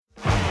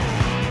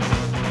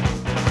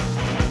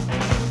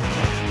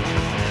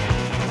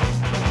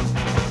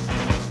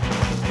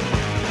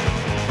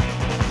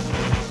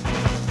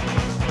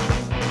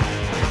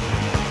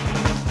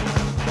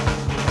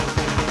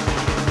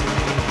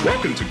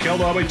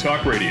Keldabe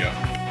Talk Radio,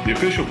 the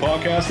official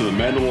podcast of the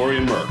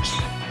Mandalorian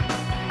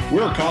Mercs.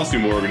 We're a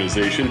costume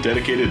organization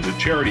dedicated to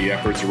charity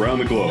efforts around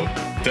the globe,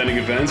 attending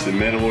events in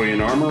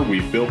Mandalorian armor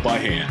we've built by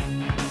hand.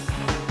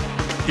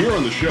 Here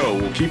on the show,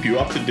 we'll keep you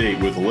up to date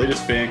with the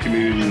latest fan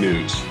community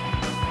news.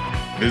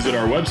 Visit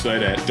our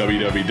website at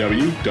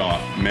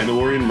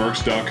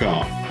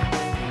www.mandalorianmercs.com.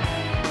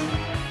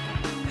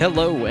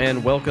 Hello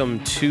and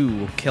welcome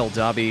to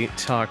Keldabe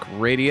Talk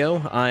Radio.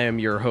 I am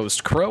your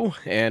host, Crow,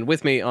 and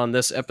with me on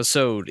this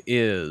episode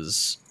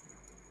is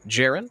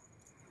Jaren.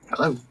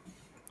 Hello.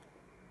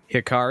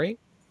 Hikari.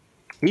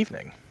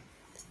 Evening.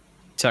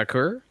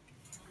 Takur.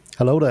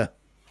 Hello there.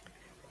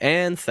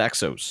 And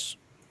Thaxos.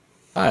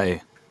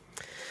 Hi.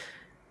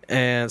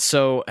 And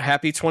so,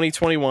 happy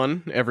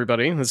 2021,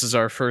 everybody. This is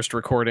our first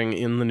recording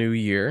in the new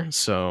year,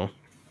 so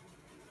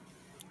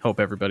hope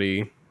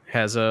everybody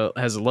has a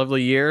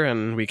lovely year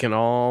and we can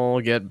all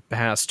get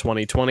past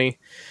 2020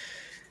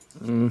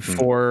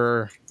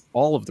 for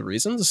all of the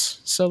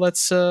reasons. So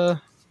let's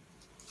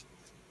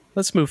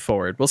move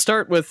forward. We'll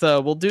start with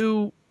we'll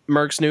do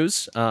Mercs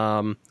news.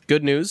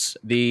 Good news.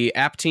 The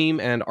app team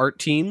and art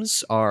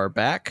teams are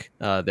back.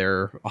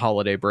 Their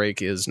holiday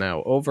break is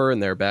now over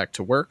and they're back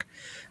to work.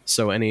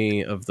 So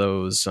any of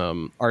those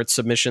art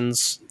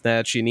submissions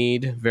that you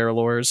need,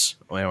 Verilors,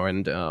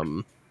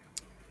 and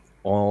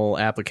all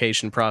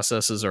application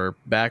processes are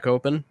back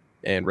open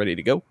and ready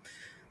to go.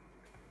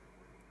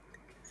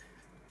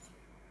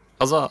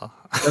 Huzzah!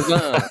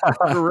 Huzzah!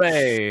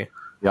 Hooray!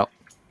 Yep.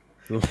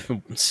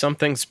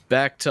 Something's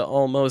back to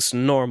almost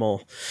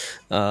normal.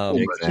 So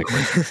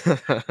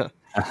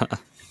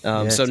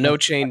no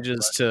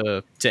changes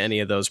to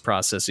any of those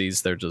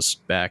processes. They're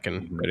just back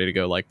and ready to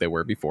go like they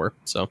were before.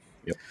 So,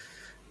 yep.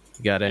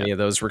 You got any of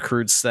those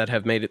recruits that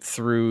have made it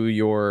through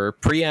your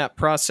pre-app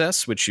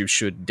process, which you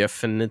should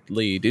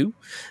definitely do,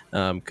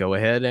 go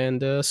ahead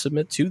and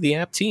submit to the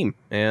app team,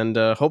 and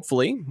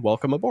hopefully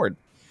welcome aboard.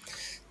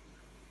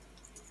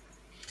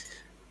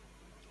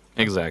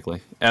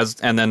 Exactly.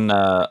 And then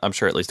I'm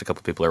sure at least a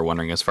couple people are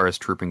wondering, as far as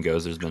trooping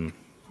goes, there's been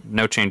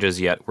no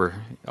changes yet. We're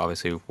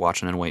obviously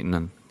watching and waiting,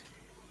 and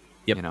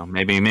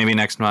maybe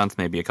next month,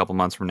 maybe a couple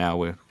months from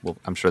now,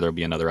 I'm sure there'll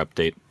be another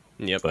update.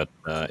 Yep. But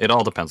it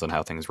all depends on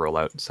how things roll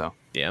out. So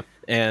yeah,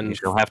 and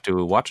you'll have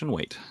to watch and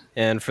wait.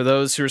 And for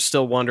those who are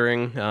still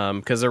wondering,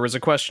 because there was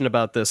a question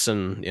about this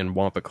in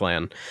Wampa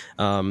Clan,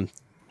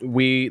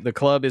 the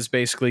club is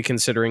basically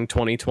considering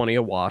 2020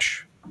 a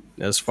wash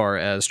as far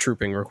as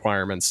trooping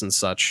requirements and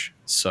such.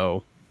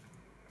 So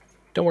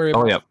don't worry.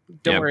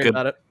 Don't worry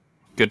about it.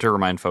 Good to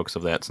remind folks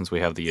of that, since we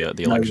have the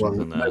elections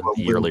and the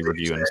yearly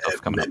review and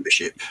stuff coming up.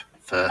 Membership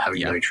for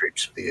having no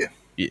troops for the year.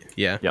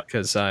 Yeah,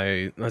 because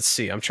let's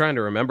see, I'm trying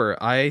to remember.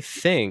 I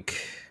think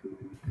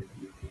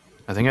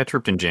I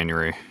trooped in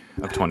January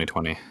of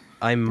 2020,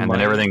 and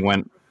then everything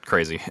went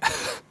crazy.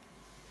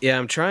 Yeah,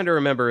 I'm trying to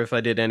remember if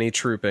I did any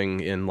trooping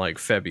in like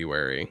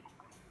February.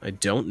 I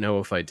don't know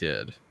if I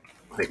did.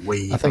 I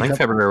think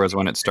February was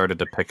when it started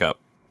to pick up.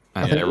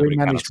 I think we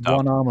managed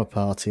one armor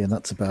party, and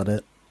that's about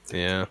it.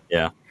 Yeah.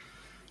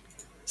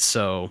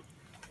 So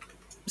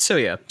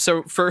yeah.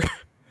 So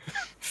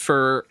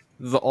for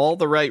all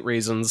the right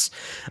reasons,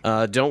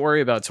 don't worry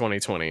about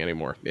 2020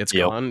 anymore. It's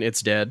gone.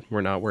 It's dead.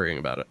 We're not worrying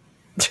about it.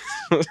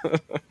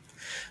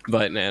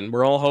 But man,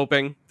 we're all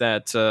hoping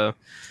that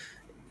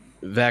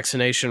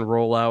vaccination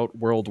rollout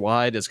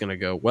worldwide is going to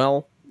go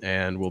well,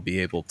 and we'll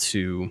be able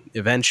to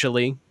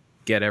eventually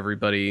get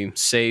everybody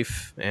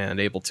safe and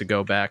able to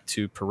go back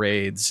to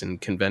parades and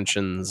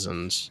conventions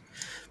and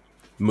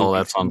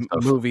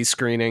movie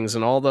screenings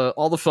and all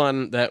the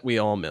fun that we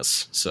all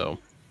miss. So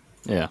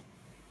yeah.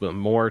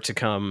 More to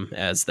come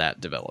as that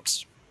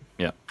develops.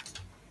 Yeah.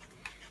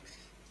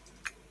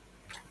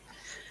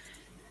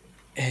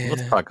 And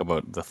let's talk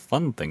about the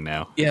fun thing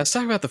now. Yeah, let's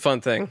talk about the fun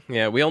thing.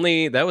 Yeah,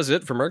 that was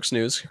it for Mercs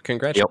News.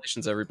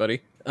 Congratulations,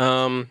 everybody.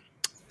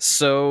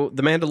 So,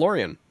 The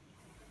Mandalorian.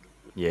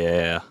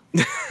 Yeah.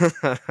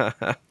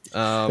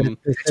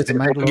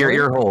 Your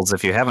ear holes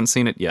if you haven't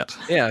seen it yet.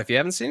 Yeah, if you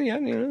haven't seen it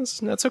yet,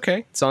 that's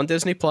okay. It's on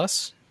Disney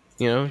Plus.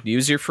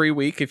 Use your free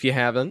week if you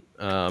haven't.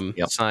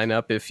 Sign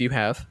up if you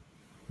have.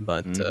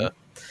 But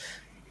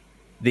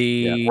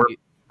we're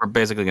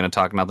basically going to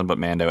talk nothing but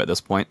Mando at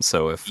this point.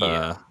 So if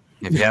you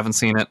haven't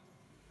seen it,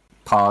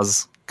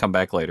 pause, come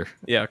back later.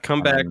 Yeah,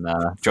 come back.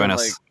 Join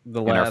us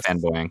in our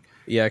fanboying.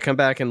 Yeah, come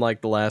back in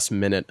like the last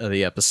minute of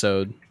the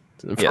episode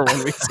for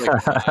when we say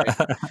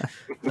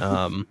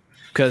goodbye.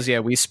 Because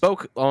we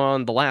spoke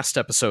on the last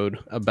episode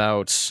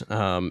about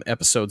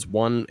episodes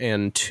 1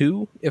 and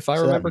 2, if I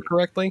remember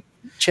correctly.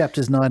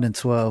 Chapters 9 and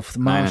 12, the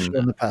Marshal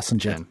and the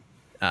Passenger.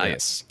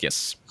 Yes.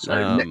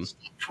 So next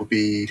will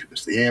be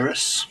the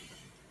Heiress.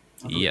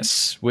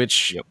 Yes,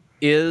 which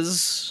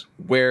is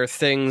where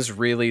things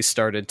really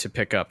started to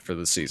pick up for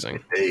the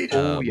season. Indeed.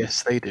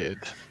 Yes, they did.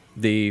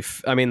 The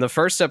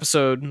first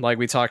episode, like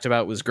we talked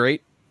about, was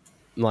great.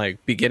 Like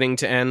beginning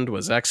to end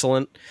was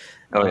excellent.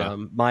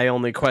 My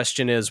only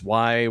question is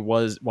why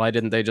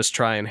didn't they just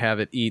try and have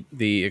it eat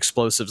the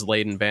explosives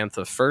laden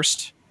bantha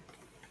first?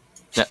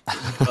 Yeah.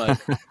 But,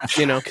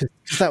 you know,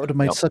 Because that would have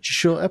made such a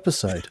short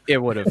episode.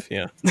 it would have,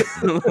 yeah.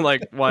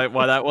 Like, why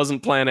that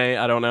wasn't plan A,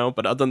 I don't know.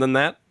 But other than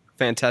that,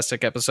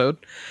 fantastic episode.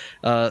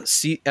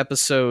 See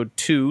episode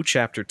 2,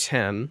 chapter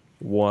 10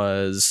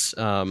 was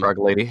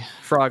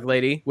Frog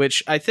Lady,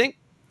 which I think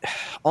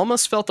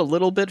almost felt a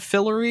little bit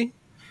fillery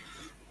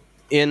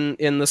in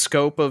the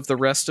scope of the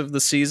rest of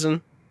the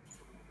season,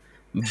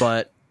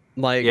 but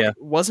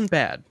wasn't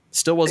bad.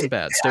 Still wasn't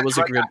bad. Still was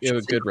a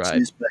good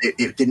ride.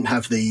 It didn't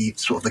have the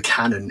sort of the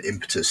canon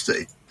impetus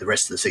that the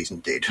rest of the season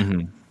did.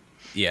 Mm-hmm.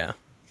 Yeah.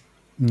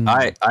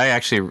 I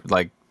actually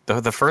like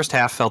the first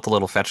half felt a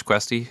little fetch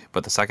questy,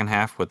 but the second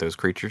half with those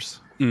creatures,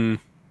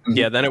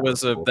 yeah. Then it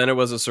was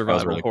a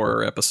survival really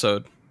horror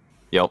episode.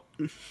 Yep.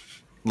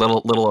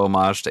 Little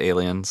homage to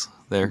Aliens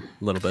there.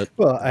 A little bit.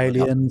 Well,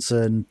 Aliens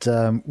and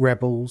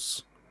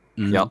Rebels.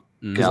 Yep.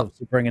 Because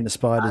obviously bringing the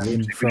spiders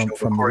in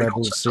from the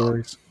Rebels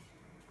series.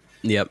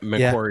 Yep,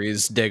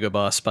 Macquarie's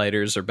Dagobah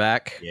spiders are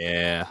back.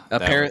 Yeah.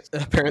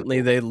 Apparently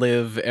they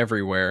live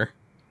everywhere.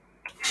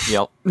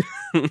 Yep.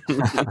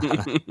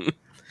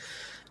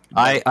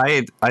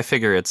 I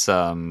figure it's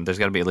there's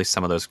got to be at least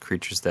some of those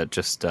creatures that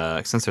just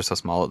since they're so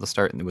small at the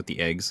start and with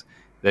the eggs,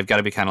 they've got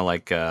to be kind of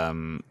like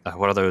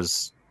what are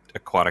those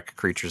aquatic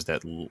creatures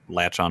that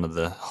latch onto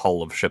the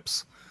hull of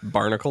ships?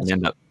 Barnacles.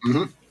 And end up,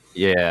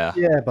 yeah,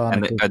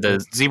 barnacles. And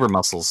the zebra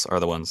mussels are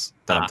the ones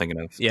that I'm thinking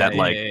of. Yeah,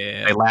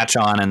 they latch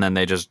on and then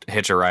they just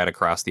hitch a ride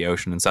across the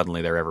ocean and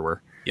suddenly they're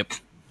everywhere. Yep.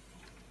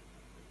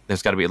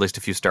 There's got to be at least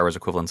a few Star Wars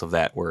equivalents of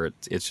that, where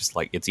it's just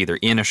like it's either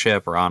in a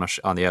ship or on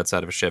the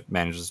outside of a ship,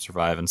 manages to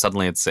survive, and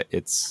suddenly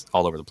it's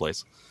all over the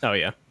place. Oh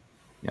yeah.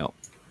 Yep.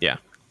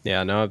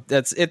 Yeah. No,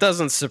 it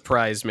doesn't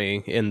surprise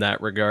me in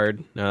that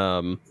regard.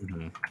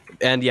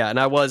 And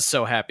I was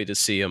so happy to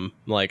see them.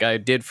 Like, I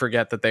did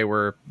forget that they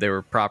were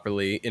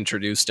properly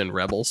introduced in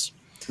Rebels.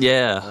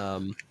 Yeah.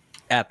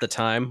 At the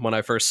time when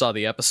I first saw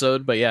the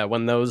episode, but yeah,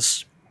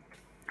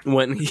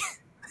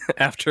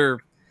 after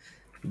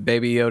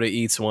Baby Yoda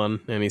eats one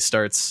and they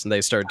start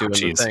doing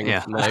the thing.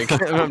 Yeah. Like,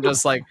 I'm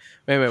just like,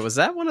 wait a minute, was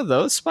that one of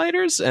those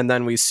spiders? And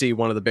then we see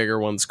one of the bigger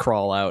ones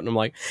crawl out, and I'm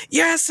like,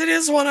 yes, it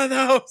is one of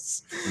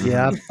those.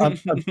 Yeah, I'm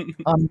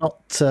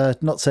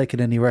not taking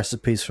any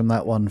recipes from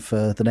that one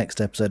for the next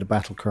episode of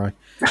Battle Cry.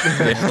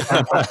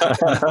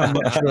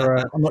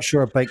 I'm not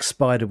sure a baked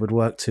spider would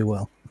work too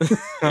well.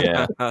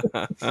 Yeah.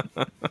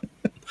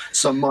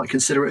 Some might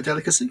consider it a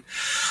delicacy.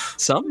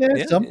 Some.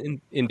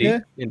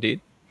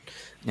 Indeed.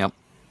 Yep.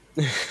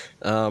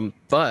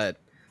 But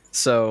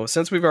so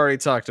since we've already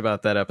talked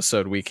about that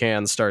episode, we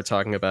can start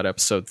talking about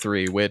episode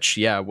 3, which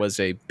was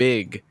a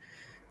big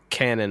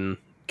canon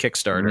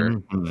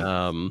Kickstarter.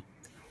 Mm-hmm.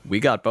 We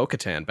got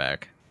Bo-Katan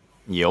back.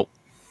 Yep.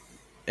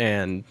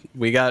 And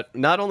we got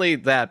not only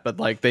that, but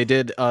like they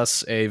did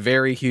us a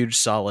very huge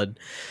solid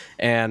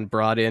and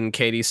brought in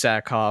Katie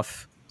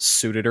Sackhoff,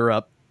 suited her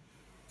up.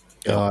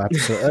 Oh,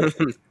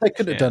 absolutely. They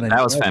could have done it.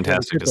 That was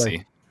fantastic to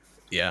see.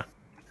 Yeah.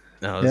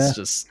 No, it's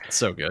just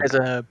so good. There's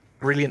a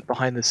brilliant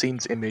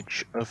behind-the-scenes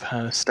image of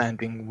her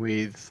standing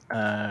with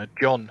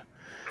John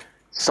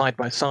side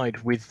by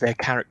side with their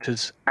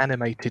characters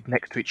animated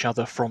next to each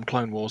other from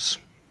Clone Wars.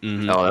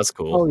 Mm-hmm. Oh, that's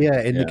cool. Oh,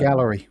 yeah, in the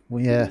gallery.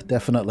 Well, yeah,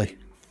 definitely.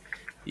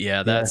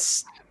 Yeah,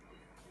 that's...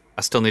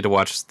 I still need to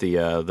watch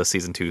the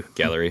season 2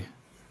 gallery.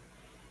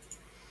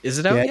 Is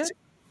it out yet?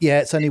 Yeah,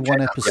 it's only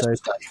one episode.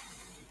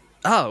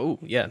 Oh,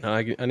 yeah. No,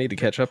 I need to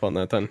catch up on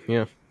that then.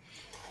 Yeah.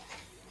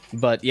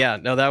 But yeah,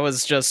 no, that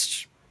was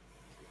just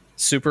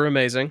super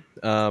amazing.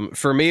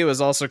 For me, it was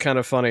also kind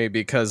of funny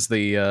because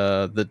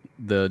the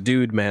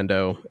dude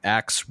Mando,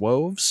 Axe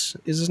Woves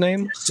is his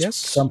name. Yes,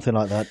 something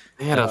like that.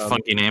 He had a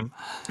funky name.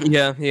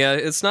 Yeah.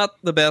 It's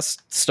not the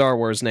best Star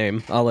Wars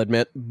name, I'll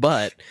admit,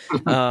 but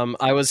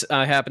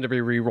I happened to be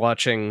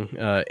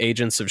rewatching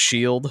Agents of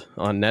S.H.I.E.L.D.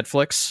 on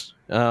Netflix.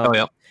 Oh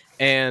yeah.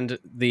 And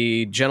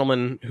the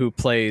gentleman who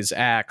plays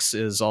Axe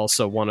is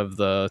also one of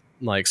the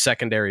like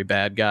secondary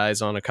bad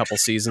guys on a couple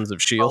seasons of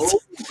S.H.I.E.L.D. Oh,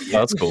 yeah.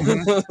 That's cool.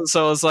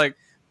 So it's like,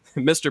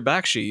 Mr.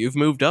 Bakshi, you've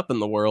moved up in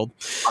the world.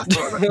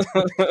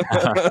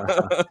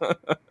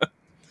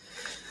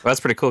 That's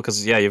pretty cool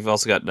because you've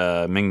also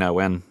got Ming-Na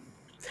Wen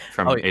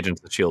from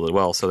Agents of S.H.I.E.L.D. as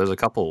well. So there's a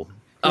couple.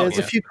 There's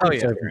a few.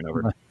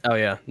 Oh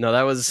yeah, no,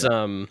 that was.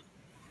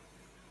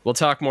 We'll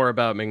talk more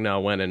about Ming-Na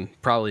Wen in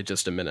probably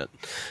just a minute.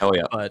 Oh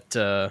yeah,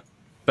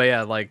 but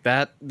yeah, like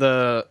that.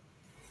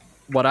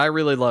 What I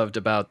really loved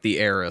about the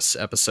Heiress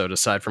episode,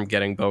 aside from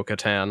getting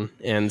Bo-Katan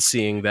and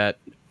seeing that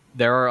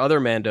there are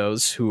other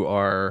Mandos who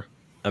are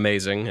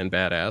amazing and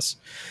badass,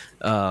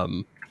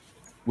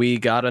 we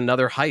got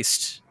another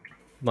heist.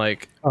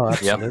 Like,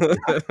 absolutely.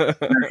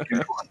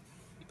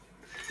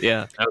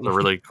 Yeah, that was a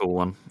really cool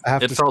one.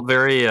 It felt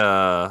very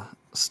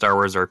Star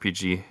Wars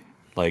RPG,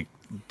 like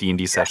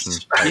D&D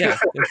sessions. Yeah.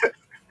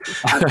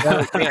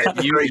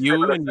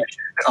 You and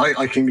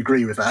I can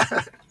agree with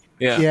that.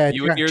 Yeah.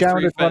 You and your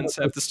three friends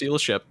have to steal a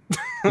ship.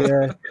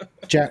 Yeah,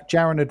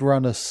 Jaren had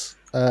run us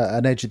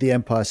an Edge of the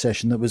Empire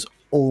session that was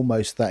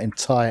almost that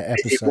entire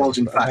episode. It was,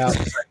 in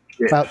fact,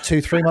 about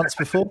 2-3 months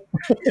before.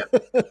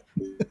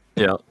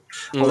 Yeah.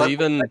 Although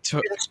even they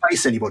didn't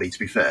space anybody, to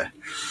be fair.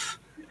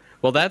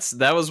 well,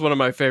 that was one of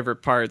my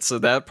favorite parts. So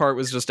that part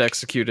was just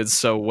executed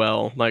so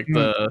well. Like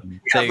they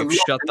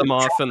shut them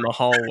off in the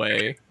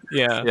hallway.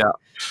 Yeah.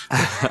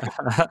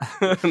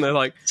 And they're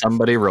like,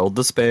 somebody rolled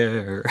the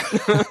spare.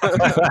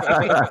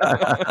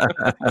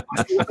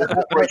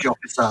 The bridge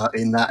officer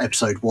in that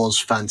episode was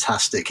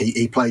fantastic.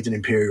 He played an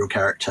Imperial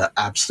character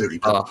absolutely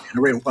perfect. A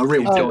real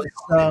joy.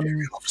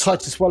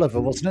 Titus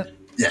Welliver, wasn't it?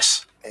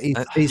 Yes.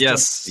 He's done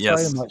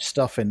so much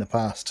stuff in the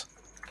past.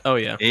 oh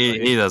yeah,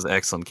 He does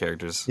excellent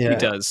characters. Yeah. he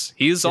does.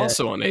 He's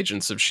also on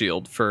Agents of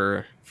S.H.I.E.L.D.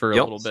 for a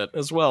little bit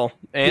as well,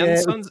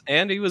 and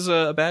and he was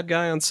a bad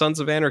guy on Sons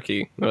of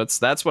Anarchy.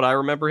 That's what I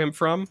remember him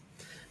from.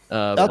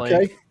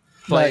 Playing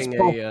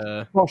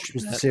Bosch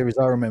was the series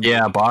I remember.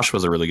 Yeah, Bosch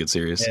was a really good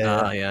series.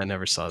 yeah, I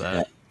never saw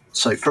that.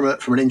 So from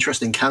an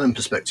interesting canon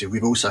perspective,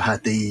 we've also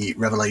had the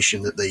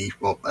revelation that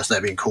as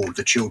they're being called,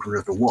 the Children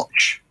of the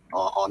Watch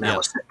are now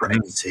a separate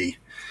entity.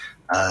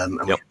 And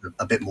we have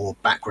a bit more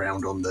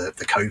background on the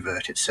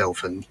covert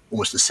itself and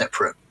almost a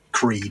separate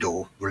creed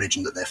or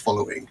religion that they're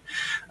following.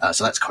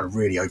 So that's kind of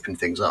really opened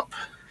things up.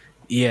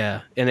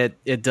 Yeah, and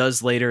it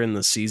does later in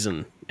the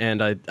season.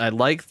 And I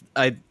like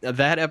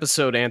that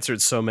episode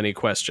answered so many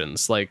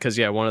questions. Like, because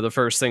one of the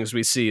first things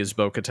we see is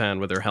Bo-Katan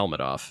with her helmet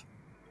off,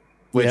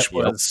 which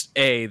was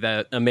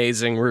that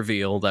amazing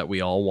reveal that we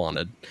all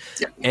wanted.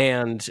 Yep.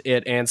 And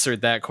it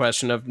answered that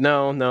question of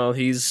no,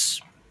 he's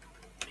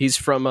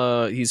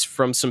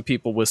from some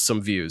people with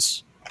some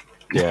views,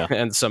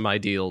 and some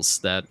ideals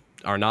that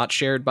are not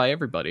shared by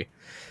everybody.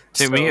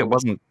 To me, it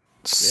wasn't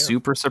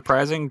super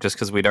surprising, just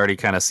because we'd already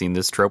kind of seen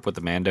this trope with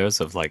the Mandos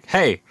of like,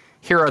 hey,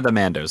 here are the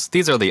Mandos.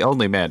 These are the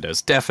only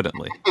Mandos,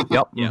 definitely.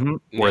 Yep.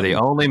 We're the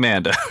only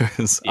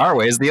Mandos. Our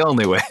way is the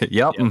only way.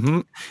 Yep.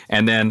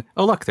 And then,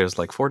 oh look, there's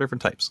like 4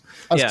 different types.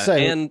 I was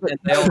saying, and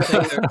they all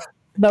take their,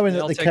 knowing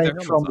that they came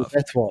from the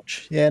Death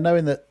Watch. Yeah,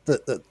 knowing that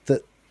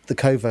the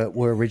covert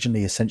were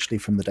originally essentially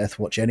from the Death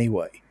Watch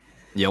anyway.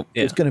 Yep.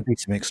 There's going to be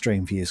some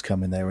extreme views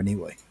coming there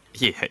anyway.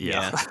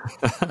 Yeah.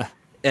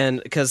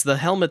 And because the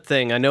helmet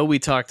thing, I know we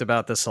talked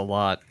about this a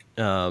lot,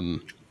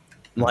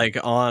 like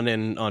on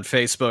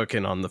Facebook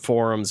and on the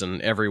forums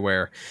and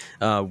everywhere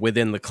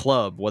within the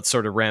club, what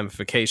sort of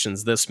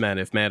ramifications this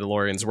meant if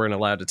Mandalorians weren't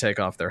allowed to take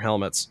off their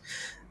helmets.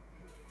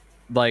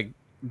 Like,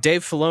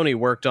 Dave Filoni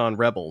worked on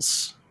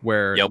Rebels,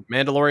 where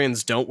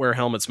Mandalorians don't wear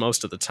helmets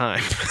most of the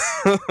time.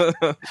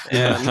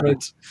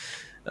 And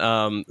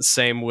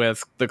same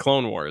with the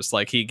Clone Wars.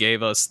 Like, he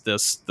gave us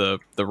the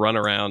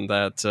runaround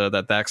that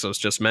Thaxos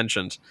just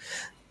mentioned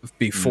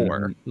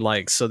before.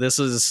 Like, so this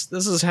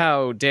is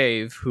how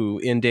Dave, who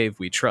in Dave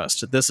we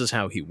trust, this is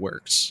how he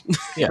works.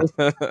 I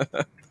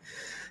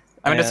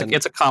mean,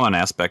 it's a common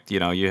aspect.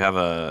 You have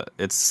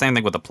it's the same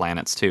thing with the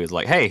planets too. It's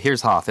like, hey,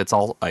 here's Hoth, it's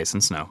all ice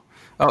and snow.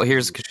 Oh,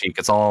 here's Kashyyyk,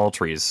 it's all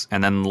trees.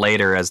 And then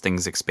later, as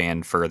things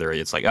expand further,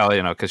 it's like, oh,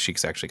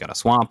 Kashyyyk's actually got a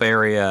swamp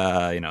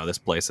area. This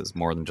place is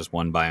more than just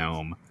one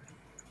biome.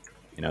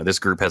 This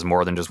group has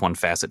more than just one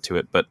facet to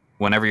it. But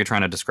whenever you're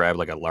trying to describe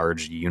like a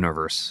large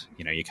universe,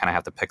 you kind of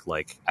have to pick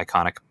like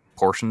iconic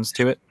portions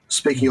to it.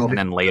 Speaking of, and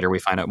then later we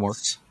find out more.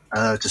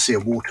 To see a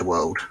water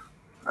world,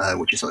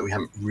 which is something we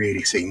haven't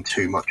really seen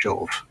too much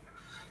of.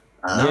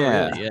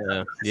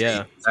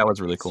 Yeah. That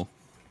was really cool.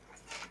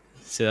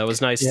 So that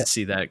was nice to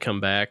see that come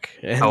back.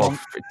 I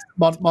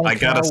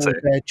gotta say,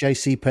 with their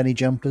JC Penney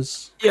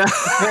jumpers. Yeah,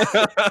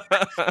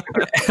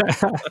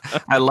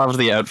 I loved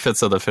the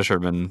outfits of the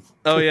fishermen.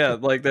 Oh yeah,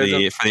 like for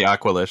the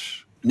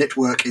Aqualish.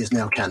 Network is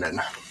now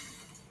canon.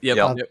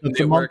 Yep.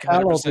 Network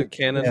 100%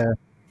 canon. Yeah.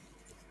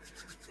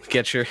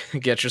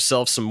 Get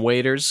yourself some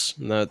waiters.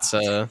 That's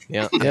The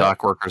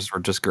dock workers were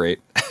just great.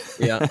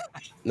 Yeah,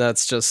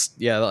 that's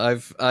just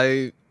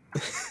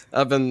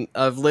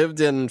I've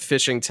lived in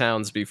fishing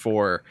towns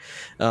before,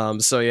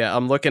 so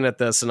I'm looking at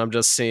this and I'm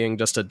just seeing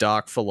just a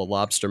dock full of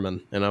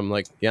lobstermen, and I'm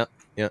like, yeah,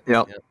 it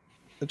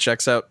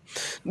checks out.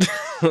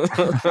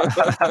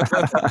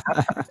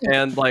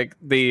 And like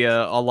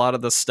a lot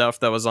of the stuff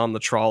that was on the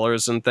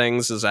trawlers and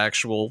things is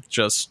actual,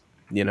 just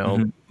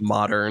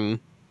modern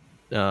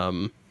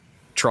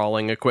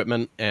trawling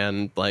equipment,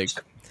 and like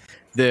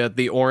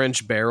the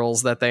orange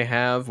barrels that they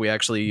have, we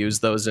actually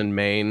use those in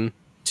Maine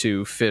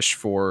to fish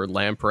for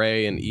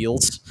lamprey and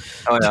eels.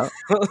 Oh yeah.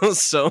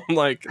 So I'm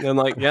like,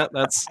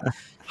 that's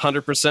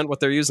 100% what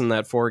they're using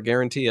that for.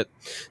 Guarantee it.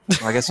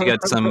 Well, I guess you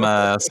got some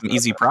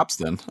easy props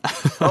then.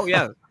 Oh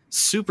yeah,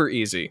 super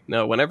easy.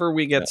 No, whenever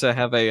we get to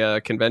have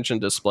a convention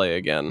display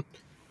again,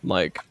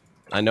 like,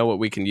 I know what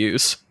we can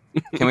use.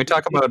 Can we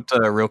talk about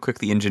real quick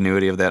the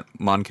ingenuity of that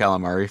Mon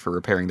Calamari for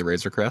repairing the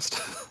Razor Crest?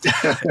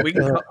 we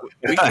can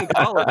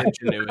call it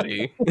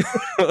ingenuity.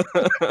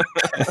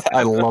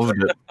 I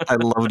loved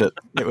it.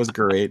 It was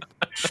great.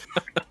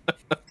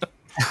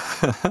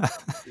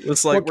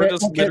 It's like we're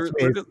just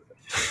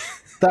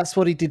that's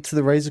what he did to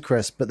the Razor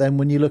Crest. But then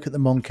when you look at the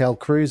Mon Cal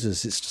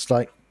cruisers, it's just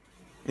like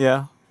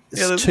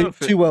it's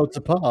two worlds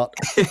apart.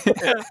 You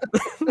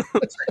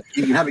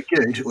can have it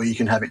good or you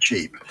can have it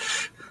cheap.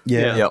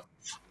 Yeah.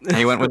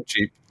 He went with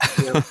cheap.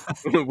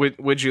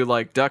 Would you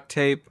like duct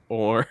tape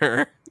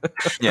or?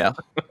 Yeah,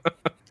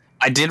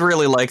 I did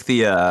really like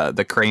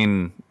the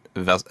crane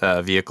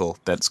vehicle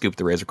that scooped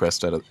the Razor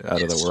Crest out of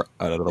the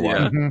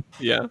water.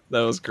 Yeah,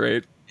 that was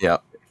great. Yeah,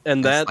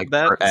 and that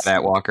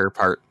part Walker,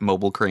 part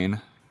mobile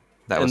crane.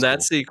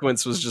 That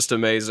sequence was just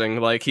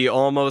amazing. Like he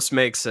almost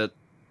makes it.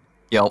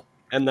 Yep.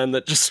 And then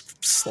that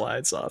just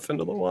slides off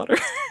into the water.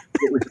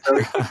 It was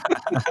very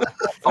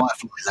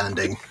Firefly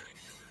landing.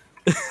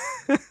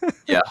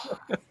 Yeah.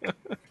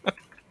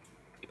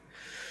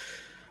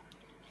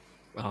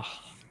 Oh.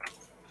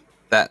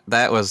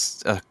 That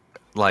was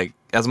like,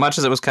 as much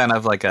as it was kind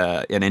of like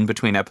an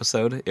in-between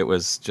episode, it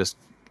was just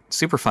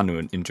super fun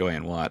to enjoy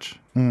and watch.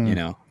 You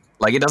know,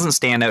 like it doesn't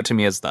stand out to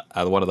me as the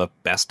one of the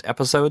best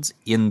episodes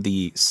in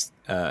the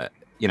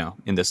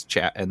in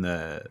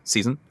the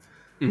season,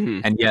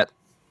 and yet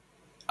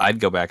I'd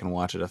go back and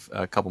watch it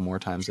a couple more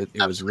times. It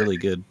was really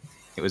good.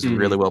 It was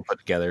really well put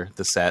together.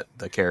 The set,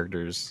 the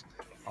characters,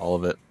 all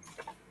of it.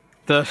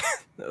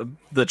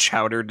 The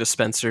chowder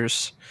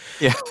dispensers.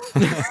 Yeah.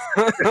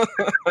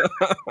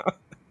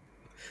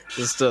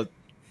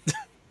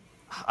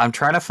 I'm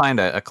trying to find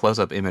a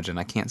close-up image, and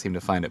I can't seem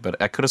to find it.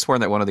 But I could have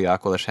sworn that one of the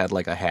Aqualish had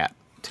like a hat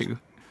too.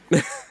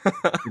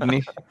 Didn't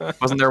he?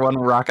 Wasn't there one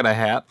rocking a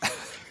hat?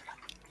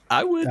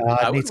 I would.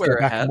 I would need to wear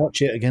go back a hat. and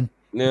watch it again.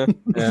 Yeah.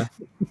 Yeah.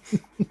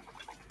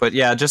 But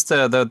yeah, just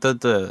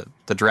the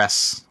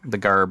dress, the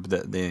garb,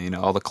 the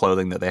all the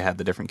clothing that they had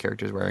the different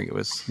characters wearing. It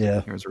was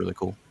really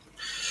cool.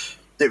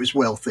 It was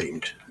well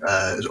themed.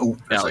 It was all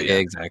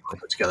exactly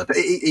put together. But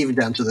even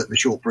down to the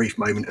short, brief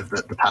moment of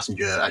the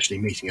passenger actually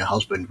meeting her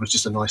husband was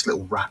just a nice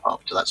little wrap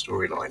up to that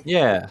storyline.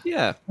 Yeah.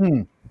 Yeah.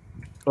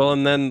 Well,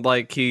 and then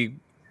like a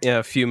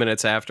few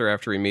minutes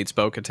after he meets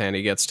Bo-Katan,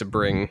 he gets to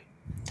bring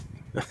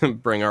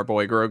our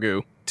boy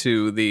Grogu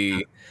to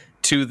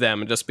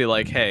them and just be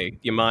like, "Hey,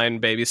 you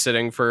mind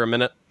babysitting for a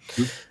minute?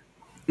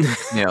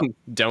 Yeah.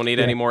 Don't eat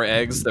any more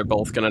eggs. They're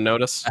both gonna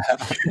notice."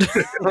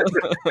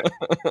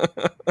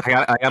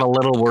 I got a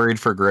little worried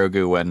for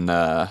Grogu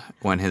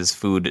when his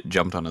food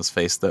jumped on his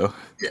face, though.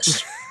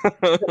 Yes.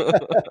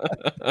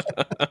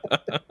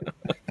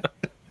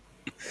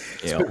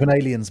 It's a bit of an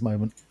Aliens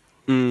moment.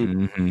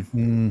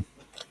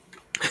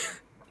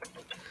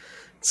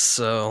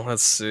 So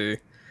let's see.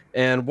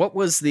 And what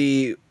was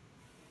the?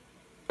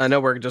 I know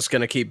we're just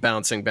going to keep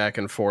bouncing back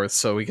and forth,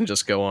 so we can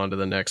just go on to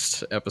the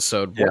next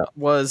episode. Yeah. What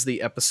was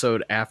the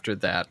episode after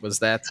that? Was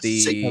that the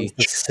Siege?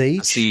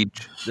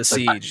 The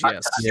Siege,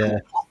 yes. Yeah.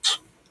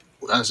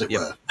 As it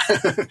were.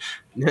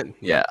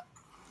 Yeah.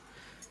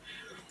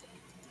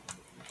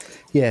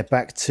 Yeah,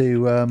 back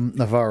to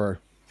Navarro.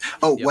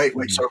 Oh, wait,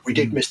 sorry. We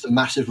did miss the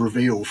massive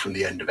reveal from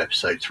the end of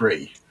episode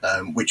 3,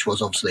 which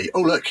was obviously,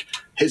 oh, look,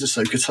 here's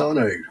Ahsoka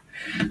Tano.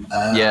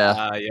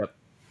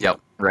 Yep.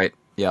 Right.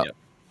 Yep.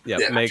 Yeah,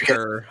 make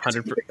her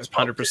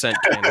 100%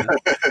 canon.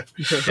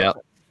 Yeah,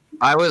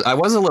 I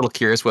was a little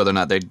curious whether or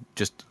not they'd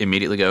just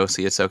immediately go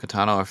see Ahsoka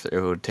Tano, or if it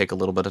would take a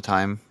little bit of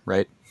time,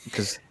 right?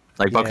 Because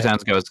like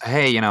Bo-Katan goes,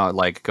 "Hey,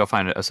 go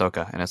find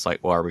Ahsoka," and it's like,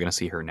 well, are we going to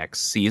see her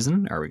next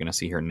season? Are we going to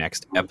see her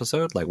next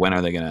episode? Like, when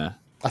are they going to?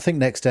 I think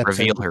next episode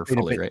reveal her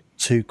fully, right?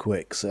 Too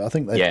quick, so I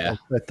think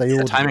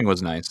the timing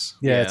was nice.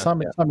 Yeah,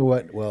 timing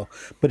worked well,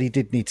 but he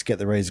did need to get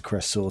the Razor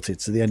Crest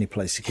sorted, so the only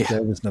place he could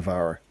go was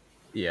Navarro.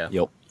 Yeah.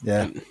 Yep.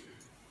 Yeah.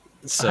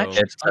 So I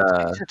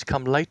expected her to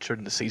come later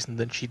in the season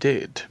than she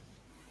did.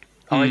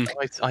 I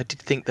did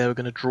think they were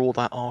going to draw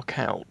that arc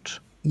out.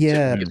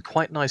 Yeah. So it's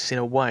quite nice in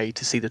a way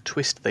to see the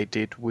twist they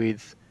did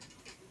with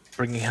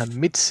bringing her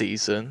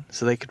mid-season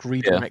so they could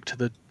redirect to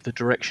the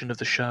direction of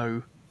the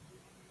show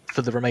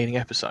for the remaining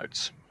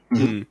episodes.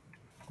 Yeah.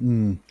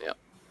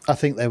 I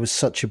think there was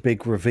such a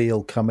big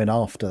reveal coming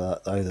after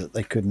that, though, that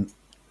they couldn't...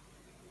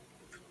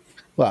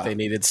 Well, they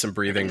needed some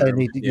breathing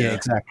room. Yeah,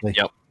 exactly.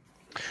 Yep.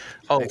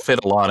 They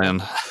fit a lot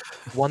in.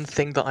 One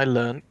thing that I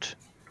learnt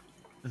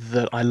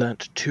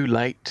too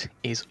late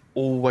is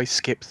always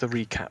skip the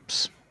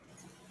recaps.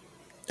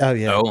 Oh,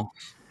 yeah.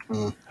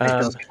 It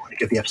does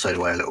give the episode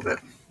away a little bit.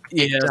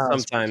 Yeah,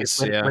 sometimes.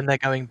 When they're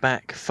going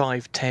back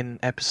 5-10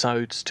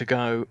 episodes to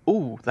go,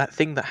 oh, that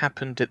thing that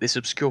happened at this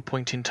obscure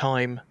point in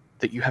time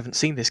that you haven't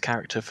seen this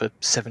character for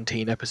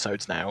 17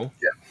 episodes now,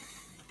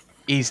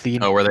 is the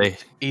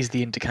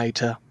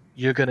indicator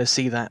you're going to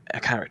see that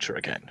a character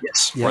again.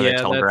 Yes. Were they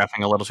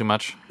telegraphing a little too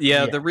much?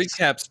 Yeah, the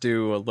recaps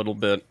do a little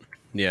bit.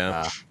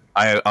 Yeah.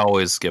 I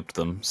always skipped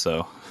them,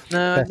 so.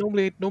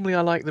 Normally I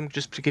like them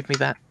just to give me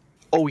that,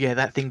 oh yeah,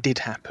 that thing did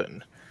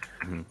happen.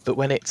 Mm-hmm. But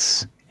when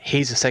it's,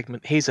 here's a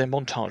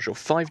montage of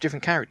 5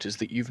 different characters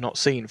that you've not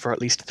seen for at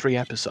least 3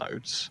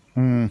 episodes.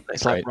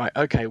 It's like, right,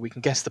 okay, we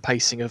can guess the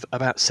pacing of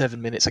about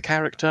 7 minutes a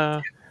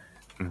character,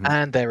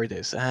 and there it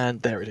is,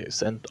 and there it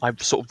is. And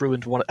I've sort of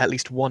ruined at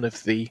least one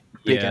of the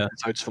big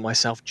episodes for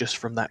myself just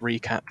from that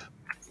recap.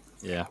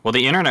 Yeah, well,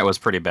 the internet was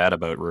pretty bad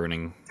about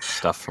ruining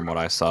stuff from what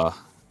I saw.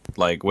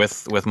 Like,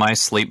 with my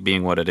sleep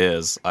being what it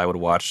is, I would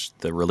watch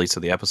the release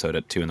of the episode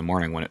at 2 a.m.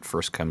 when it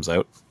first comes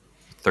out,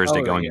 Thursday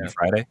into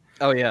Friday.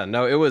 Oh yeah,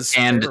 no, it was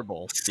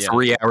terrible.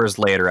 3 hours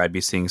later, I'd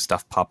be seeing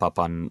stuff pop up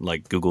on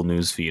like Google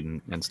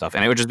Newsfeed and stuff,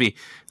 and it would just be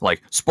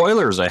like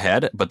spoilers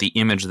ahead, but the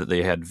image that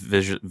they had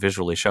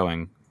visually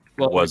showing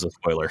was a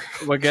spoiler.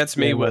 What gets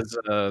me was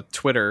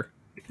Twitter.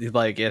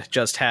 Like it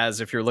just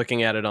has, if you're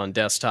looking at it on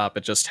desktop,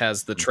 it just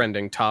has the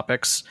trending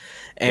topics.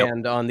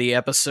 And on the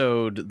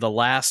episode, the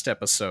last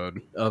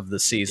episode of the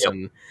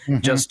season,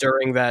 just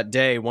during that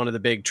day, one of the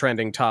big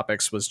trending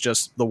topics was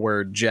just the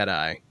word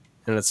Jedi.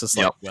 And it's just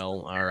like,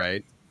 well, all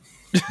right.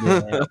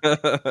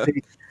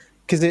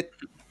 Because it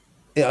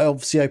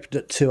obviously opened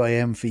at 2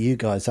 a.m. for you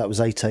guys. That was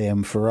 8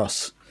 a.m. for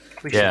us.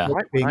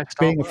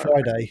 Being a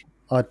Friday,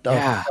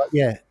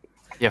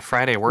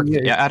 Friday work.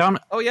 Yeah, I don't.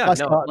 Oh yeah,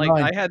 no, like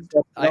I had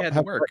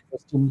to work.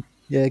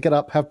 Get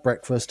up, have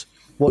breakfast,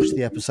 watch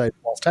the episode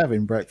whilst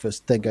having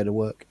breakfast, then go to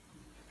work.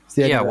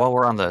 While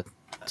we're on the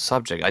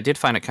subject, I did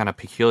find it kind of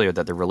peculiar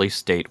that the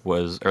release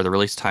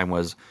time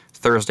was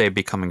Thursday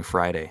becoming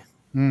Friday,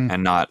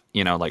 and not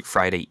like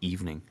Friday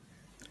evening.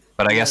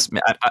 But I guess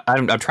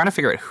I'm trying to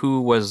figure out who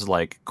was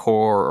like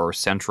core or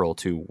central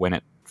to when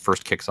it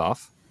first kicks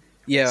off.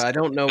 Yeah, I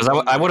don't know.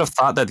 Because I would have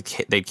thought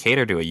that they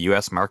cater to a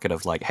U.S. market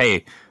of like,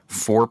 hey,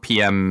 4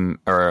 p.m.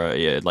 or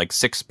like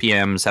 6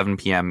 p.m., 7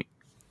 p.m.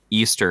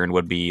 Eastern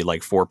would be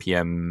like 4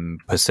 p.m.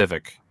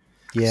 Pacific.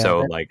 Yeah, so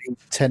like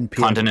 10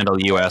 p.m. continental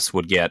U.S.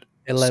 would get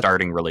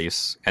starting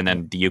release, and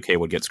then the UK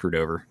would get screwed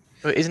over.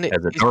 But isn't it?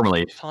 As it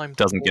normally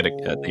doesn't get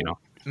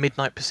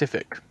midnight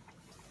Pacific.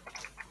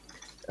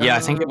 Yeah,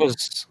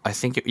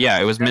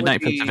 it was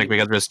midnight Pacific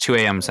because it was 2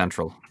 a.m.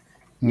 Central.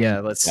 Yeah,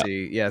 let's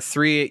see. Yeah,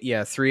 3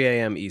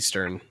 a.m.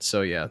 Eastern.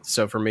 So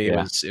for me it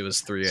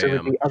was 3 a.m. So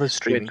with the other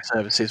streaming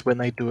services, when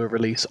they do a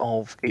release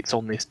of it's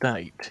on this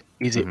date,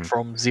 is it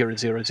from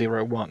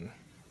 0001?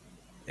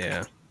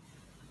 Yeah.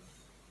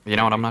 You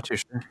know what? I'm not too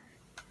sure.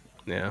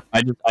 Yeah.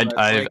 I'm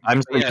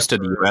so used to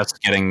the US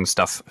getting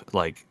stuff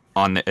like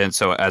and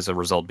so as a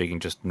result being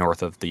just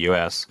north of the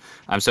US,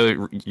 I'm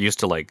so used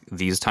to like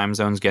these time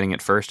zones getting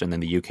it first, and then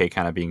the UK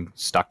kind of being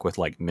stuck with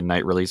like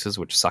midnight releases,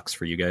 which sucks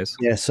for you guys.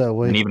 Yeah,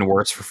 and even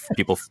worse for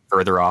people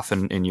further off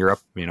in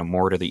Europe,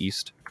 more to the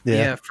east.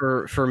 Yeah,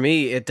 for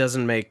me it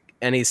doesn't make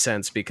any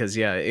sense because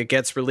it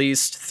gets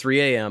released 3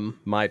 a.m.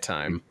 my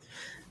time.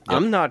 Yep.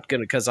 I'm not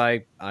gonna, because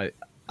I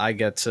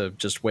get to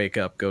just wake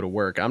up, go to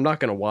work. I'm not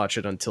gonna watch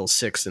it until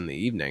 6 in the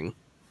evening.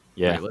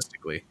 Yeah,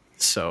 realistically.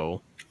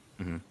 So.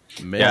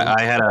 Man. Yeah,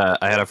 I had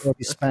a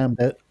spammed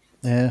it.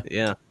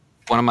 Yeah.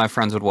 One of my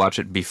friends would watch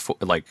it before,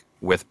 like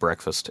with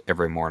breakfast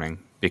every morning,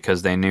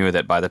 because they knew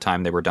that by the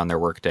time they were done their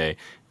workday,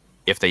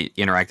 if they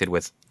interacted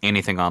with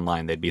anything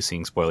online, they'd be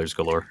seeing spoilers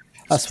galore.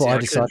 That's what I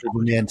decided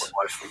in the end.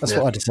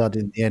 What I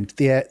decided in the end.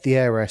 The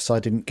ARS I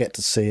didn't get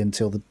to see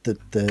until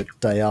the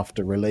day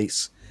after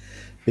release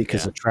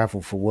because of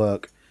travel for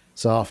work.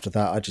 So after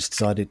that, I just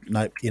decided,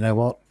 nope, you know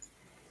what?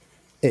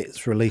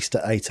 It's released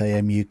at 8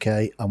 a.m.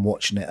 UK. I'm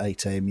watching it at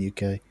 8 a.m.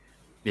 UK.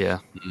 Yeah.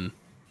 Mm-hmm.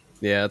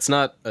 Yeah, it's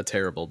not a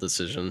terrible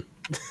decision.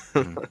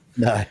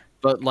 No.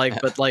 But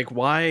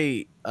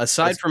why,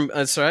 aside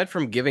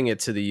from giving it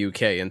to the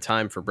UK in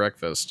time for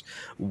breakfast,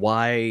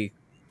 why?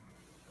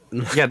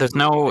 Yeah, there's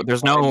no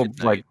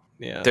like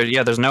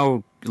there's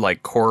no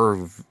like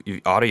core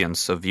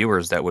audience of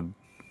viewers that would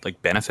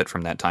like benefit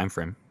from that time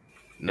frame.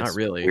 Not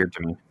really. Weird to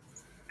me.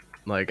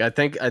 Like I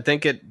think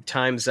it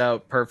times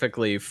out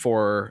perfectly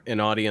for an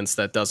audience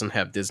that doesn't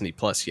have Disney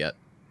Plus yet.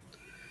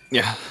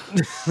 Yeah.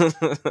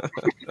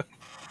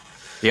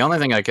 The only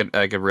thing I could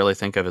really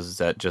think of is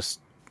that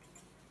just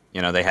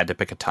they had to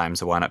pick a time,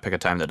 so why not pick a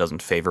time that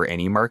doesn't favor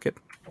any market?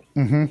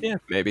 Mm-hmm. Yeah,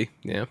 maybe.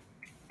 Yeah.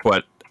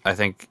 But I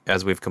think,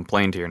 as we've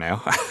complained here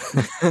now,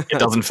 it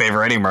doesn't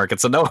favor any market,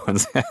 so no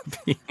one's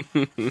happy.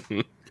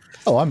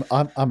 Oh,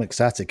 I'm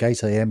ecstatic.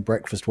 8 a.m.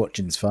 breakfast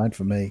watching is fine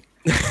for me.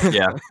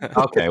 Yeah.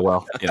 Okay.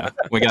 Well,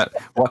 we got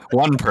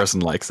one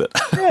person likes it.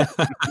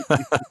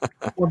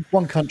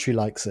 One country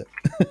likes it.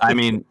 I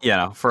mean,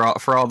 for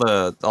all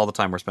the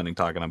time we're spending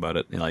talking about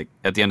it, like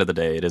at the end of the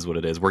day, it is what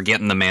it is. We're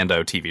getting the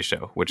Mando TV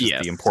show, which is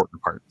the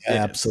important part. Yeah,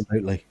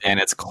 absolutely, and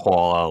it's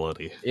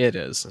quality. It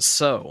is.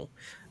 So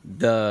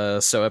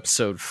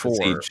episode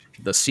 4,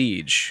 the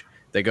Siege.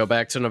 They go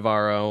back to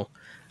Navarro.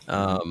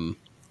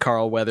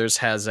 Carl Weathers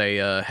has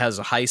a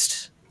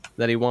heist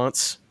that he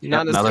wants.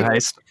 Another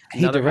heist.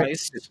 Another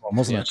heist,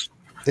 wasn't it?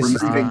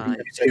 Removing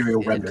the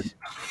Imperial remnant.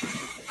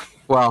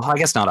 Well, I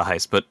guess not a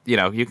heist, but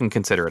you can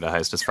consider it a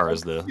heist as far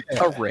as the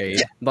a raid.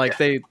 Yeah. Like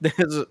they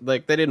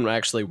didn't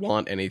actually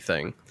want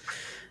anything.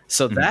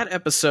 So that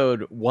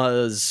episode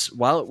was,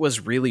 while it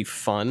was really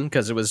fun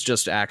because it was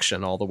just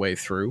action all the way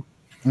through.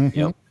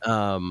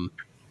 Mm-hmm.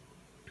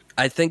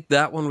 I think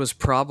that one was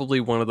probably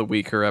one of the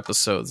weaker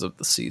episodes of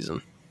the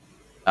season.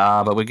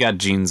 But we got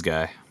Jeans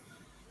Guy.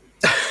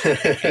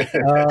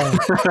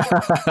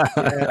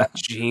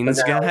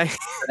 Jeans Guy.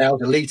 Now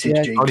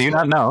deleted. Jeans. Oh, do you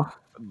not know?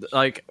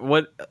 Like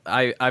what?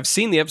 I've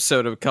seen the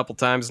episode a couple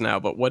times now,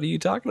 but what are you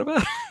talking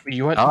about?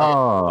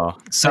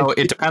 So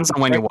it depends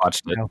on when you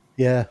watched it.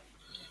 Yeah,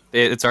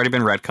 it's already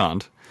been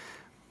retconned.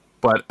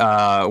 But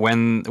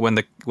when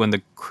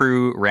the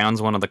crew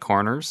rounds one of the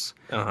corners,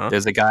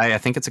 there's a guy. I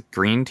think it's a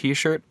green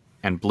T-shirt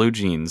and blue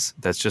jeans.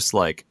 That's just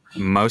like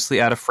mostly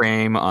out of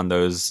frame on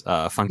those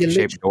funky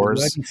shaped doors.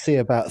 You only see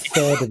about a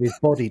third of his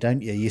body,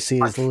 don't you? You see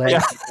his leg,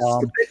 his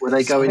arm. Where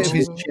they go into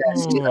his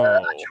chest,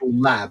 actual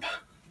lab.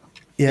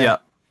 Yeah.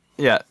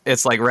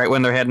 It's like right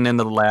when they're heading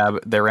into the lab,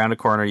 they're around a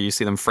corner. You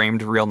see them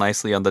framed real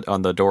nicely on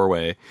the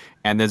doorway,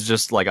 and there's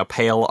just like a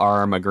pale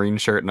arm, a green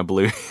shirt, and a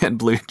blue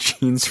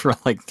jeans for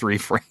like 3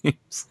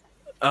 frames.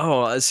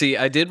 Oh, see,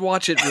 I did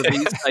watch it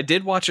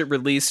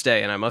release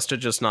day, and I must have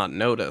just not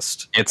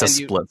noticed. It's a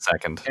split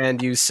second.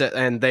 And you said,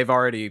 and they've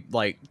already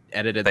like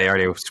edited. They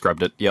already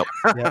scrubbed it. Yep.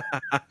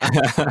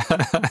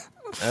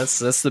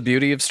 That's the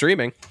beauty of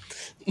streaming.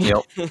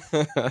 Yep.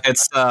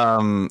 It's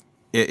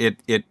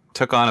it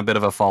took on a bit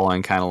of a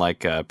following, kind of like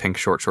Pink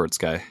Shorts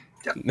guy.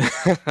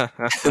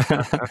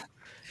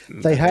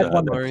 They had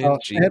one of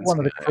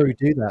the crew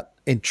do that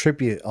in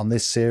tribute on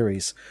this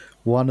series.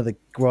 One of the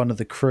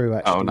crew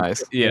actually. Oh,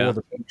 nice! Wore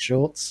the pink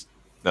shorts.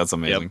 That's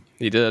amazing. Yep,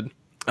 he did.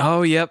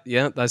 Oh, yep.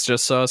 I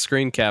just saw a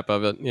screen cap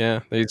of it. Yeah,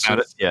 he's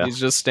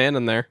just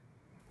standing there.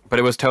 But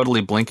it was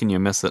totally blink and you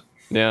miss it.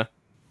 Yeah,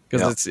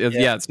 because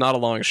it's not a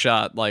long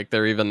shot. Like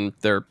they're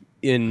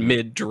in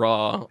mid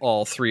draw,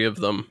 all 3 of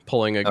them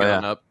pulling a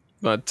gun up.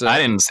 But I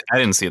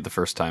didn't see it the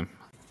first time.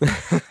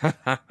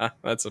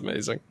 That's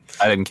amazing.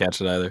 I didn't catch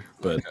it either,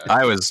 but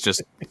I was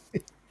just.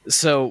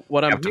 So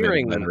what I'm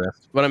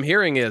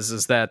hearing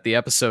is that the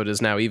episode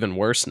is now even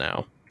worse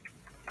now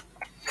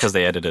because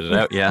they edited it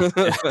out. Yeah.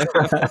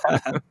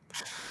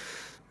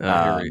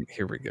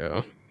 Here we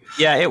go.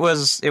 Yeah, it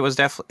was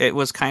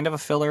kind of a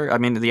filler. I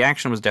mean, the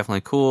action was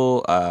definitely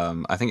cool.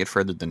 I think it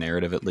furthered the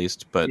narrative at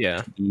least, but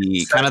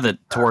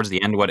towards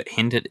the end, what it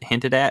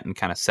hinted at and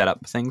kind of set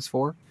up things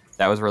for,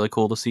 that was really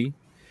cool to see.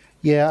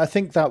 Yeah, I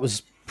think that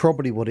was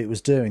probably what it was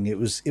doing. It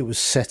was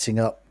setting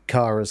up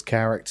Kara's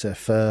character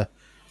for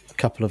a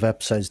couple of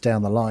episodes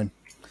down the line.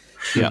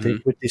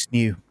 With this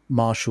new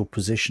martial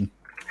position.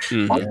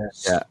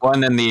 Mm-hmm. Yeah. Well,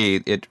 and then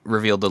it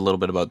revealed a little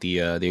bit about the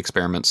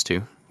experiments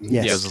too.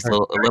 Yes, it was a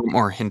little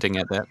more hinting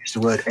at that. It's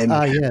the word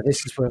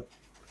this is where.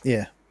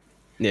 Yeah.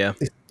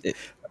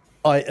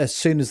 I as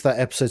soon as that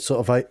episode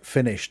sort of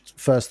finished,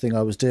 first thing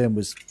I was doing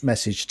was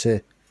message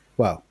to,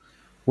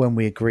 when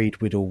we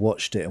agreed we'd all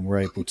watched it and were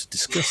able to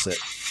discuss it,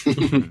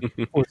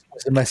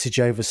 was a message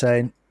over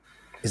saying,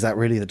 "Is that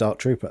really the Dark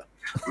Trooper?"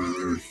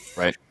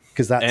 Right.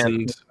 Because that took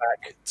me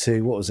back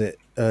to, what was it,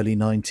 early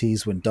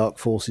 90s when Dark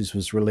Forces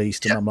was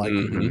released, and I'm like,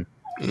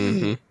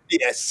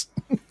 yes.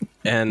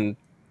 And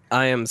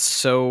I am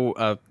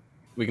so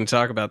we can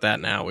talk about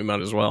that now. We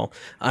might as well.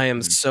 I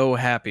am so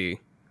happy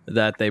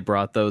that they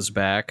brought those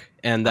back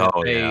and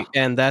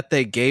that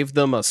they gave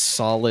them a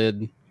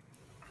solid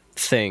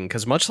thing,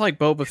 because much like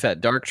Boba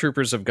Fett, Dark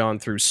Troopers have gone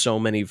through so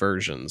many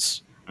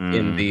versions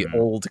in the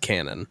old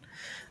canon.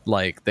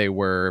 Like, they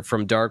were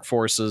from Dark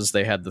Forces,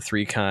 they had the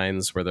 3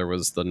 kinds where there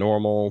was the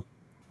normal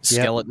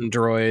skeleton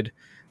droid,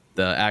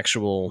 the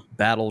actual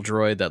battle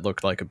droid that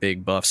looked like a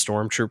big buff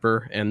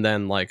stormtrooper, and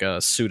then like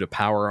a suit of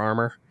power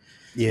armor.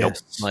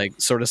 Yes. Like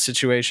sort of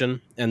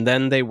situation. And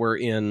then they were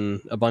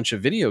in a bunch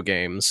of video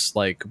games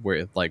like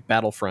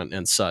Battlefront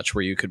and such,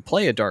 where you could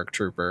play a Dark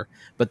Trooper,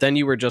 but then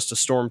you were just a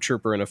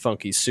stormtrooper in a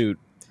funky suit,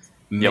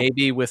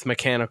 maybe with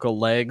mechanical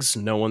legs.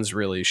 No one's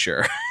really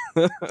sure.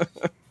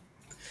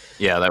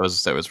 Yeah, that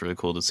was really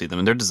cool to see them,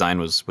 and their design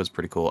was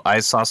pretty cool.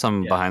 I saw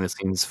some behind the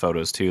scenes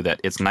photos too. That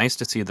it's nice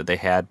to see that they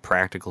had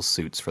practical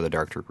suits for the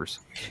Dark Troopers.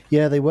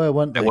 Yeah, they were.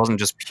 Weren't they? It wasn't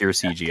just pure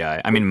CGI.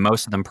 I mean,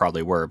 most of them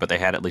probably were, but they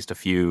had at least a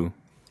few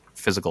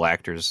physical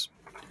actors.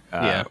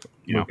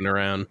 Moving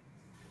around.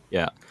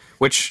 Yeah,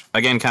 which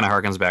again kind of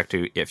harkens back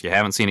to, if you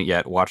haven't seen it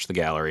yet, watch the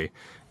gallery.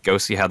 Go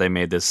see how they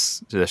made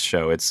this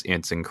show. It's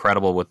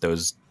incredible with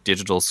those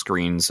digital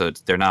screens, so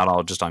they're not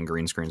all just on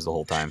green screens the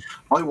whole time.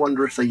 I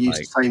wonder if they use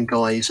the same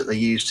guys that they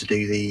used to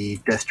do the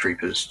Death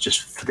Troopers,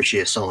 just for the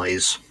sheer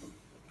size.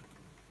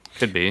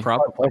 Could be.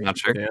 Probably. I'm not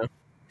sure. Yeah.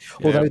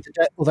 Although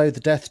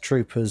the Death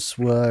Troopers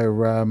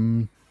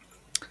were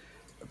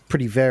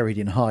pretty varied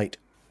in height.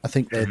 I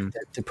think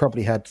they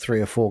probably had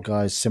 3 or 4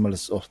 guys similar,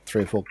 or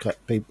 3 or 4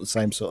 people the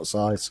same sort of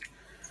size,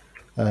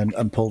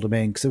 and pulled them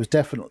in, because there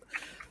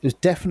was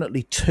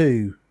definitely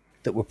 2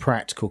 that were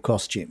practical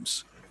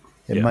costumes.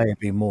 It may have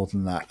been more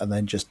than that, and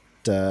then just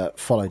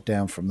followed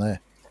down from there.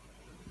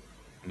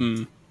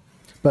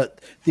 But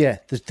yeah,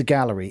 the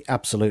gallery,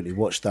 absolutely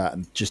watch that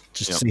and just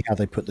see how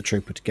they put the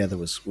trooper together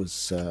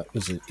was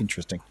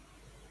interesting.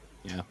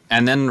 Yeah,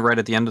 and then right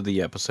at the end of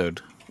the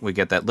episode, we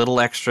get that little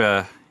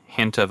extra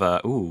hint of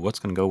what's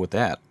going to go with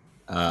that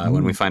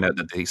when we find out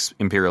that the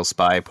Imperial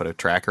spy put a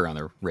tracker on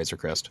their Razor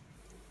Crest.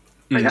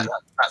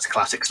 That's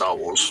classic Star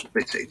Wars.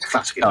 It's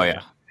classic.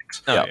 Yeah.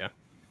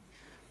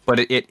 But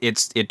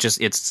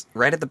it's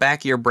right at the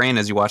back of your brain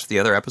as you watch the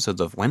other episodes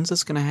of, when's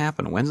this going to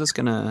happen? When's this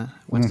going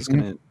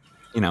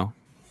to,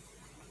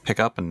 pick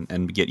up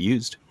and get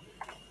used?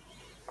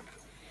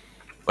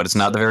 But it's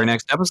not the very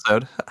next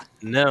episode.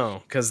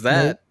 No, because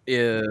that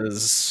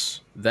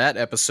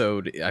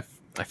episode,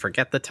 I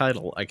forget the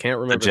title. I can't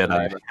remember The Jedi. the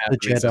name of half The of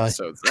these Jedi.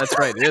 episodes. That's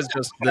right. It is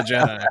just the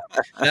Jedi.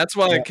 That's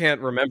why I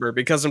can't remember,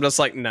 because I'm just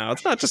like, no,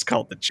 it's not just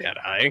called the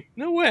Jedi.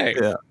 No way.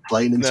 Yeah.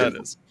 Plain and No, it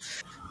simple. is.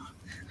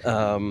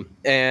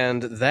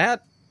 And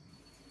that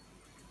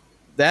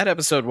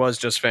episode was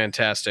just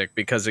fantastic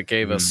because it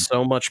gave us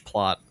so much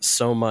plot,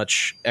 so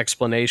much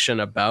explanation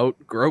about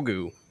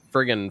Grogu.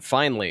 Friggin'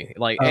 finally,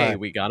 like, hey,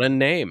 we got a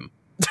name.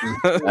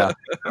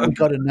 We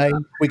got a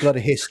name. We got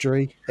a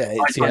history. I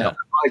don't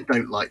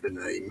like the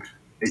name.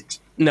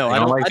 No, I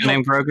don't like the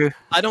name Grogu.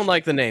 I don't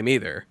like the name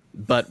either,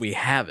 but we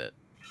have it.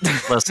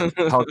 Listen,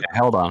 okay,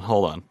 hold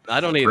on.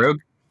 I don't either.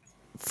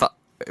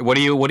 What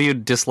do you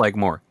dislike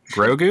more,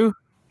 Grogu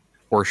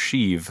or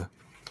Sheev?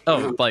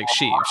 Oh, like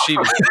Sheev.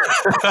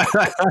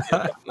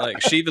 Like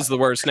Sheev is the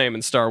worst name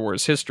in Star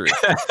Wars history.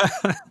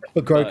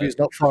 But Grogu's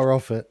not far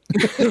off it.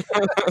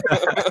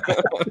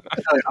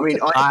 I mean,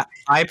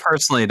 I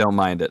personally don't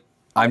mind it.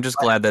 I'm just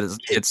glad that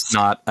it's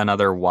not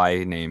another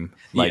Y name.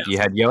 Like you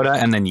had Yoda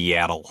and then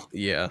Yaddle.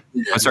 Yeah.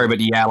 I'm sorry, but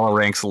Yaddle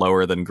ranks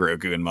lower than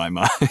Grogu in my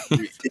mind.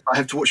 if I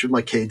have to watch with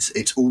my kids,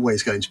 it's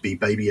always going to be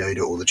Baby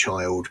Yoda or the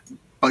child.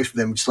 Both of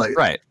them just like,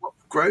 right.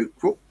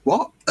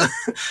 What?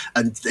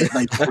 And they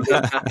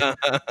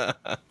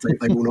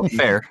will not.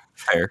 Fair.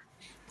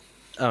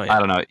 Oh, yeah. I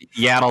don't know.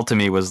 Yaddle to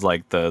me was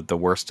like the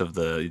worst of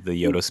the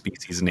Yoda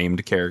species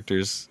named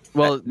characters.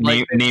 Well,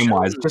 like, name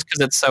wise, just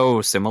because it's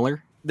so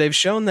similar. They've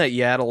shown that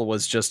Yaddle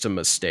was just a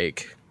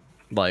mistake.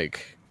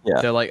 Like,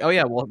 they're like, oh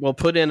yeah, we'll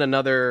put in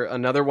another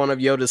one of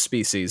Yoda's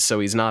species,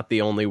 so he's not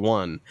the only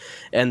one.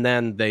 And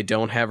then they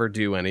don't have her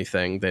do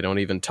anything. They don't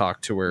even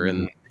talk to her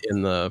in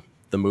the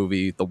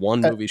movie, the one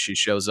movie she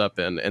shows up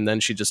in, and then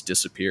she just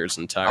disappears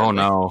entirely.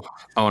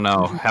 Oh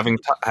no! Having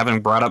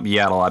brought up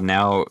Yaddle, I'm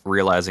now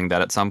realizing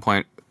that at some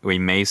point we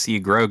may see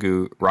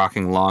Grogu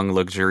rocking long,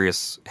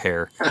 luxurious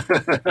hair.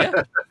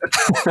 Yeah.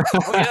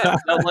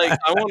 No, like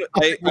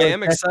I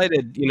am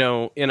excited. You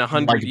know, in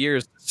 100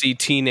 years, to see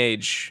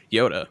teenage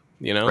Yoda.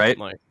 You know, right?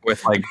 Like,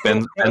 with like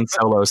Ben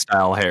Solo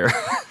style hair.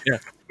 Yeah.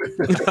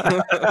 Because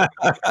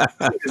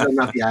I'm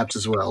not the abs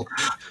as well.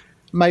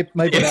 Maybe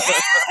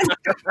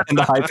In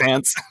the high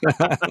pants.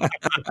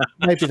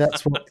 maybe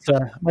that's what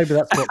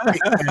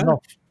kicked him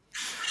off.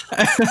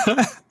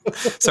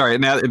 Sorry,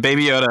 now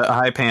Baby Yoda,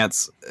 high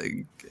pants,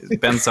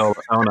 Ben Solo.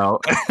 Oh no,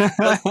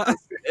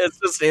 it's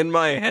just in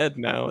my head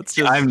now. It's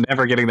just I'm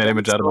never getting that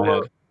image out of my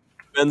head.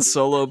 Ben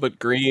Solo, but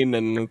green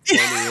and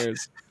 20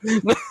 years.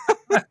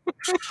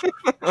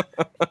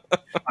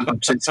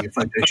 I'm sensing a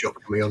Photoshop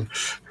coming on.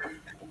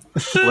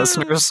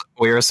 Listeners,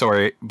 we are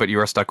sorry, but you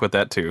are stuck with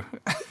that too.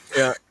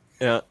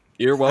 Yeah,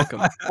 you're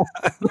welcome.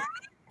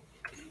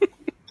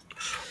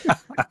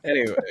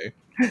 Anyway,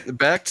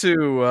 back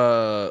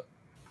to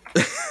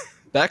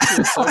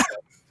Ahsoka.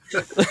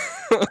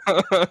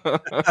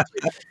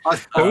 I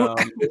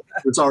thought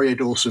Rosario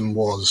Dawson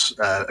was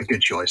a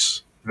good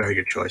choice. Very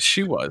good choice.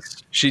 She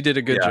was. She did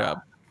a good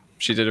job.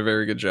 She did a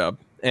very good job.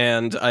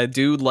 And I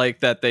do like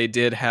that they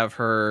did have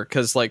her,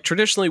 because like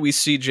traditionally we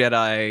see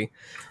Jedi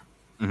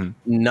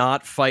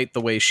not fight the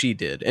way she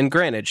did. And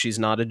granted, she's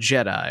not a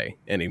Jedi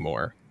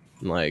anymore.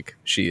 Like,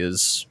 she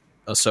is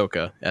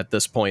Ahsoka at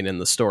this point in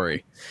the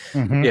story.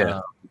 Mm-hmm.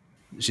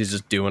 She's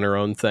just doing her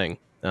own thing.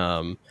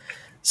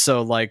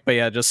 So like, but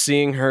yeah, just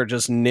seeing her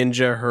just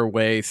ninja her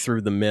way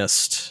through the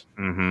mist.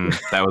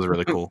 That was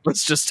really cool.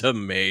 It's just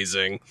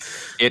amazing.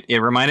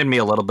 It reminded me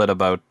a little bit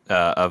about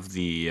of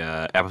the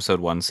episode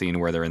 1 scene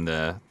where they're in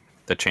the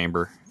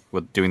chamber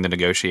with doing the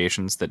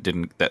negotiations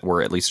that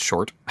were at least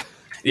short.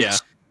 Yeah.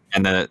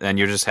 And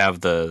you just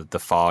have the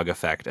fog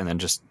effect, and then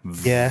just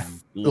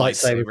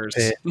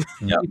lightsabers.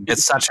 Yeah,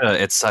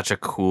 it's such a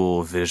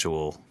cool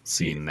visual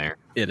scene there.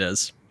 It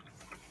is.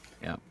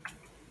 Yeah,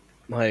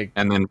 like,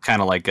 and then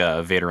kind of like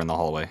Vader in the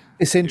hallway.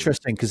 It's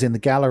interesting because in the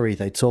gallery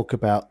they talk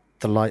about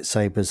the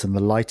lightsabers and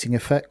the lighting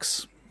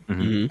effects,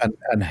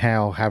 and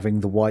how having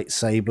the white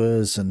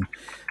sabers and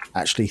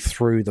actually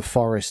through the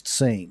forest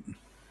scene,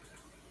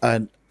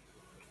 and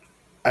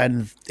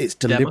it's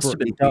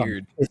deliberately done.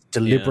 Weird. It's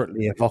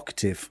deliberately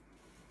evocative.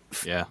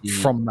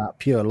 From that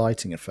pure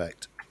lighting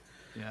effect.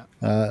 Yeah.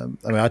 I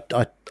mean,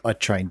 I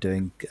trained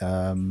doing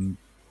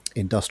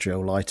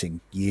industrial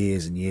lighting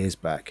years and years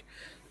back,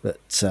 but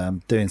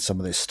doing some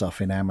of this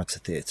stuff in amateur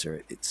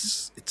theatre,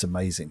 it's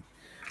amazing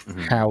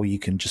how you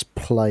can just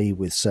play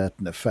with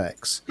certain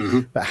effects,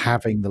 but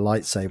having the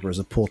lightsaber as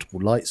a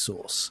portable light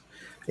source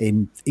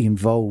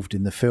involved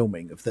in the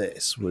filming of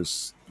this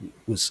was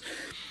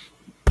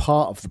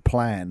part of the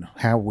plan.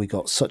 How we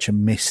got such a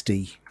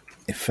misty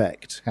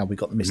effect, how we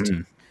got the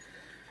misty.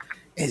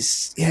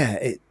 It's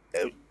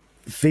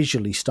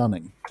visually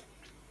stunning.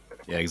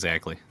 Yeah,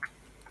 exactly.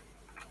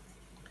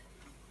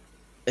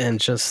 And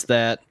just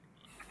that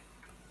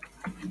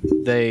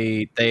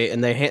they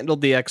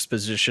handled the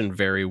exposition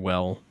very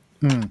well.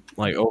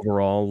 Like,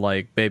 overall,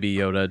 like, Baby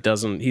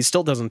Yoda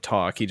still doesn't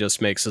talk. He just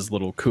makes his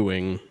little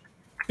cooing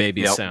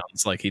baby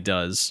sounds like he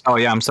does. Oh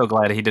yeah, I'm so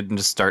glad he didn't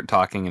just start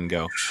talking and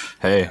go,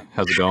 "Hey,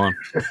 how's it going?"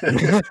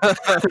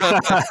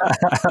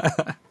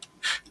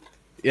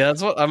 Yeah,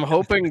 that's what I'm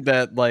hoping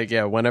that, like,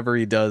 yeah, whenever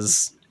he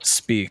does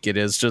speak, it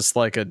is just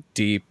like a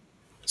deep,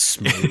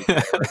 smooth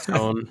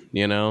tone,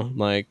 you know?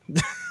 Like,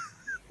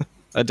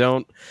 I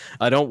don't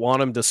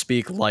want him to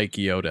speak like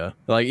Yoda.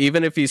 Like,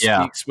 even if he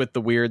speaks with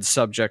the weird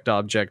subject,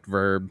 object,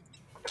 verb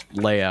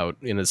layout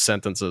in his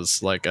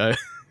sentences, like,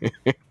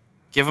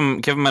 give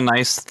him a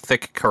nice,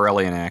 thick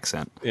Corellian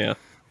accent. Yeah.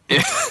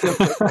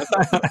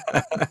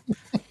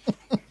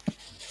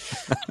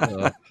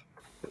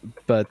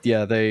 But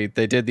yeah, they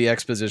did the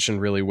exposition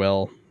really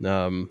well,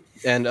 and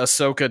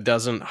Ahsoka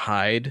doesn't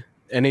hide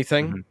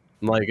anything.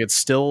 Mm-hmm. Like, it's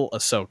still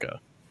Ahsoka.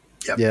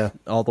 Yep. Yeah,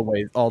 all the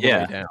way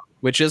down,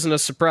 which isn't a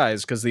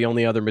surprise because the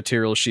only other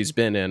material she's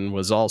been in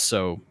was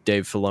also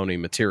Dave Filoni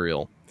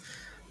material.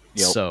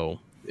 Yep. So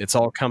it's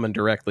all coming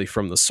directly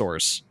from the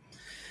source,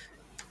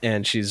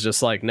 and she's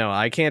just like, no,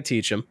 I can't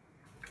teach him.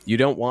 You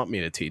don't want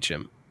me to teach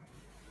him,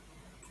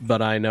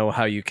 but I know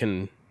how you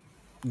can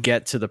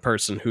get to the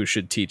person who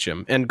should teach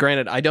him. And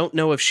granted, I don't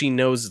know if she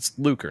knows it's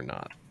Luke or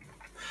not.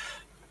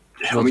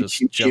 We'll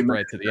just jump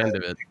right to the end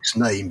of it. Luke's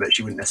name, but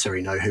she wouldn't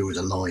necessarily know who was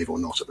alive or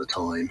not at the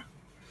time.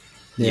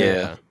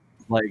 Yeah.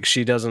 Like,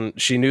 she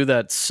knew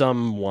that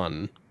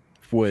someone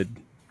would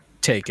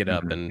take it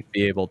up and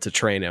be able to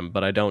train him,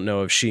 but I don't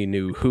know if she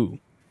knew who.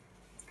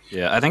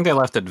 Yeah, I think they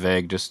left it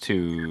vague just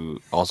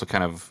to also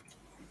kind of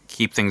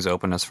keep things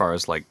open as far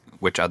as, like,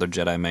 which other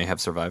Jedi may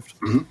have survived.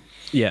 Mm-hmm.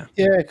 Yeah.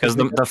 Yeah, because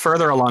the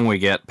further along we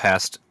get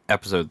past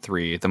episode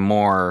 3, the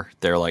more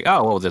they're like,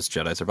 oh, well, this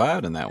Jedi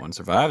survived and that one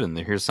survived, and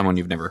here's someone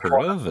you've never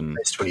heard of, and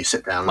it's when you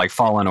sit down, like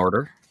Fallen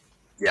Order.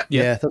 Yeah,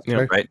 that's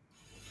true. Right.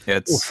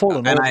 It's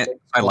Fallen Order,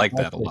 I like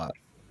that a lot.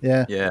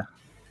 Yeah.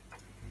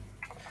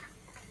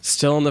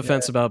 Still on the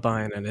fence about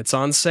buying it. It's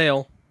on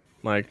sale.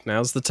 Like,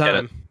 now's the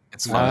time.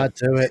 It's fun.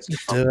 Do it.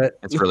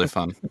 It's really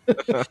fun.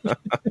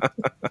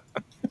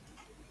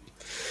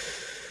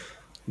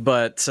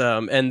 But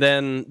and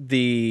then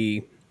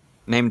the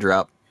name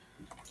drop.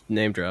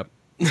 And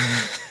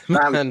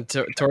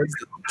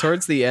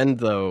towards the end,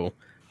 though,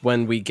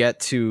 when we get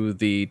to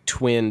the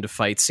twinned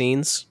fight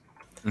scenes,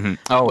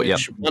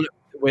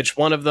 which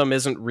one of them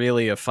isn't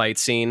really a fight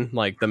scene,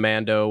 like the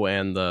Mando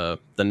and the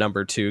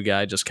number 2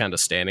 guy just kind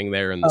of standing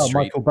there in the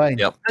street. Michael Bain.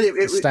 Yep. It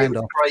was a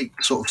great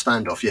sort of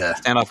standoff. Yeah,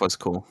 standoff was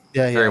cool.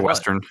 Yeah, very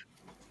Western.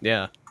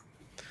 Yeah.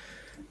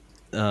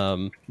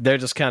 They're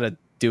just kind of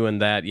doing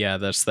that. Yeah,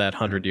 that's that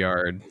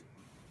 100-yard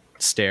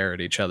stare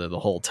at each other the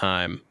whole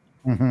time.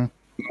 Mm-hmm.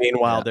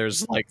 Meanwhile,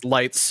 there's like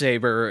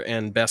lightsaber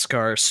and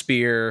Beskar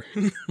spear,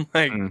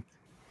 like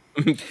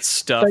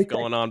stuff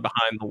going on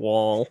behind the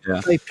wall.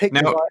 Yeah. They picked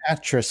the right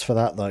actress for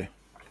that, though.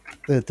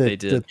 They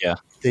did.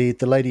 The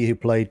lady who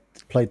played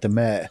the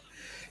mayor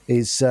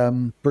is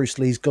Bruce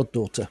Lee's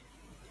goddaughter.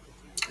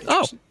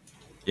 Oh,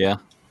 yeah,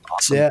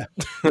 awesome. Yeah.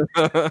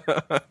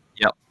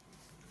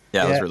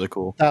 Yeah, it was really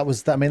cool. That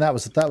was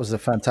a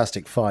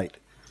fantastic fight.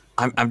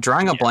 I'm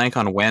drawing a blank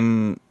on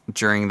when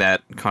during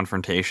that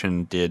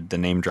confrontation did the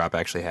name drop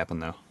actually happen,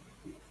 though.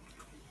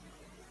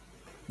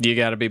 You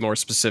got to be more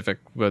specific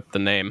with the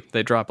name.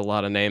 They drop a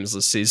lot of names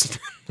this season.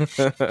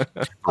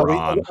 Are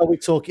we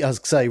talking? I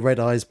was say red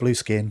eyes, blue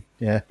skin.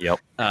 Yeah. Yep.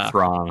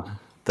 Thrawn,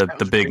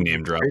 the big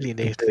name drop. Really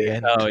near to the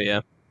end. Oh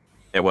yeah.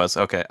 It was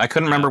okay. I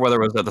couldn't remember whether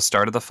it was at the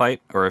start of the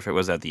fight or if it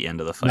was at the end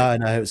of the fight.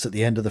 No, it was at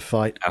the end of the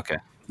fight. Okay.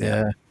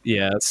 Yeah.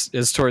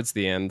 It's towards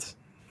the end,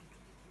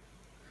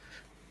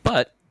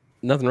 but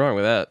nothing wrong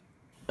with that.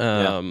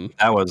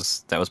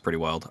 That was pretty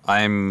wild.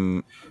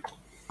 I'm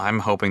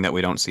hoping that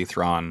we don't see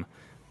Thrawn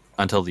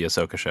until the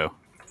Ahsoka show.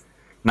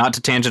 Not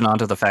to tangent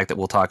onto the fact that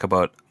we'll talk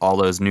about all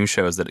those new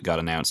shows that got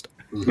announced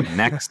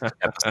next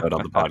episode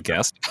on the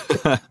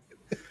podcast.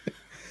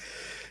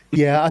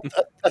 Yeah,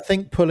 I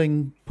think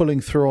pulling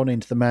Thrawn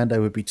into the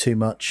Mando would be too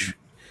much.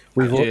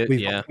 We've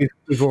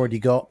already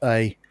got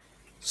a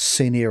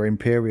senior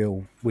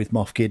Imperial with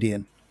Moff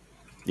Gideon.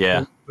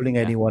 Yeah, pulling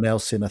anyone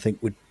else in, I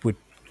think would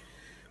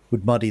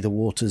muddy the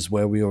waters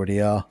where we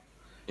already are.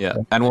 Yeah,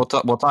 and we'll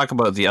talk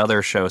about the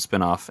other show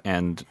spinoff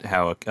and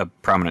how a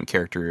prominent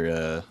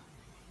character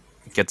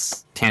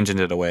gets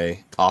tangented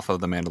away off of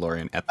the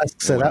Mandalorian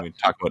when we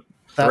talk about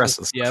the rest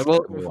of the stuff.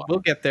 Yeah, we'll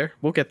get there.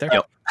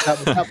 Yep.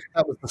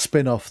 That was the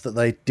spin-off that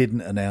they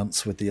didn't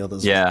announce with the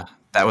others. Yeah,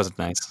 that was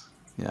nice.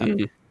 Yeah.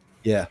 Mm-hmm.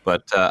 Yeah.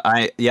 But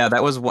that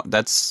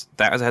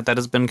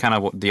has been kind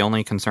of the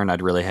only concern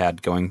I'd really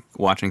had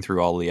watching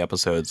through all the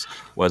episodes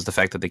was the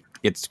fact that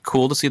it's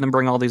cool to see them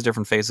bring all these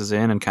different faces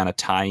in and kind of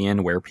tie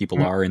in where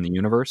people are in the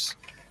universe.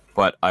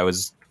 But I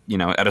was,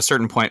 at a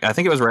certain point, I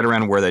think it was right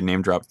around where they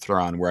name dropped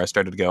Thrawn, where I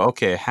started to go,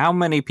 okay, how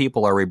many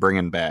people are we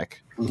bringing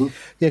back? Mm-hmm.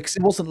 Yeah, because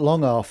it wasn't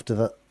long after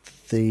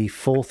the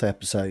 4th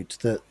episode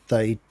that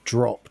they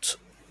dropped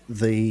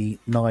the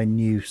 9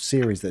 new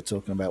series they're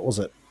talking about, was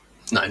it?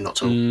 No,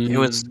 not at all. It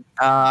was.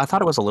 I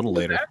thought it was a little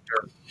later.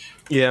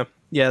 Yeah.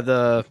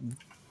 The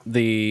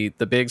big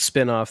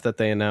spinoff that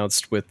they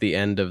announced with the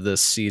end of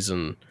this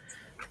season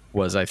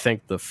was, I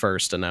think, the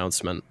first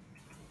announcement,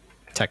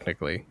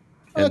 technically,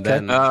 and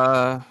then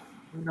the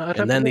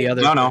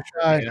other.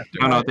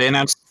 No. They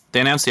announced They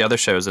announced the other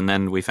shows, and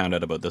then we found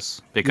out about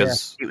this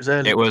because it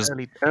was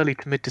early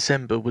to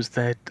mid-December was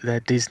their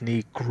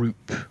Disney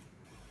group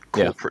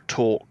corporate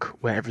talk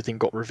where everything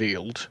got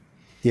revealed.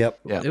 Yep.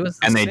 Yeah. It was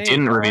and they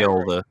didn't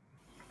reveal the.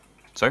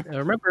 Sorry? I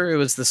remember it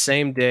was the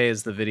same day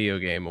as the Video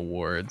Game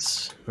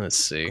Awards. Let's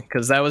see.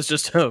 Because that was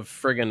just a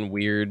friggin'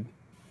 weird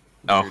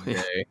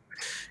day.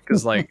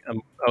 Because, like,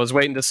 I was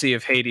waiting to see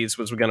if Hades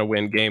was going to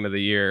win Game of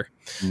the Year.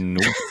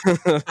 Nope.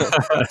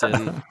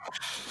 Didn't.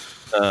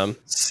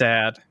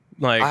 Sad.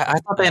 Like I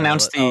thought they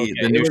announced the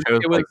new show.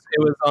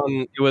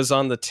 It was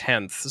on the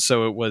 10th,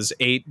 so it was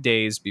 8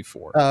 days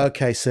before.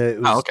 Okay, so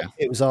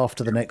it was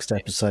after the next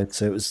episode,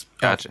 so it was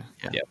Gotcha.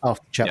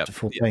 after chapter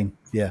 14.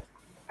 Yeah.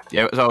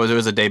 Yeah, it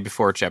was a day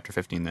before chapter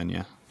 15 then,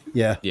 yeah.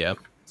 Yeah. Yeah.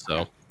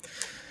 So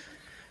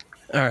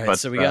all right,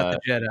 so we got the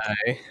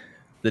Jedi.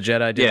 The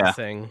Jedi did the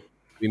thing.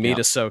 We meet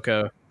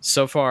Ahsoka.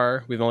 So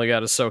far, we've only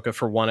got Ahsoka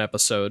for one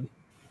episode.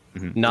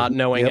 Mm-hmm. Not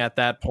knowing at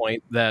that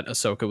point that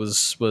Ahsoka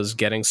was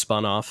getting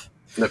spun off.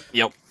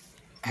 Yep.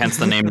 Hence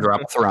the name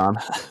drop Thrawn,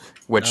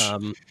 which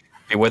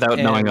without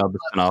knowing of the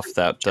spinoff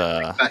that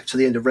back to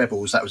the end of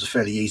Rebels, that was a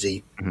fairly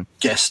easy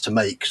guess to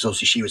make because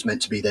obviously she was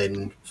meant to be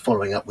then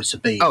following up with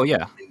Sabine. Oh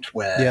yeah,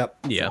 where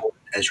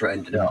Ezra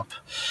ended up.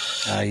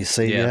 You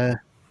see,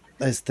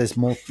 there's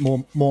more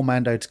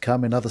Mando to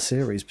come in other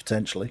series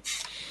potentially.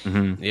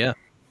 Mm-hmm. Yeah.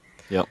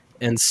 Yep.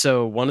 And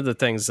so one of the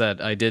things that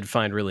I did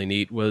find really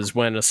neat was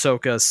when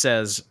Ahsoka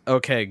says,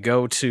 "Okay,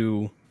 go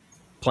to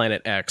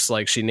Planet X,"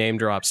 like she name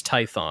drops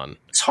Tython.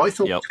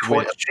 Tython was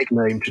quite a big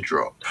name to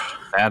drop.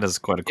 That is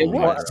quite a cool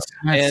name.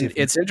 And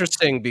it's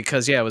interesting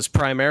because it was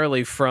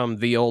primarily from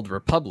the Old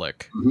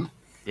Republic. Mm-hmm.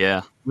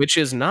 Yeah. Which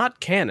is not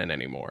canon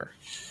anymore.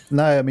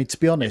 No, I mean, to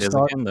be honest, it is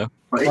again, though.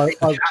 I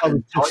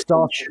was just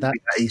starting that.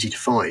 Easy to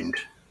find.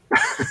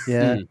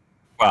 Yeah.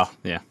 Well,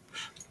 yeah.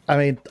 I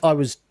mean, I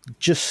was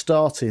just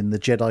starting the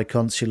Jedi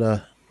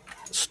Consular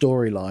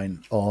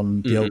storyline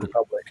on the Old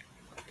Republic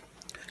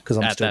because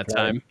I'm at still that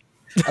playing. time.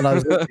 And I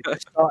was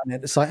starting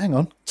it. It's like, hang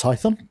on,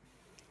 Tython?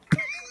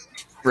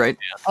 Right.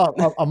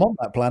 Oh, I'm on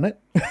that planet.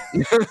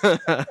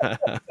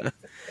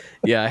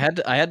 Yeah,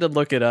 I had to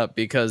look it up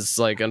because,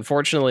 like,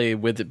 unfortunately,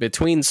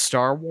 between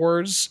Star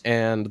Wars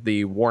and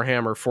the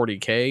Warhammer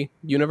 40K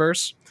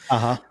universe,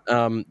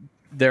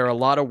 there are a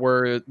lot of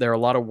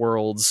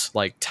worlds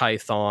like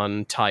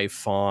Tython,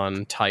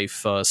 Typhon,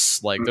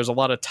 Typhus. Like, there's a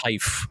lot of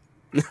Typh.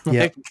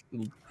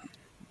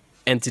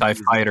 Entities TIE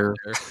fighter.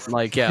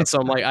 Like, yeah, so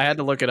I'm like, I had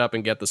to look it up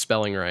and get the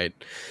spelling right,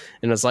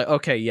 and it's like,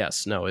 okay,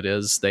 yes, no, it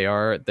is. They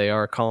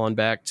are calling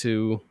back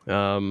to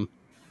the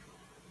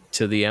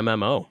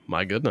MMO.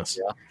 My goodness.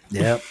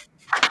 Yeah.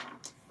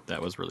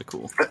 That was really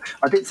cool.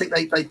 I didn't think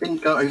they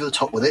didn't go over the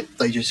top with it.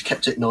 They just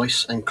kept it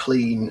nice and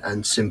clean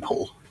and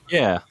simple.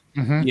 Yeah.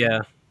 Mm-hmm. Yeah,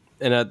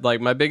 and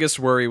like my biggest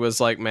worry was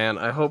like, man,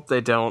 I hope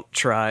they don't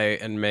try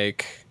and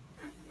make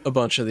a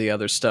bunch of the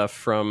other stuff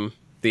from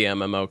the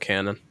MMO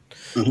canon.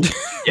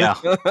 Yeah,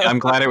 I'm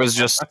glad it was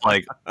just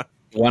like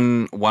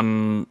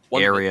one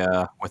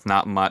area with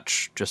not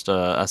much, just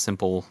a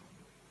simple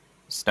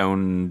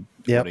stone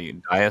dais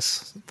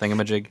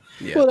thingamajig.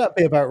 Yeah. Well, that'd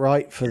be about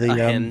right for the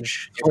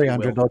henge,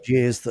 300 odd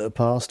years that have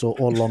passed or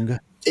longer.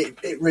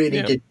 It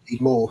really did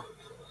need more.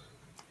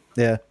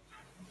 Yeah.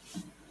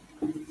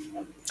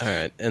 All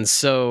right, and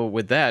so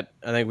with that,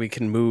 I think we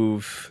can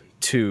move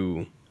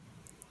to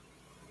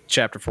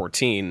Chapter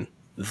 14,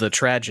 The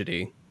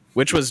Tragedy,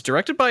 which was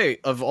directed by,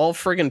 of all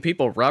friggin'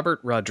 people, Robert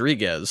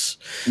Rodriguez.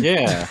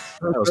 Yeah,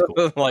 that was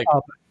cool. Like,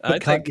 I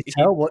can't think you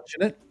tell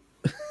watching it?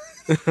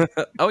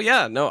 Oh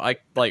yeah, no, I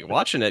like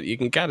watching it. You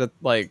can kind of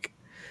like,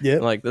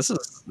 like this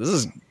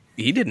is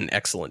he did an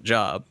excellent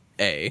job.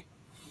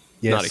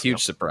 Not a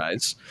huge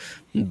surprise,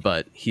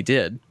 but he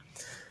did.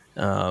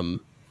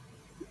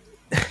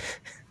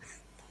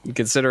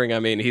 Considering, I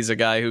mean, he's a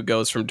guy who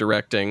goes from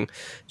directing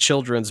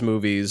children's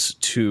movies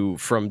to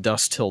From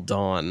Dusk Till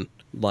Dawn.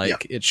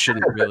 Like, it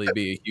shouldn't really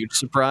be a huge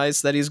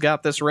surprise that he's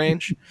got this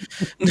range.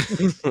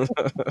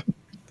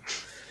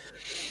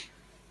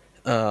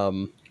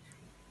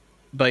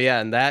 But yeah,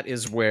 and that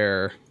is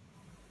where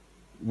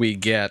we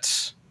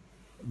get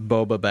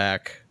Boba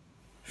back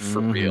for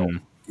real.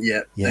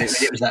 Yeah,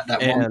 yes. It was that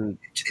one.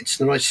 It's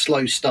a nice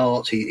slow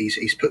start.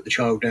 He's put the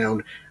child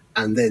down,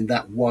 and then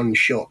that one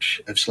shot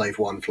of Slave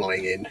One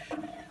flying in.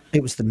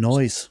 It was the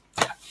noise.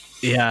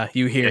 Yeah,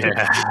 you hear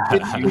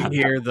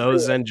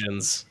those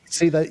engines.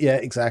 See that? Yeah,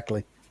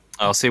 exactly.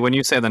 Oh, see, when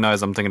you say the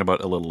noise, I'm thinking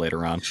about a little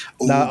later on.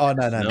 No.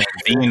 The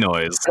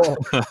noise.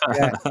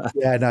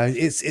 No,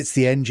 it's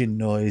the engine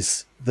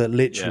noise that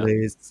literally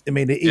is. I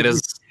mean, it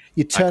is.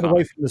 You turn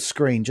away from the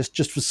screen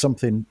just for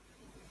something,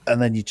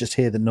 and then you just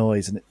hear the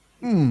noise, and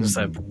it's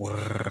like,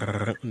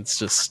 it's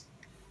just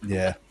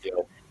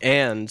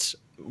And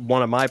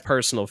one of my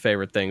personal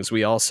favorite things,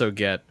 we also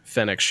get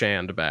Fennec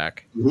Shand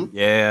back. Mm-hmm.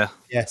 Yeah.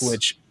 Yes.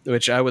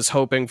 Which I was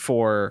hoping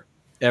for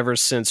ever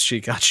since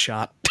she got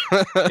shot.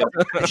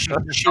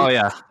 Oh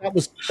yeah,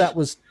 that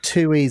was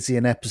too easy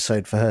an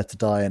episode for her to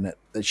die in it.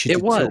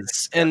 It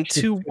was, and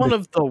to one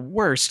of the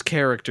worst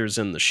characters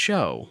in the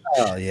show.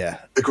 Oh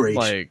yeah, agreed.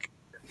 Like,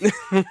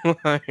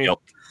 Yep.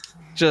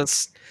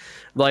 Just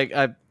like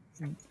I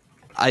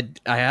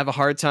have a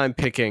hard time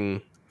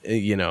picking,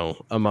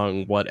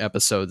 among what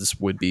episodes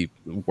would be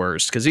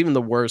worst, because even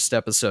the worst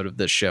episode of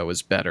this show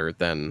is better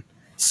than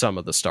some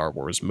of the Star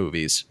Wars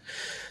movies.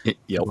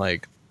 Yep.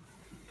 Like,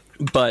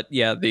 but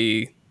yeah,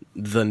 the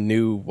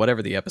new,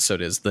 whatever the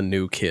episode is, the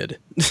new kid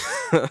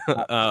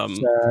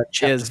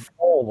chapter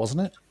 4,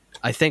 wasn't it?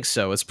 I think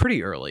so. It's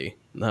pretty early.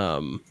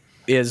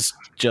 Is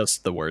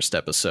just the worst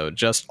episode,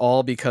 just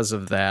all because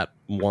of that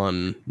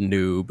one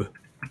noob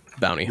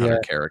bounty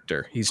hunter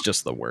character. He's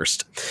just the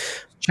worst.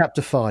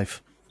 Chapter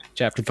 5.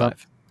 Chapter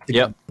 5.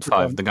 Yep,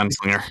 5. The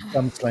gunslinger.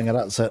 Gunslinger.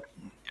 That's it.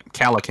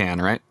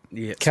 Calican, right?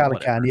 Yeah,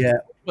 Calican.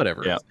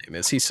 Whatever his name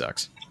is, he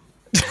sucks.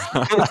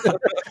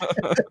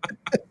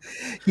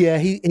 Yeah,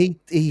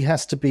 he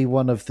has to be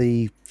one of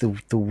the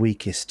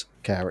weakest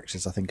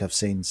characters I think I've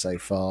seen so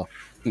far.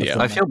 Yeah,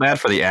 I feel bad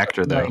for the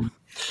actor though.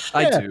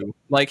 I do.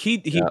 Like he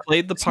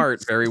played the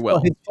part very well.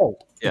 It's not his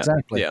fault. Yeah.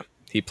 Exactly. Yeah.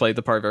 He played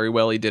the part very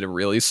well. He did a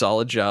really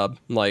solid job.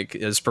 Like,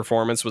 his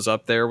performance was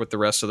up there with the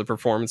rest of the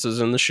performances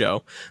in the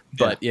show,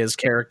 but his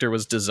character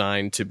was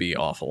designed to be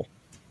awful.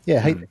 Yeah,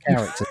 I hate the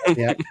character.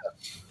 Yeah.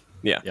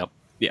 Yeah. Yep.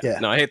 Yeah.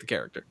 No, I hate the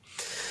character.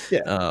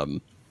 Yeah.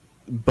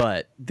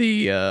 But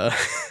the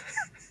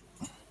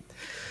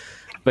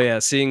but yeah,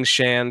 seeing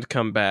Shand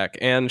come back,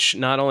 and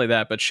not only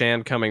that, but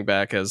Shand coming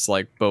back as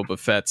like Boba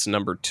Fett's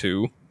number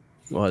 2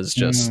 was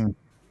just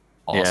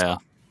awesome. Yeah.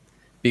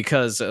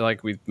 Because,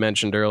 like we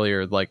mentioned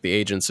earlier, like the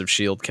Agents of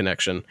S.H.I.E.L.D.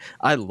 connection,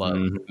 I love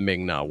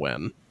Ming-Na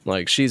Wen.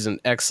 Like, she's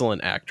an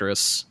excellent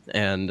actress,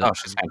 and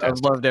she's fantastic. I've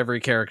loved every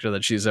character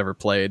that she's ever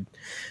played.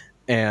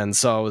 And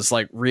so I was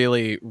like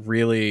really,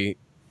 really,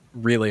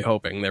 really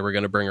hoping they were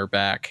going to bring her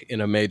back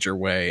in a major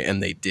way,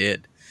 and they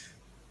did.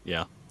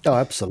 Yeah. Oh,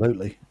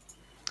 absolutely.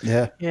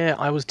 Yeah. Yeah,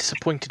 I was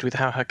disappointed with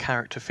how her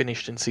character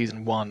finished in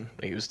season 1.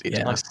 It's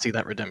nice to see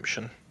that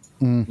redemption.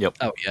 Yep.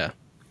 Oh yeah.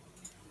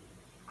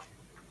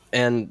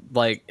 And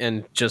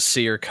just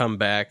see her come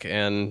back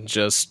and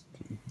just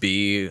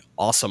be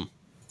awesome.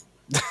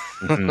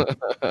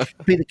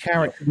 Be the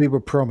character we were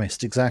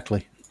promised,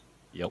 exactly.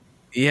 Yep.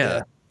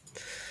 Yeah.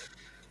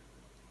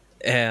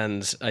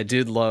 And I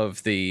did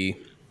love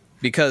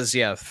because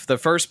the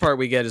first part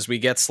we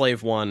get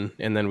Slave 1,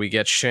 and then we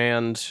get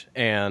Shand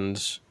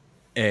and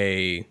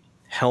a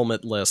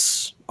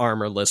helmetless,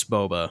 armorless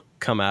Boba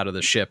come out of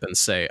the ship and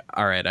say,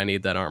 "All right, I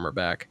need that armor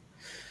back."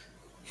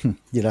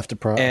 You'd have to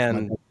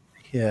prioritize.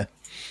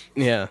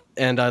 Yeah,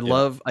 and I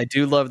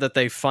do love that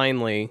they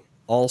finally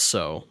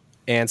also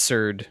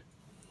answered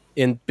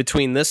in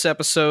between this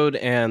episode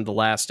and the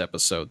last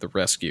episode, the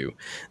rescue.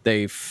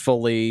 They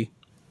fully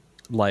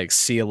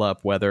seal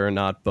up whether or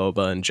not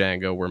Boba and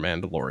Jango were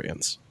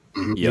Mandalorians.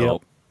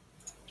 Yep.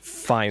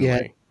 Finally.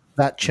 Yeah,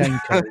 that chain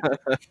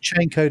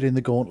code in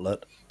the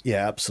gauntlet.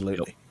 Yeah,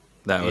 absolutely.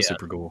 That was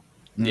super cool.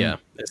 Yeah,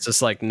 it's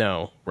just like,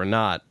 no, we're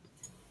not.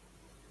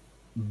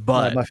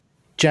 But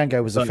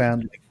Jango was a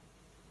foundling.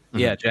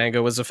 Yeah,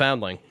 Jango was a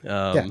foundling.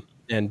 And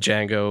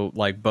Jango,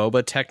 like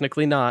Boba,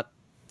 technically not,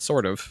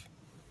 sort of,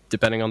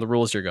 depending on the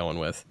rules you're going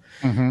with.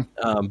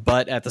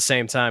 But at the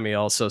same time, he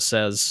also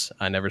says,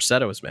 I never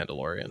said I was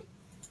Mandalorian.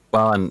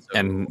 Well,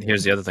 and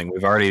here's the other thing.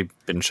 We've already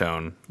been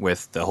shown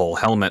with the whole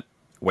helmet,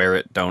 wear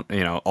it, don't,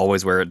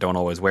 always wear it, don't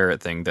always wear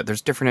it thing, that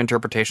there's different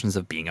interpretations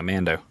of being a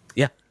Mando.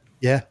 Yeah.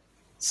 Yeah.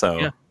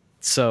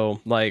 So,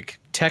 like,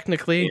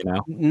 technically,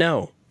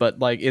 no. But,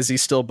 like, is he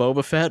still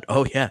Boba Fett?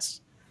 Oh,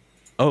 yes.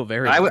 Oh,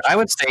 very much.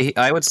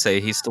 I would say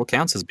he still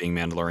counts as being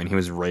Mandalorian. He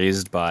was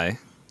raised by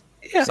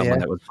someone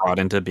that was brought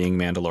into being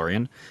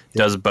Mandalorian.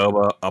 Yeah. Does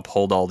Boba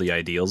uphold all the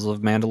ideals of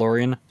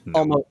Mandalorian?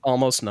 No.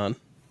 Almost none.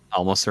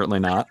 Almost certainly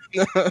not.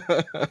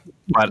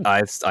 But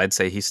I'd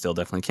say he still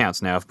definitely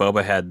counts. Now, if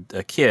Boba had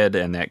a kid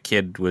and that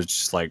kid was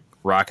just like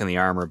rocking the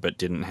armor but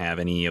didn't have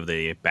any of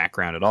the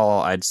background at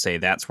all, I'd say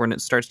that's when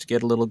it starts to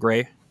get a little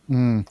gray.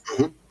 But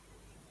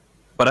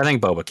I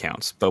think Boba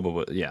counts.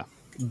 Yeah.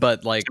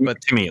 But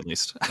to me at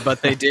least.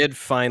 But they did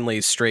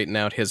finally straighten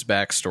out his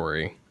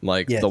backstory.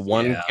 Like, the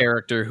one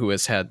character who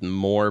has had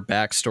more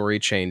backstory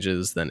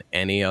changes than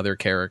any other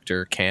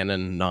character,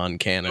 canon,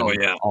 non-canon,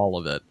 all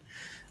of it.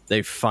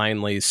 They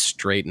finally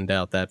straightened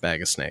out that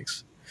bag of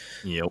snakes.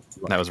 Yep,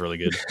 that was really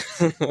good.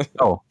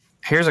 Oh,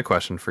 here's a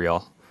question for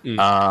y'all.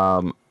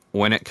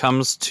 When it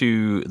comes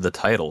to the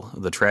title,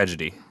 The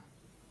Tragedy,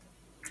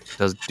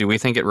 do we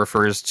think it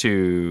refers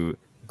to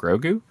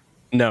Grogu?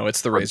 No,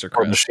 it's the Razor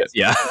Crest.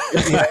 Yeah.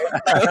 It's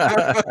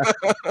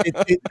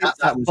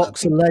that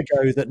box of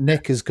Lego that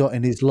Nick has got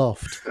in his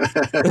loft.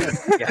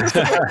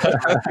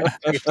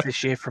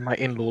 This year from my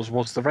in-laws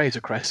was the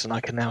Razor Crest, and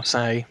I can now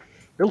say,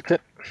 built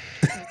it.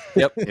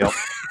 Yep.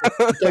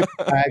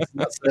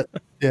 That's it.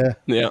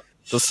 Yeah.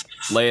 Just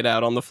lay it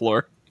out on the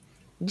floor.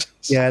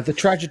 Yeah, the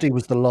tragedy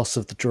was the loss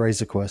of the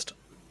Razor Quest.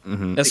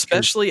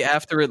 Especially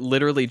after it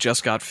literally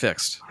just got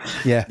fixed.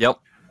 Yeah. Yep.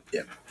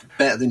 Yeah.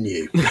 Better than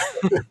you.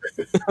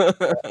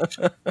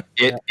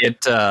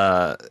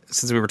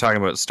 Since we were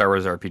talking about Star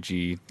Wars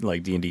RPG,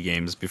 like D&D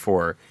games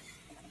before,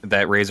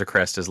 that Razor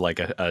Crest is like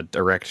a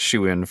direct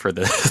shoe-in for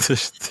the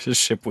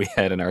ship we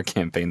had in our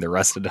campaign, the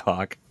Rusted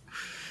Hawk.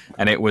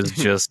 And it was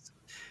just,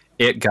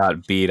 it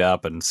got beat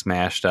up and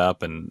smashed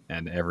up and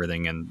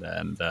everything. And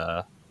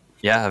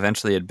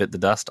eventually it bit the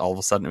dust. All of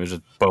a sudden it was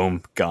just,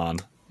 boom, gone.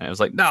 And it was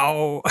like,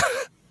 no,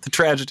 the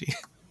tragedy.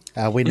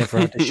 We never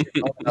had to ship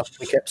long enough.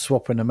 We kept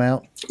swapping them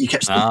out. You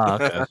kept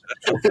okay.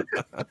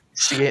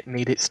 See it,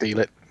 need it, steal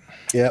it.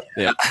 Yep.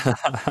 Yeah.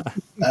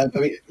 I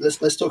mean,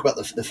 let's talk about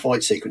the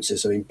fight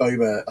sequences. I mean,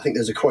 Boba, I think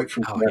there's a quote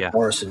from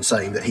Morrison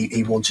saying that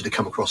he wanted to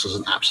come across as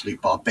an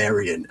absolute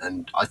barbarian,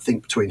 and I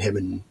think between him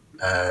and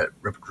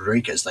Robert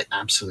Rodriguez, they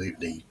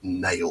absolutely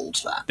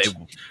nailed that. That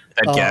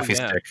gaffy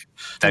stick.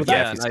 That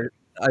gaffy stick.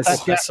 I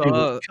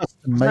saw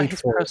made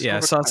for it. Yeah,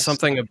 I saw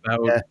something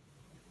about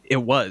it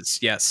was,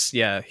 yes.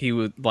 Yeah, he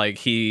would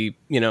he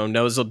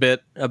knows a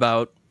bit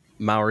about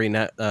Maori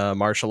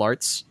martial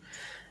arts.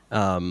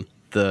 The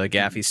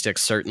gaffy stick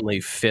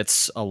certainly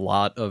fits a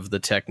lot of the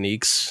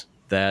techniques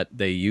that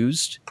they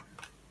used.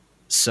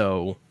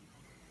 So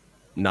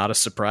not a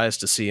surprise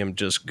to see him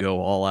just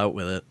go all out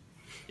with it.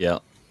 Yeah.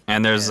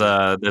 And there's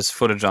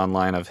footage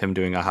online of him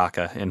doing a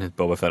haka in his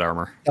Boba Fett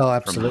armor. Oh,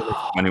 absolutely.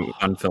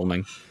 On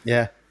filming.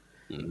 Yeah.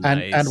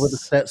 Nice. And with the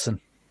Stetson.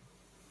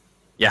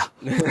 Yeah.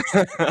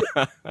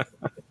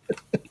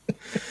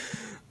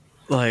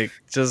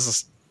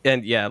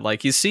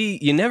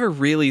 You never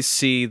really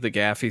see the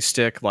gaffy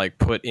stick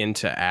put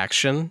into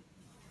action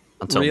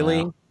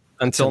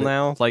until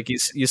now. Like you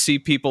see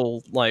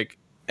people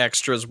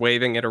extras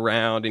waving it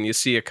around, and you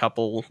see a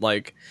couple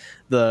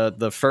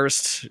the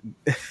first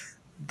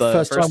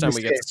time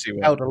we get to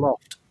see out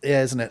aloft.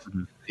 Yeah, isn't it?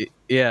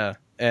 Yeah,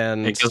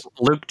 and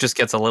Luke just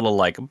gets a little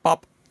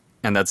bop,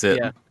 and that's it.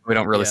 Yeah. We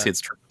don't really see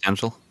its true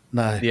potential.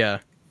 No. Yeah.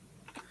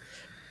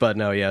 But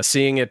no, yeah,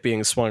 seeing it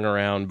being swung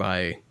around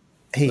by,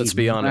 let's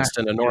be honest,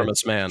 an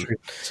enormous man.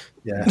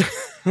 Yeah.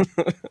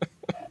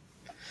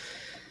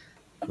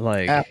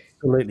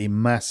 Absolutely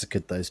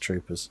massacred those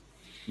troopers.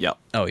 Yep.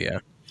 Oh yeah.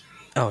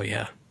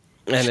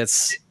 And at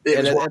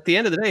the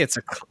end of the day, it's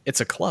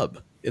a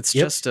club. It's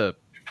just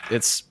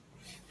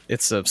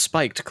it's a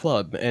spiked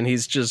club, and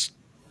he's just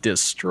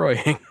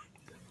destroying.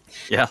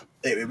 Yeah.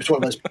 It was one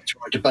of those points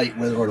where I debate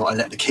whether or not I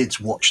let the kids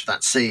watch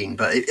that scene,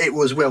 but it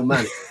was well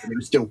managed, and it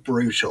was still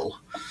brutal.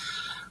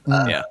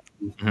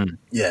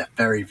 Yeah,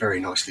 very, very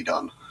nicely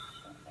done.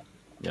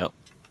 Yep.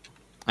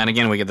 And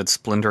again, we get the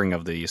splintering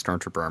of the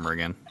Stormtrooper armor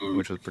again,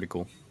 which was pretty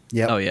cool.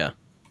 Yeah. Oh yeah.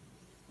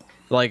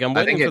 I'm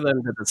waiting for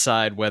them to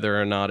decide whether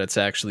or not it's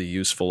actually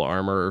useful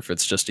armor or if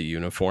it's just a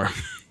uniform.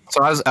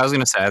 So I was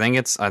going to say, I think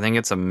it's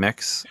a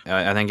mix.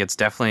 I think it's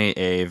definitely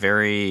a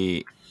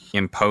very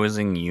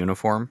imposing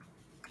uniform,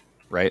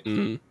 right?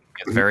 Mm-hmm.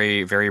 It's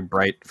very, very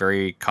bright,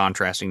 very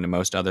contrasting to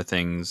most other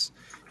things.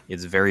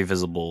 It's very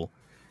visible,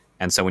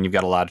 and so when you've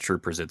got a lot of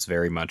troopers, it's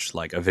very much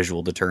like a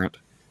visual deterrent.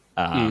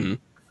 I'm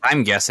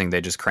guessing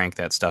they just crank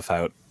that stuff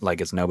out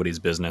like it's nobody's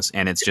business,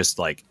 and it's just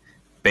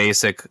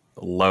basic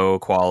low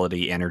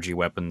quality energy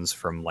weapons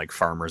from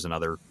farmers and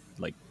other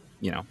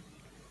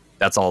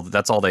that's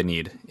all they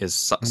need is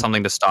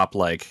something to stop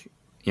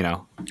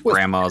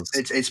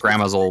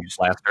grandma's old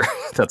blaster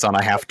that's on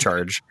a half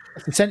charge.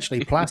 It's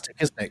essentially plastic,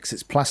 isn't it? 'Cause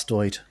it's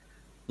plastoid.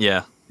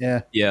 Yeah.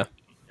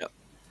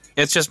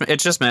 It's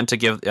just meant to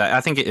give.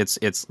 I think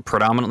it's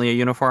predominantly a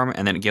uniform,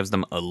 and then it gives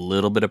them a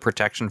little bit of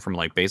protection from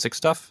basic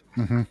stuff.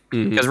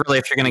 Because really,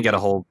 if you're going to get a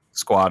whole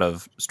squad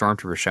of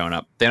stormtroopers showing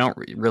up, they don't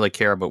really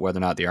care about whether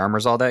or not the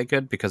armor's all that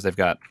good, because they've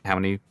got how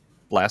many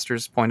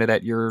blasters pointed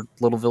at your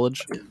little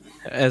village?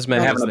 As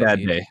many as having a bad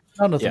day.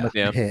 None of them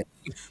have hit.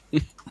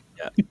 Yeah.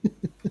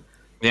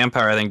 The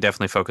Empire, I think,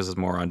 definitely focuses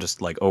more on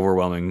just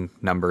overwhelming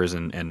numbers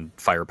and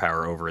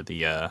firepower over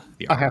the armor.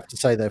 I have to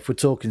say though, if we're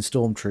talking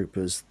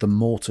stormtroopers, the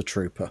mortar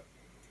trooper.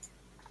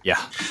 Yeah.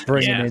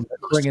 Bringing in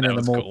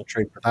the mortar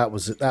trooper. That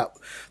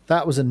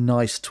was a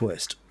nice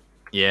twist.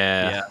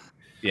 Yeah.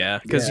 Yeah,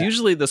 because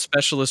usually the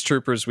specialist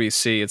troopers we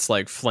see, it's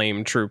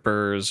flame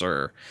troopers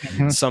or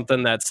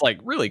something that's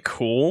really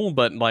cool,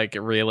 but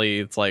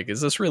really, it's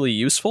is this really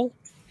useful?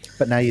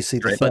 But now you see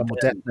the thermal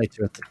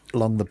detonator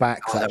along the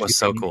back. Oh, that was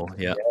so cool.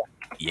 Yeah.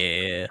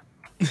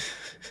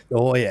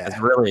 Oh yeah. It's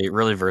really,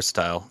 really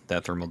versatile,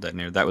 that thermal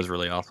detonator. That was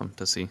really awesome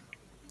to see.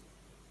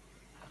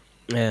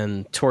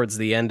 And towards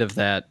the end of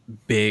that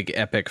big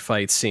epic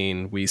fight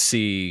scene, we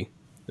see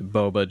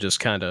Boba just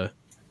kind of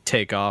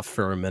take off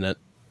for a minute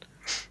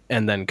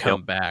and then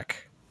come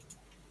back.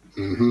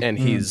 And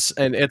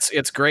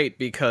it's great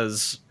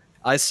because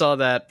I saw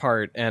that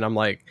part and I'm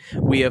like,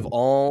 we have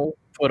all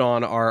put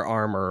on our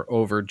armor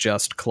over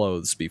just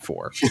clothes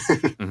before.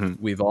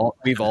 We've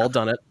all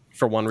done it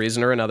for one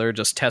reason or another,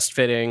 just test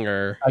fitting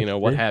or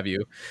what have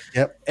you.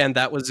 Yep. And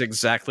that was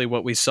exactly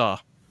what we saw.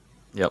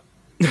 Yep.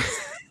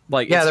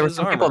 There were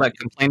some people that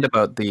complained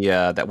about the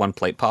that one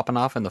plate popping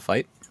off in the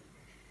fight.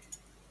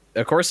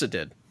 Of course it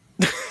did.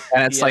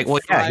 And it's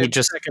he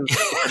just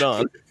put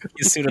on.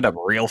 He suited up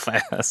real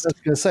fast. I was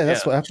going to say,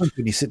 that's what happens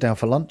when you sit down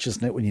for lunch,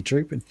 isn't it, when you're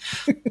trooping?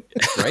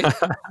 Right?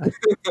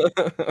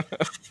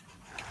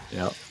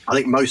 Yeah. I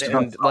think most of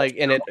us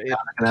can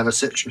have a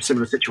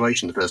similar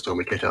situation the first time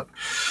we get up.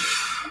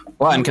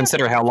 Well, and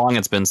consider how long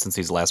it's been since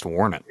he's last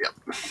worn it.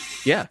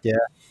 Yeah.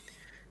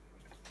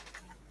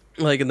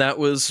 And that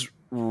was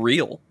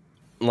real.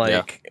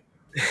 I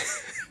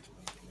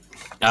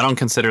don't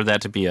consider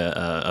that to be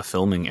a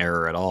filming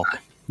error at all.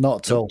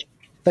 Not at all.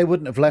 They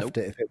wouldn't have left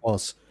it if it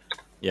was.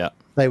 Yeah.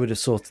 They would have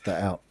sorted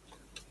that out.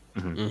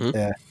 Mm-hmm.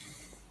 Yeah.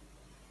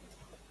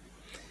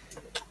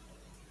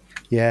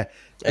 Yeah.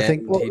 I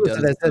think he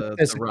does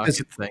the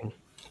rocket thing.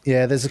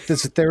 Yeah,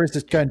 there is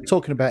this going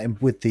talking about him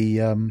with the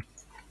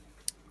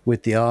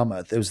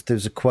armor. There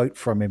was a quote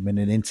from him in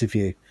an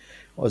interview.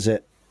 What was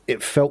it?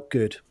 It felt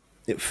good.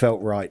 It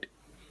felt right,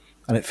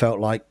 and it felt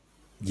like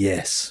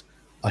yes,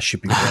 I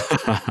should be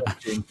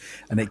watching.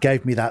 And it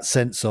gave me that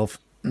sense of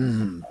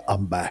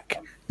I'm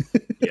back.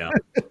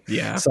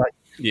 Yeah. So,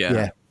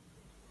 yeah.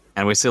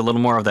 And we see a little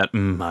more of that.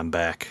 I'm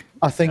back.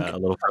 I think a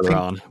little further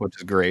on, which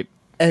is great.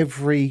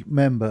 Every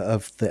member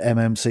of the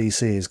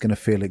MMCC is going to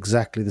feel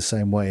exactly the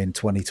same way in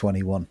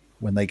 2021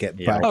 when they get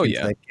back. Oh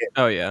yeah.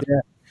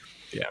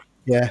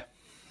 Yeah.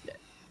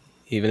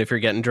 Even if you're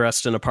getting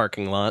dressed in a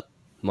parking lot,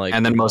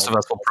 and then most of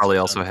us will probably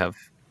also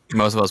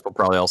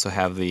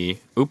have the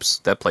oops,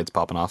 that plate's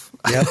popping off.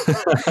 Yep.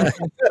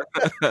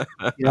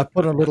 I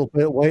put a little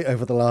bit of weight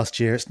over the last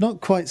year. It's not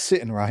quite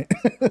sitting right.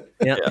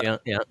 Yeah.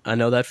 I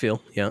know that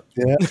feel. Yeah.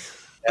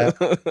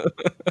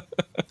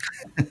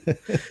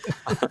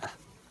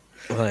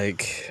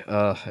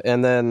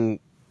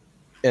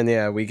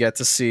 We get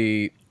to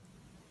see.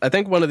 I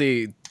think one of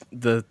the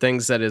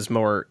things that is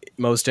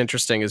most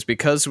interesting is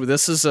because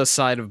this is a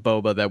side of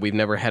Boba that we've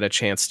never had a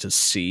chance to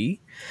see.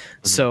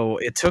 Mm-hmm. So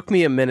it took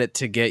me a minute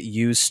to get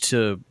used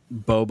to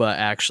Boba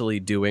actually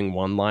doing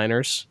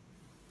one-liners.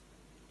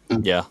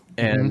 Yeah.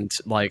 And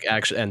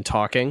and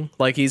talking.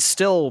 He's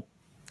still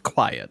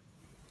quiet.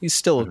 He's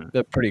still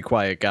a pretty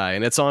quiet guy,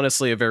 and it's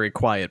honestly a very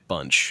quiet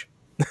bunch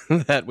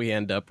that we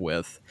end up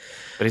with.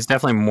 But he's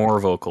definitely more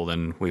vocal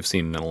than we've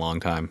seen in a long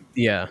time.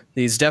 Yeah,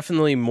 he's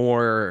definitely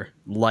more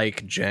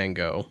like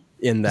Jango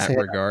in that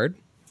regard.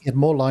 He had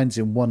more lines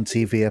in one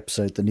TV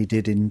episode than he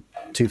did in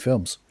 2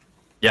 films.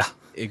 Yeah,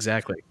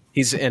 exactly.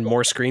 He's in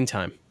more screen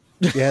time.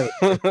 Yeah.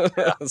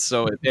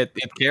 So it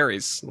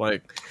carries.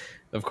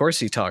 Of course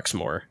he talks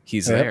more.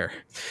 He's there.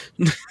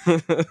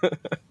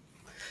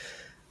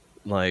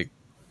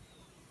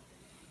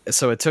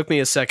 So it took me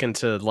a second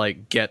to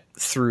get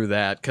through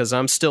that because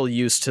I'm still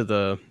used to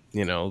the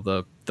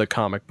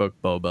comic book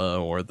Boba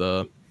or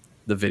the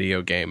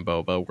video game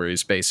Boba, where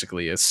he's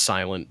basically a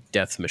silent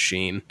death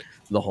machine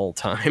the whole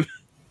time.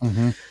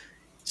 Mm-hmm.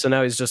 So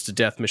now he's just a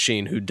death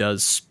machine who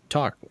does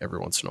talk every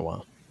once in a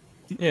while.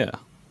 Yeah.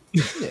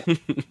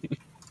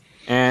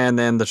 And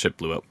then the ship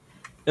blew up.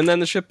 I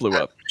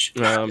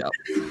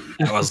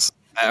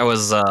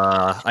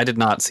did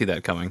not see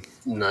that coming.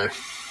 No.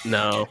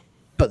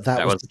 But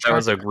that was the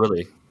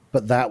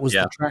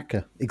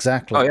tracker.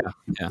 Exactly. Oh yeah.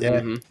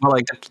 Mm-hmm.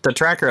 Well, the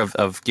tracker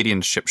of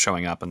Gideon's ship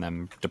showing up and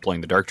them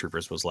deploying the Dark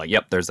Troopers was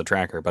yep, there's the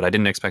tracker. But I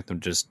didn't expect them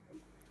to just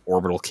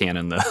orbital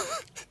cannon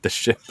the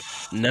ship.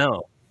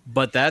 No,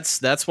 but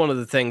that's one of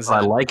the things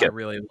I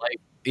really like.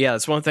 Yeah,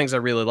 it's one of the things I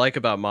really like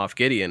about Moff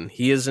Gideon.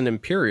 He is an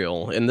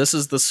Imperial, and this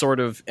is the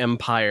sort of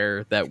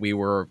empire that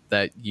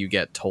you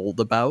get told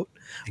about,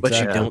 but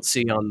you don't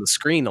see on the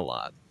screen a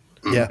lot.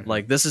 Yeah,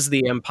 this is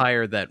the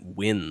empire that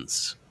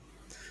wins.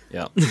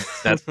 Yeah,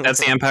 that's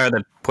the empire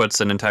that puts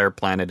an entire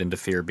planet into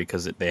fear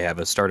because they have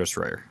a Star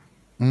Destroyer.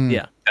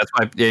 Yeah, that's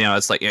why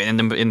it's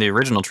in the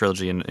original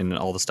trilogy and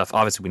all the stuff.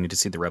 Obviously, we need to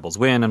see the rebels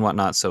win and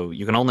whatnot. So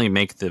you can only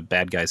make the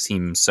bad guys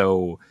seem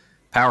so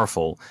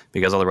powerful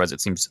because otherwise it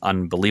seems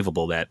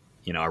unbelievable that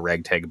a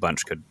ragtag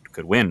bunch could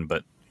win.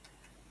 But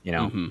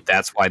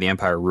that's why the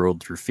Empire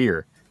ruled through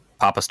fear.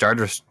 Have a Star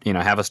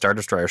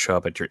Destroyer show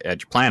up at your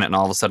planet, and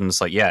all of a sudden it's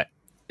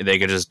they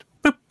could just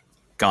boop,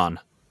 gone.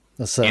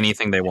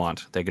 Anything they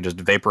want. They could just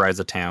vaporize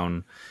a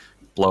town,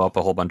 blow up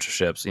a whole bunch of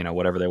ships.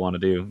 Whatever they want to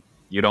do.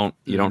 You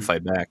don't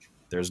fight back.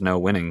 There's no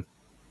winning.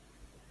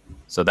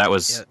 So that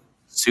was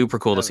super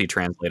cool to see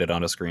translated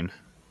on a screen.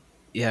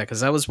 Yeah, because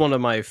that was one of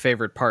my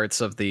favorite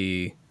parts of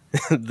the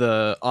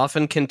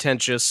often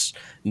contentious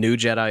New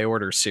Jedi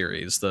Order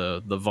series,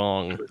 the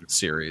Vong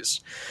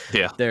series.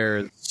 Yeah,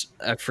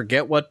 I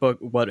forget what book,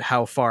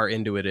 how far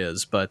into it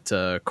is, but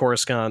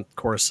Coruscant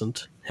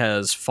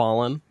has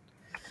fallen,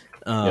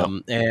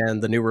 and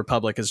the New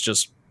Republic is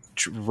just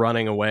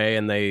running away,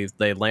 and they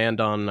land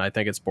on, I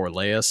think it's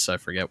Borlaeus. I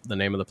forget the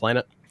name of the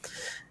planet,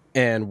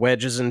 and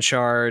Wedge is in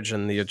charge,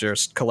 and they're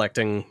just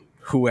collecting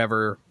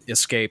whoever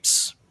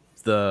escapes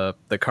the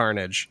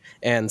carnage,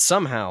 and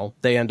somehow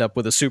they end up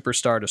with a super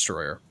Star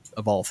Destroyer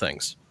of all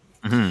things.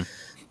 Mm-hmm.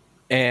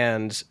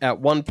 And at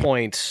one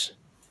point,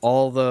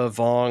 all the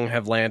Vong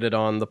have landed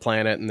on the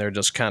planet, and they're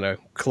just kind of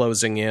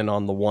closing in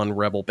on the one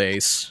rebel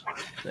base.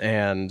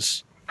 And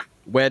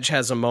Wedge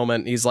has a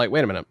moment. He's like,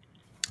 "Wait a minute,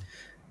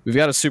 we've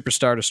got a super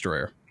Star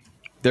Destroyer.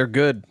 They're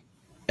good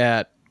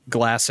at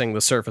glassing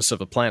the surface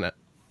of a planet,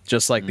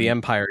 just like the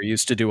Empire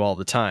used to do all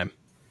the time.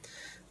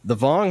 The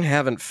Vong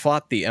haven't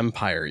fought the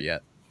Empire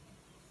yet,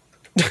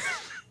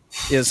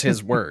 is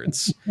his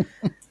words.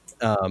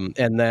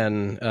 And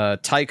then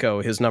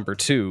Tycho, his number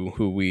 2,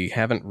 who we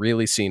haven't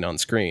really seen on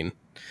screen,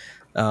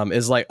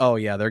 is like, oh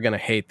yeah, they're going to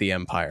hate the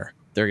Empire.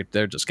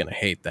 They're just going to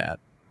hate that.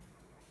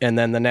 And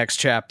then the next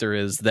chapter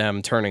is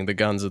them turning the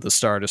guns of the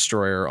Star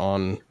Destroyer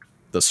on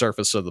the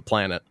surface of the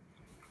planet.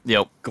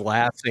 Yep.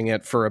 Glassing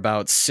it for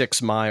about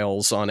 6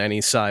 miles on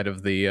any side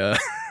of the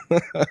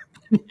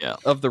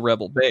of the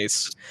rebel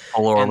base.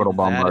 All orbital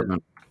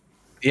bombardment.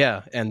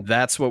 And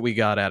that's what we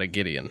got out of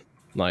Gideon.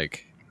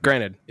 Like,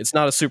 granted, it's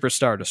not a super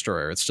Star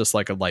Destroyer. It's just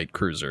like a light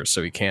cruiser,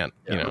 so he can't,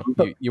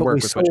 you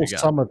work with what you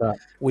got.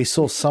 We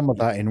saw some of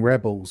that in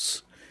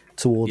Rebels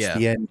towards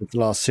the end of the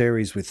last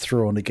series with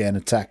Thrawn again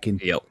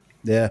attacking. Yep.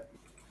 Yeah.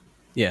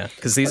 Yeah,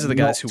 because these are the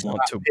guys who want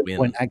to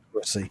win.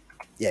 Accuracy.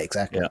 Yeah,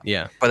 exactly.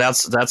 Yeah. But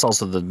that's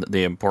also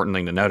the important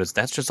thing to notice.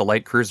 That's just a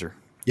light cruiser.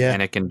 Yeah.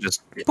 And it can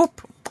just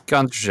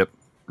gun ship,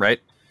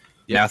 right?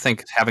 Yeah. Now I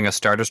think having a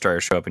Star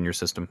Destroyer show up in your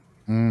system.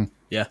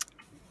 Yeah.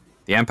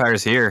 The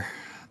Empire's here.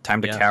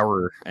 Time to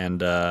cower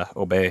and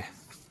obey.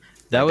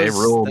 They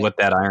ruled with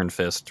that iron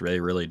fist. They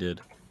really did.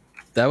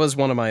 That was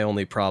one of my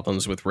only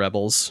problems with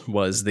Rebels,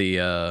 was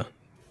the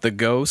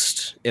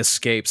Ghost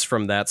escapes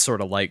from that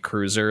sort of light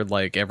cruiser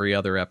like every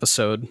other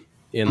episode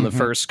in the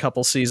first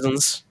couple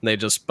seasons. They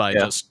just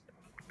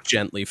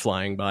gently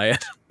flying by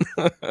it.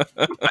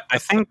 I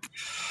think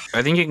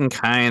you can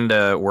kind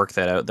of work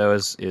that out though.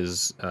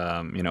 Is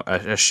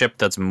a ship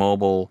that's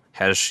mobile,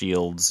 has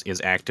shields,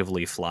 is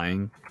actively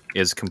flying,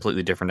 is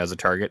completely different as a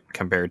target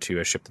compared to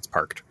a ship that's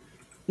parked.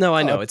 No,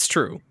 I know it's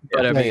true,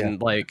 but I mean,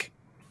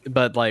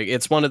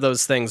 it's one of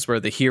those things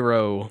where the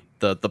hero,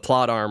 the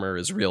plot armor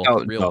is real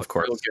of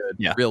course. Real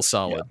good, real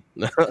solid.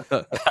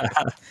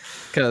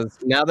 Because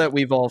now that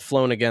we've all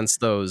flown against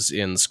those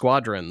in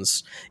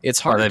squadrons, it's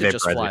hard to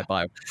just fly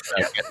by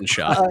without getting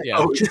shot.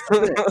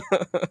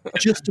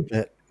 Just a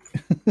bit.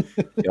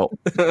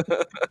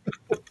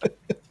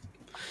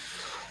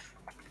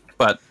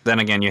 But then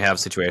again, you have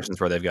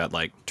situations where they've got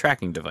like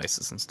tracking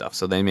devices and stuff,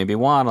 so they maybe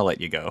want to let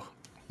you go.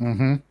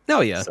 Mm-hmm.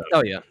 Oh yeah.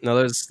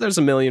 No, there's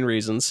a million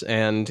reasons,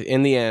 and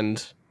in the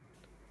end,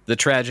 the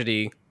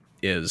tragedy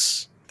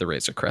is the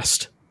Razor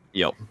Crest.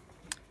 Yep.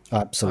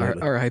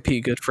 Absolutely.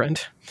 R.I.P. good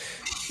friend.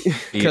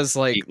 Because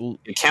the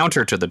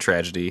counter to the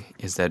tragedy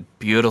is that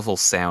beautiful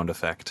sound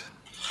effect.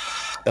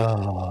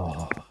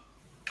 Oh.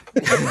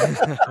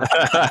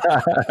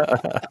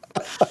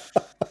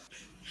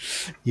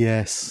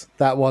 Yes,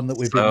 that one that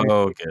we've been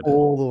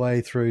all the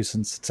way through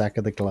since Attack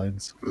of the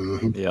Clones.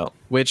 Yeah,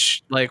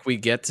 which we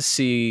get to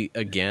see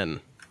again.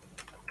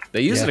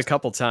 They use it a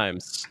couple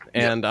times,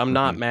 and I'm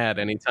not mad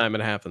anytime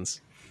it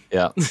happens.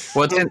 Yeah,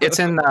 well, it's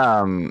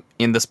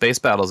in the space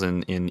battles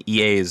in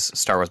EA's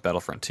Star Wars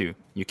Battlefront 2.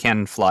 You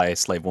can fly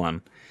Slave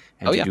One,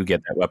 and you do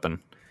get that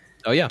weapon.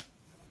 Oh yeah,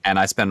 and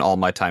I spend all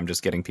my time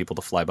just getting people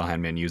to fly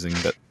behind me and using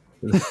it.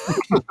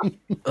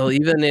 Well,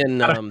 even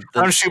in I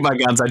don't shoot my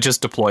guns. I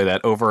just deploy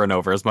that over and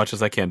over as much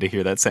as I can to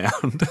hear that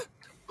sound.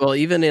 Well,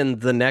 even in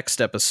the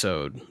next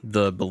episode,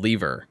 The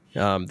Believer,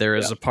 there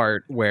is a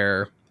part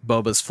where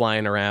Boba's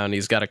flying around.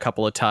 He's got a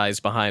couple of ties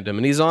behind him,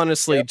 and he's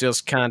honestly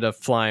just kind of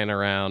flying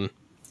around,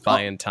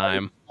 buying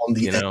time. On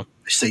the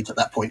seat at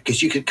that point,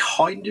 because you could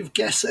kind of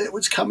guess it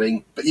was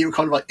coming, but you were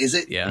kind of like, "Is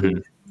it?" Yeah.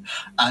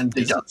 And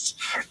he does.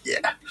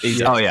 Yeah.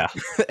 Oh yeah.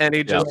 And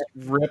he just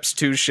rips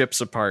 2 ships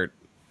apart.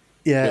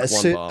 Yeah, as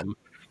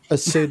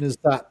soon as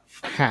that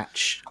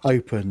hatch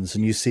opens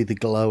and you see the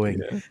glowing,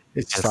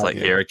 it's like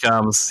here it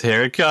comes,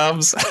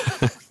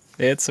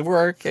 it's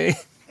working.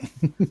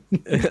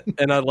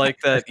 And I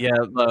like that.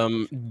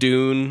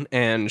 Dune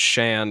and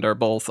Shand are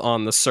both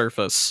on the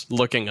surface,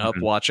 looking up,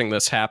 watching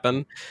this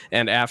happen.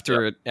 And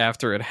after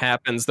it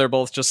happens, they're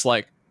both just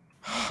like,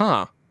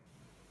 "Huh,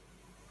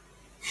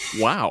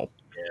 wow."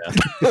 Yeah.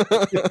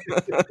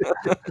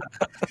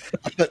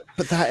 but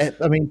that,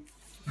 I mean,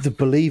 the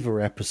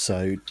Believer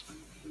episode,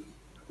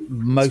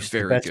 most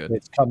of the best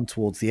bits come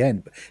towards the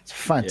end, but it's a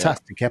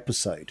fantastic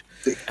episode.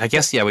 I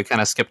guess we kind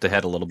of skipped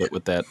ahead a little bit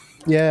with that.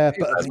 Yeah,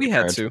 but we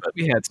had to. But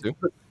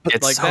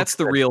that's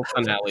the real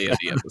finale of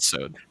the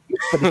episode.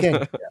 But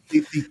again,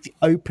 the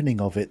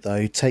opening of it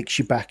though takes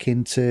you back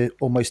into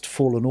almost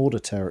Fallen Order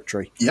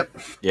territory. Yep.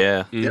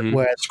 Yeah. Mm-hmm.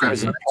 Where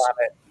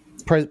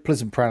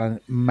Pleasant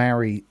Planet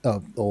marries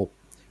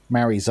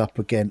up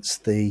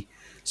against the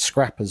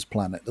Scrappers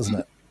planet, doesn't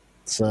it?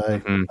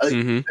 So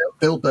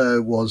Bill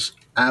Burr was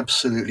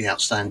absolutely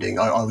outstanding.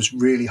 I was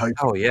really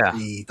hoping to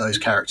see those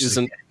characters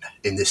in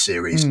this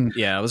series.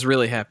 Yeah, I was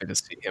really happy to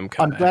see him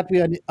come back.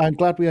 I'm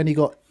glad we only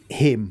got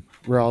him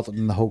rather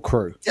than the whole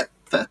crew. Yep.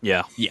 Fair.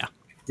 Yeah,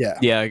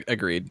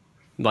 agreed.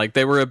 Like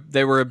they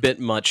were a bit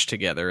much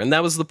together, and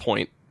that was the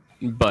point.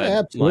 But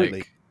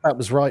absolutely, that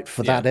was right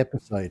for that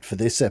episode. For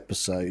this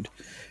episode,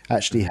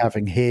 actually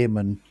having him,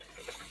 and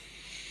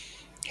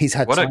he's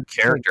had what a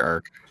character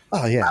arc.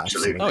 Oh yeah,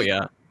 absolutely. Oh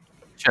yeah.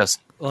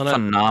 Just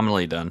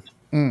phenomenally done.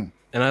 And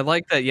I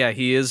like that,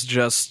 he is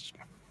just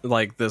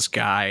like this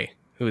guy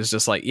who is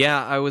just like,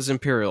 I was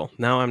Imperial.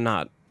 Now I'm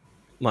not.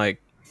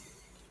 Like,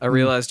 I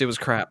realized it was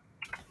crap.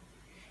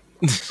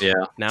 Yeah.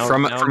 Now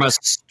from a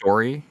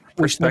story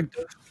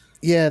perspective,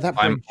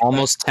 I'm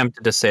almost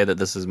tempted to say that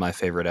this is my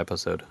favorite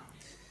episode.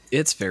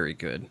 It's very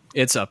good.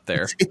 It's up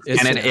there.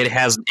 It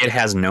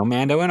has no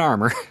Mando in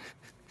armor.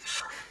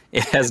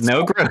 It has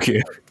no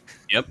Grogu.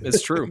 Yep,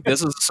 it's true.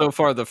 This is so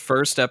far the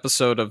first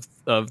episode of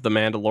The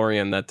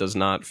Mandalorian that does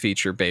not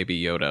feature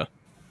Baby Yoda.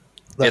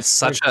 It's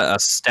such a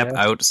step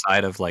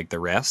outside of like the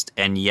rest,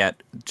 and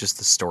yet just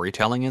the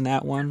storytelling in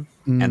that one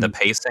and the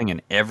pacing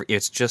and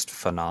it's just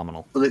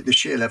phenomenal. Well, the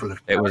sheer level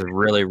of it was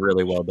really,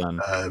 really well done.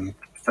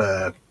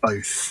 For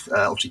both,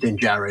 obviously Din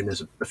Djarin,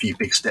 there's a few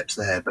big steps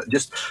there, but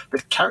just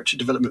the character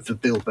development for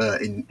Bill Burr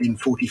in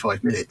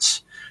 45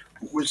 minutes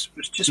was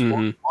just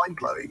mind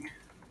blowing.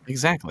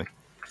 Exactly.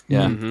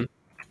 Yeah. Mm-hmm.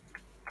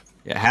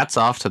 Yeah. Hats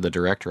off to the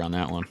director on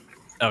that one.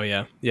 Oh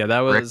yeah, yeah. That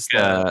was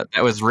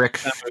Rick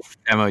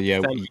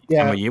Famuyiwa.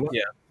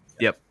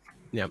 Yeah.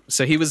 Yep.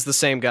 So he was the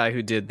same guy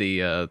who did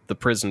the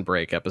Prison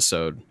Break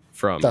episode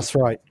from. That's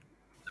right.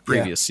 The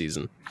previous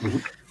season. Mm-hmm.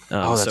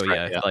 That's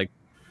right, like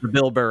the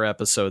Bill Burr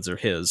episodes are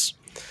his.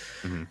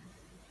 Mm-hmm.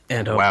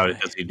 And wow,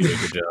 does he do a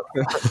good job?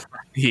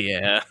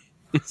 Yeah,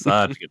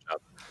 such a good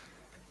job.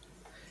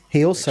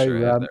 He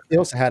also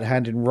had a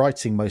hand in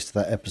writing most of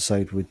that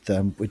episode with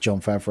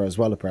Jon Favreau as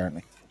well,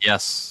 apparently.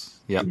 Yes.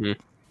 Yeah.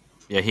 Mm-hmm.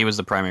 Yeah, he was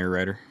the primary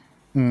writer,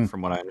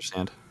 from what I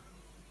understand.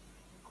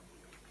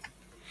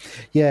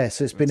 Yeah,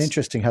 so it's been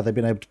interesting how they've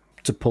been able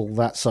to pull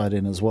that side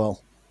in as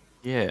well.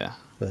 Yeah.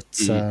 But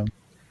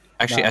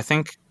actually, I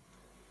think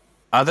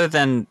other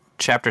than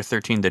Chapter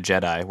 13, The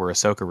Jedi, where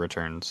Ahsoka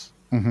returns,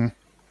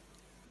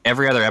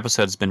 every other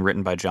episode has been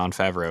written by Jon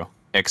Favreau,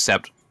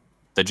 except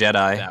The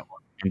Jedi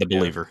and The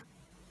Believer.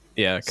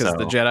 Yeah, because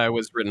The Jedi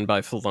was written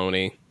by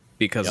Filoni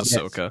because of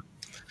Ahsoka.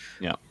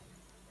 Yeah.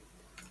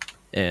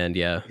 And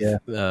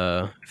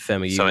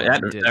Femi. So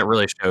that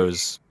really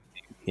shows,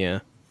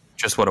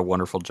 just what a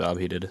wonderful job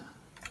he did.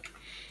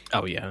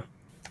 Oh yeah.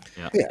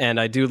 And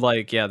I do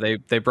like,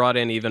 they brought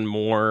in even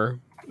more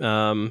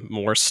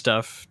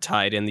stuff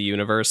tied in the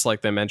universe,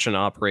 like they mentioned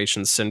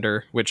Operation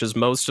Cinder, which is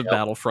most of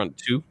Battlefront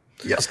 2.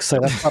 Yes, so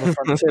that's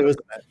Battlefront 2,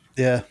 isn't it?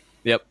 Yeah.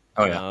 Yep.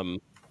 Oh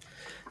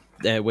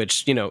yeah.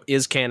 Which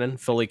is canon,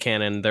 fully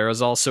canon. There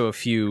is also a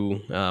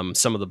few.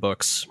 Some of the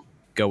books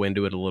go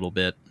into it a little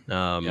bit.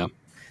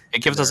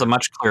 It gives us a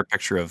much clearer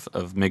picture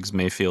of Miggs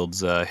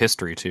Mayfield's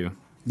history too.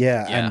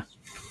 Yeah.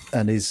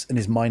 And his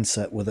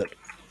mindset with it.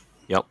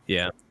 Yep.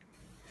 Yeah.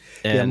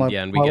 My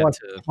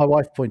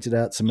wife pointed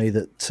out to me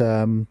that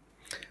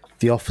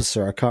the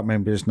officer, I can't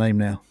remember his name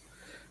now,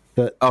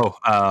 but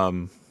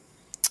the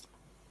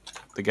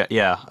guy,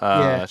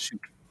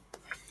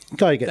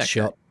 guy who gets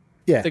shot.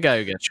 Yeah, the guy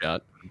who gets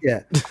shot.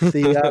 Yeah,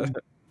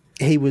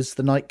 he was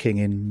the Night King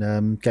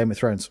in Game of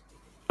Thrones.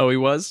 Oh, he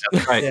was?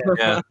 That's right.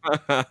 Yeah.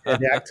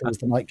 The actor was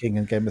the Night King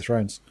in Game of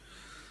Thrones.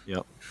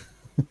 Yep.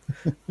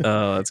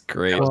 Oh, that's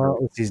great.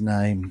 What was his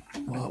name?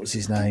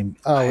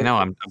 Oh, I know.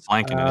 I'm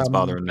blanking, and it's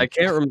bothering me. I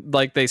can't remember.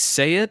 Like, they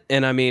say it,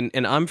 and I mean,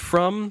 and I'm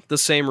from the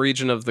same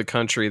region of the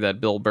country that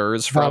Bill Burr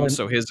is from,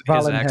 so his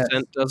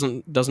accent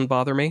doesn't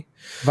bother me.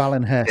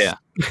 Valen Hess. Yeah.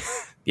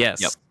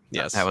 Yes. Yep.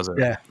 Yes. That was it.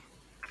 Yeah.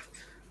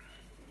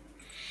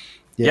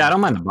 Yeah, I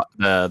don't mind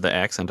the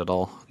accent at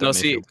all. No,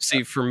 see,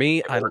 for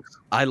me,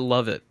 I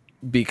love it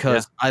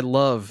because I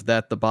love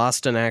that the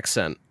Boston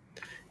accent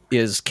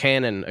is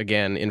canon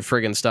again in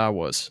friggin' Star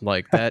Wars.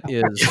 Like, that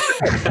is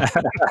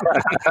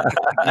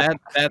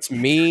that's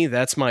me.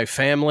 That's my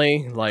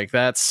family. Like,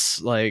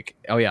 that's like,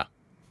 oh yeah,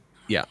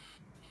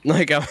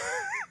 like,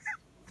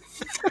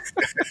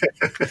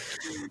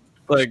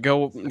 like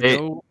go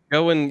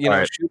and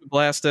shoot a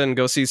blaster and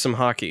go see some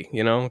hockey.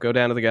 Go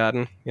down to the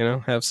garden.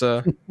 Have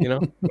some.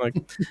 Like,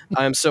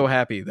 I'm so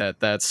happy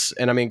that's.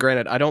 And I mean,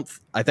 granted,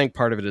 I think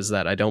part of it is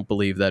that I don't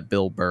believe that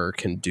Bill Burr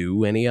can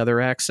do any other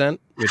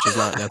accent, which is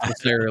not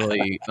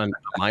necessarily a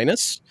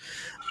minus.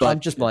 But I'm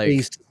just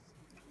pleased.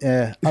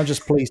 Yeah, I'm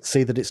just pleased to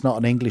see that it's not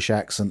an English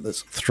accent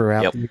that's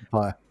throughout the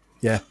Empire.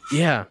 Yeah.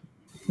 Yeah.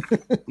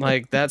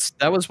 Like, that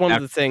was one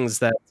of the things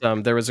that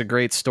there was a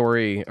great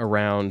story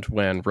around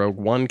when Rogue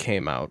One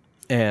came out,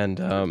 and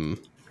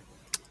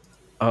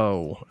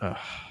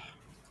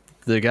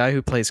the guy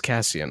who plays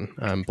Cassian,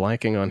 I'm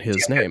blanking on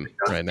his name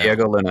right now.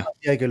 Diego Luna.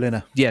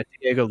 Yeah,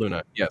 Diego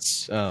Luna.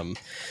 Yes.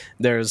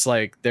 There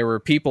were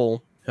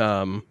people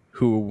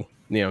who,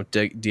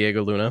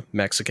 Diego Luna,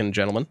 Mexican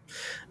gentleman.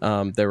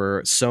 There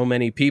were so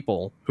many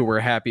people who were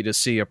happy to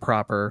see a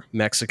proper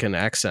Mexican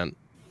accent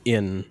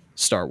in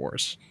Star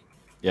Wars.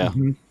 Yeah.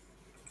 Mm-hmm.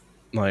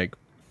 Like,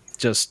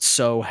 just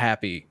so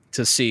happy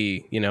to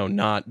see,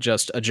 not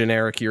just a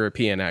generic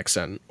European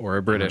accent or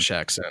a British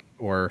accent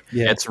or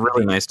it's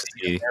really nice to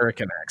see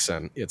American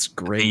accent. It's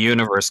great. The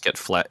universe get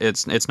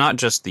it's not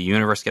just the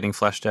universe getting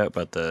fleshed out,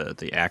 but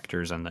the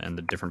actors and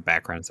the different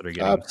backgrounds that are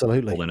getting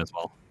pulled in as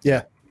well.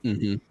 Yeah.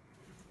 Mm-hmm.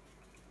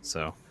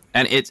 So,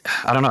 and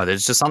I don't know,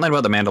 there's just something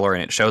about The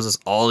Mandalorian. It shows us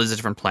all these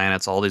different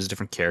planets, all these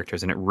different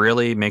characters, and it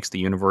really makes the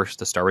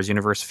Star Wars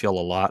universe, feel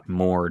a lot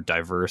more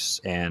diverse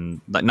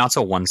and not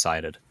so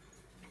one-sided.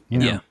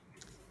 Yeah.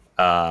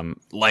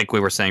 like we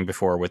were saying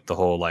before with the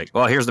whole like,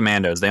 well, here's the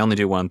Mandos. They only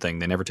do one thing.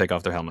 They never take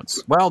off their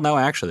helmets. Well, no,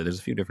 actually, there's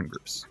a few different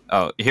groups.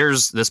 Oh,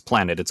 here's this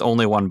planet. It's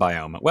only one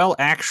biome. Well,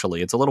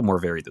 actually, it's a little more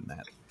varied than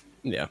that.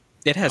 Yeah,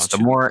 it has the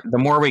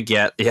more we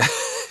get, yeah,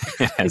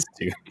 it has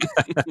to.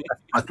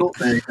 I thought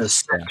the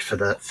set for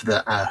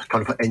the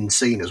kind of end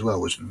scene as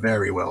well was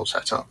very well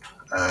set up.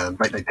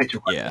 They picked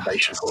a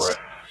recommendation for it.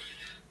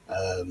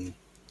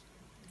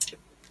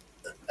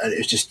 And it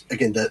was just,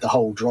 again, the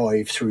whole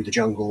drive through the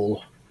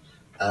jungle.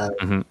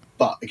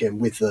 But again,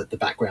 with the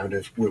background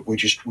of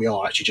we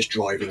are actually just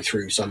driving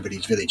through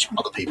somebody's village.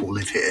 Other people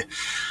live here.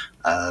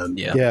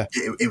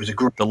 It was a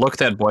great. The look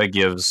that boy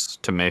gives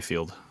to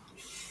Mayfield.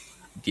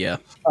 Yeah.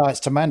 It's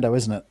to Mando,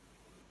 isn't it?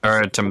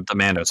 Or to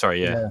Mando,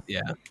 sorry, yeah.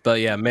 But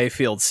yeah,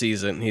 Mayfield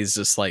sees it and he's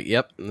just like,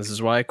 yep, this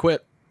is why I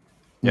quit.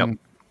 Yep.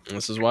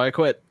 This is why I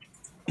quit.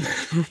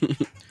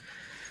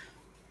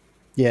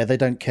 Yeah, they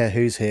don't care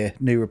who's here.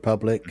 New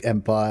Republic,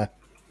 Empire.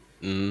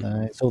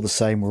 It's all the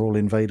same. We're all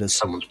invaders.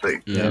 Someone's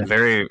boot. Yeah,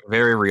 very,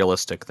 very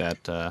realistic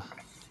that to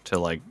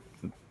like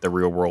the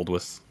real world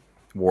with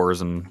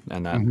wars and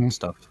that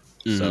stuff.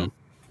 So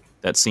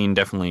that scene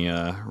definitely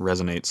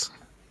resonates.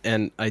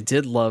 And I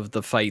did love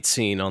the fight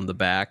scene on the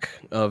back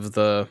of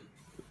the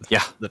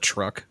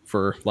truck,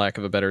 for lack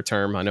of a better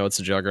term. I know it's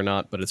a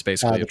juggernaut, but it's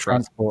basically a truck.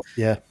 Transport.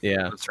 Yeah.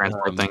 The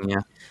transport thing,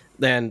 yeah.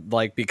 Then,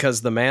 like,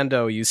 because the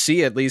Mando, you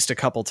see at least a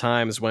couple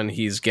times when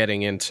he's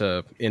getting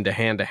into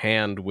hand to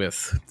hand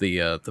with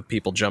the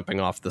people jumping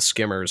off the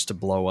skimmers to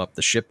blow up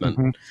the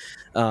shipment.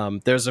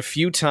 There's a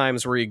few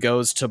times where he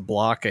goes to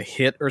block a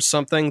hit or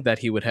something that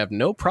he would have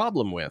no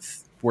problem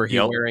with, where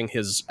he's wearing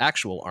his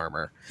actual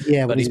armor.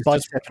 Yeah, but his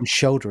bicep and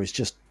shoulder is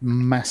just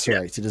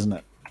macerated, isn't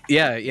it?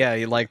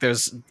 Yeah. Like,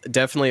 there's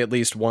definitely at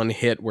least one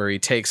hit where he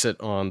takes it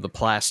on the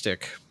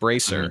plastic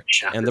bracer,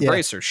 and the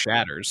bracer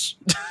shatters,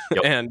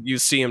 and you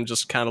see him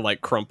just kind of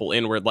like crumple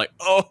inward, like,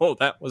 oh,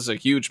 that was a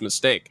huge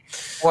mistake.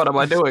 What am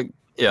I doing?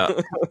 Yeah,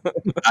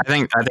 I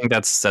think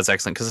that's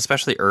excellent, because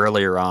especially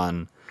earlier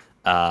on,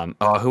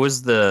 who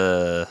was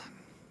the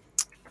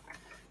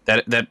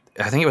that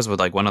I think it was with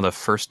like one of the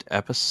first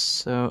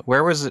episodes.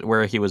 Where was it?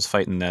 Where he was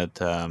fighting that?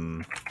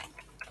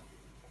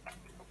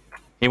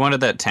 He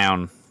wanted that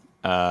town.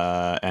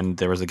 And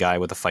there was a guy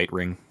with a fight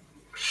ring.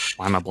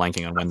 Why am I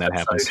blanking on when that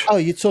happens? Oh,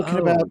 you're talking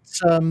about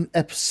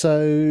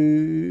episode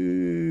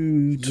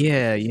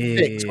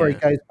 6, where he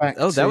goes back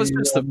that was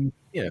just that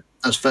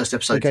was first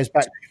episode. He goes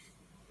back.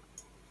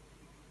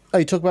 Oh,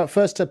 you talk about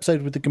first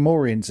episode with the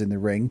Gamorreans in the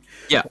ring.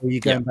 Yeah. Or are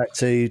you going back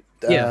to?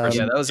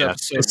 That was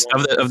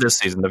episode of this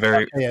season. The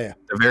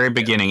very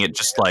beginning. It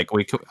just like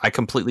I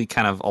completely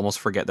kind of almost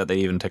forget that they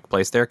even took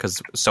place there,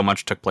 because so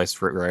much took place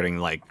regarding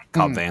like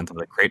Cobb Vanth and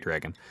the Krayt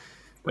Dragon.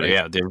 But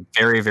yeah, the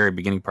very, very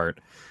beginning part.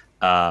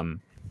 In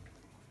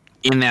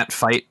that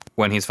fight,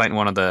 when he's fighting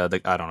one of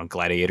the I don't know,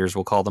 gladiators,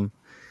 we'll call them,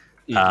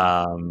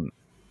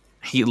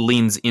 he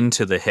leans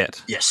into the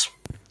hit. Yes.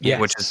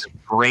 Which is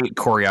great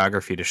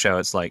choreography to show.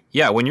 It's like,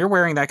 when you're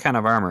wearing that kind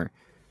of armor,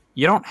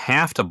 you don't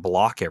have to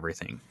block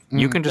everything.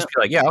 You can just be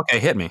like, okay,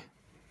 hit me.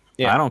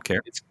 I don't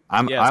care.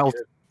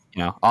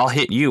 I'll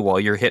hit you while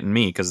you're hitting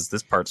me, because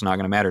this part's not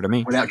going to matter to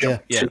me.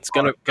 It's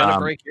gonna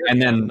break your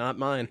hand, not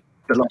mine.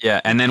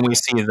 Yeah, and then we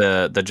see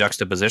the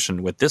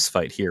juxtaposition with this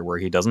fight here, where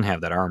he doesn't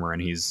have that armor,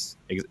 and it's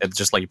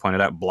just like you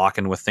pointed out,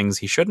 blocking with things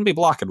he shouldn't be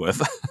blocking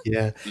with.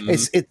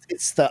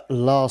 It's that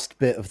last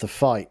bit of the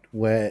fight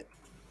where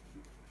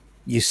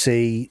you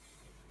see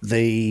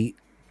the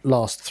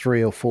last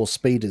 3 or 4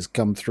 speeders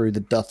come through the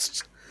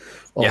dust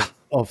of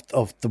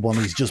the one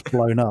he's just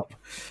blown up,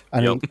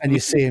 and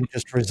you see him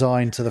just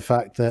resigned to the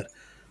fact that,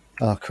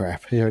 oh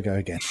crap, here I go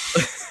again.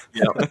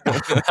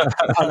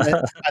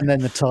 and then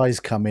the ties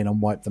come in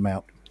and wipe them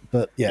out.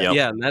 But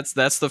and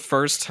that's the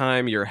first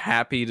time you're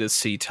happy to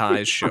see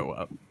ties show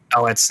up.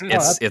 Oh, it's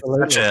such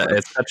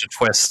a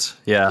twist.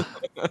 Yeah.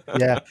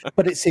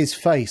 But it's his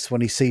face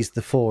when he sees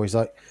the 4. He's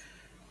like,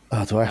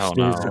 oh, do I have to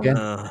do this again?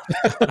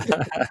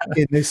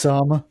 In this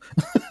armor?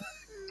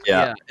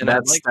 And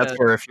that's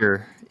where if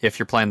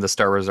you're playing the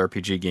Star Wars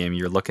RPG game,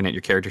 you're looking at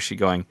your character sheet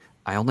going,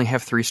 I only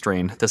have 3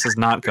 strain. This is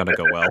not going to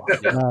go well.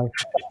 No.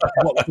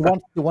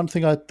 The one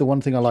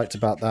thing I liked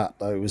about that,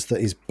 though, was that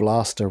his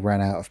blaster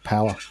ran out of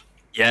power.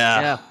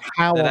 Yeah.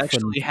 How that often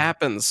actually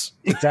happens?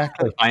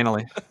 Exactly.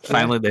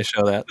 Finally, they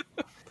show that.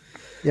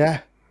 Yeah.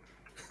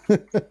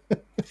 But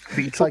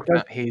you talk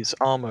about his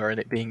armor and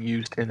it being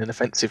used in an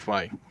offensive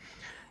way.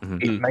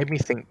 It made me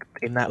think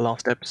in that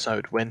last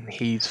episode when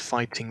he's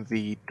fighting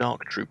the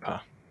Dark Trooper.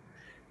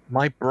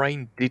 My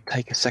brain did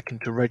take a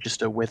second to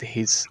register whether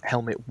his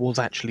helmet was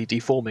actually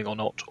deforming or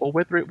not, or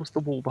whether it was the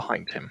wall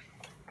behind him.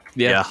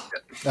 Yeah.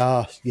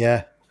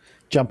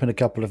 Jumping a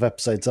couple of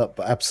episodes up,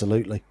 but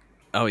absolutely.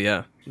 Oh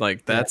yeah,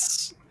 like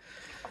that's.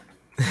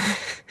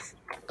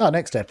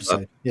 Next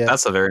episode.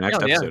 That's the very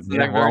next episode.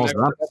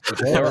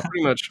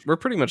 We're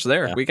pretty much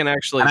there. We can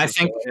actually. And I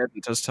think go ahead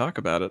and just talk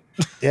about it.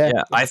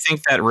 I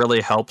think that really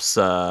helps.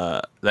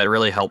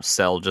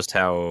 Sell just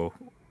how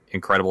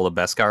incredible the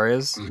Beskar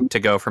is, to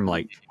go from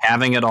like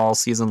having it all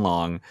season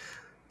long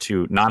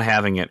to not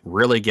having it,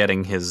 really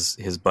getting his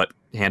butt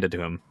handed to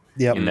him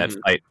in that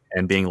fight,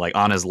 and being like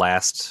on his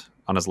last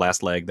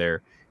leg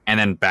there, and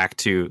then back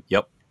to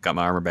got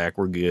my armor back,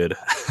 we're good.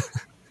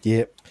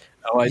 Yep.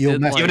 Oh,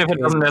 even if it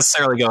doesn't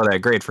necessarily go that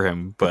great for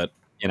him, but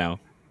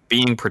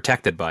being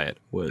protected by it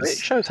was. It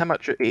shows how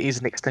much it is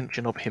an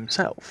extension of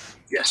himself.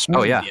 Yes.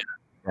 Oh yeah.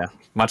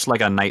 Much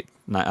like a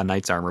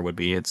knight's armor would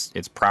be.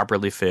 It's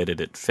properly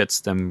fitted. It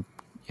fits them,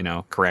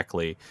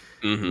 correctly.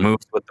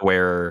 Moves with the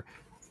wearer,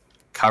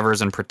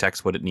 covers and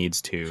protects what it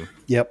needs to.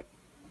 Yep.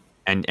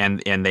 And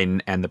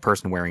the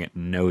person wearing it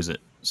knows it,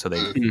 so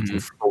they can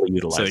fully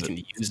utilize it. So they can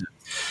use it.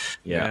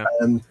 Yeah.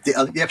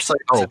 The episode.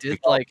 I did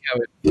like how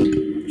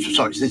it.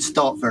 Sorry, it did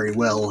start very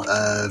well.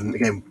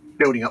 Again,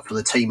 building up for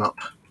the team up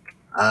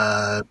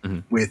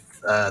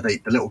with the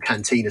little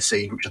cantina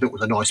scene, which I thought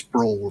was a nice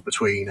brawl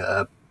between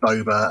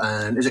Boba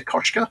and is it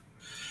Koshka?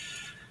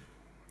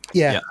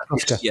 Yeah.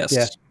 Koshka. Yes.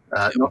 Yeah.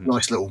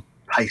 Nice little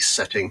pace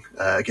setting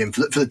again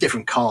for the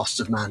different casts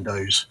of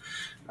Mandos.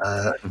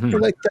 Well,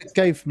 that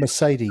gave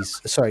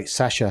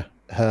Sasha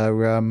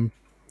her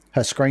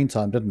screen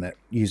time, didn't it?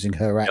 Using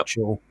her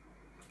actual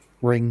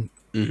ring.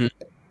 A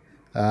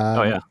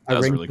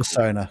ring really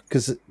persona,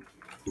 because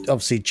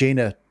obviously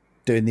Gina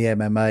doing the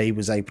MMA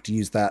was able to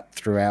use that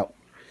throughout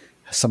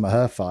some of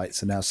her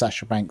fights, and now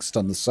Sasha Banks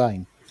done the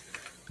same.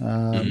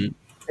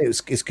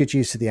 It's good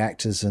use of the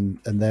actors and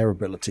their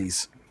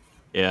abilities.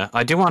 Yeah,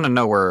 I do want to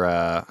know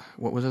where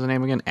what was his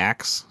name again?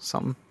 Axe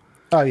something.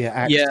 Oh yeah,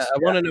 Axe. Yeah, I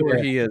want to know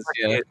where he is.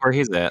 Yeah, where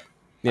he's at.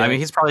 Yeah. I mean,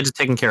 he's probably just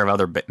taking care of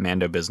other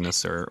Mando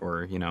business,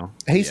 or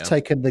He's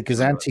taken the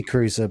Gazanti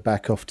cruiser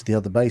back off to the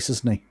other base,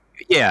 isn't he?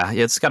 Yeah,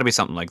 it's got to be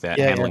something like that.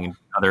 Yeah, handling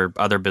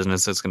other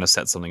business that's going to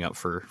set something up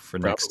for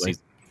next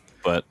season.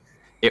 But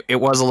it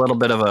was a little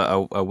bit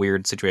of a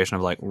weird situation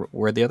of like,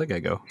 where'd the other guy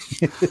go?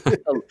 Yeah,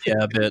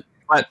 a bit.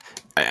 But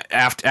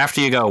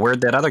after you go,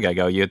 where'd that other guy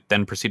go? You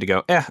then proceed to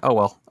go, oh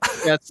well.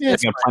 It's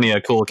got plenty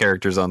of cool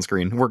characters on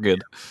screen. We're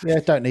good. Yeah,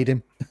 don't need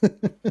him.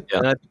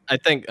 And I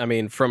think,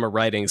 from a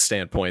writing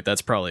standpoint,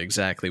 that's probably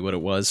exactly what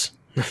it was.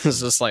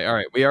 It's just like, all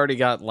right, we already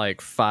got like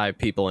 5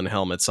 people in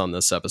helmets on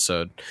this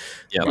episode.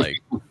 Yeah,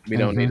 like we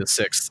don't need a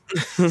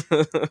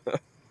 6th.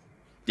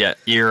 Yeah,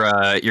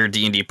 your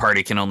D&D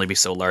party can only be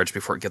so large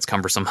before it gets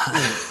cumbersome.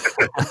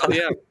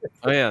 Oh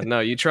yeah. No,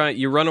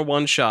 you run a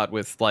one shot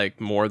with like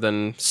more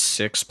than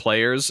 6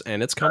 players,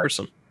 and it's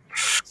cumbersome.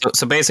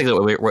 So basically,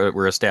 what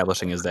we're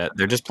establishing is that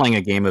they're just playing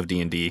a game of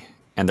D&D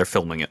and they're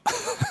filming it.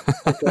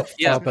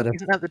 Yeah,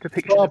 isn't that the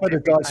depiction of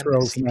every dice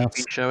rolls now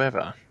show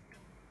ever?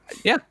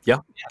 Yeah,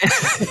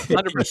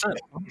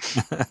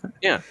 100%.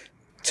 Yeah,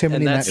 too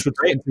many natural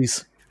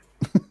 20s.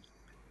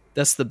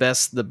 That's the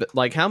best.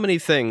 Like, how many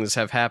things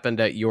have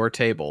happened at your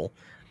table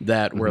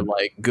that were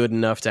like good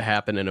enough to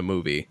happen in a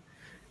movie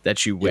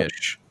that you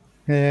wish?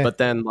 Yeah. But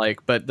then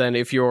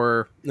if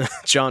you're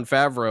Jon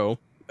Favreau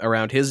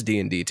around his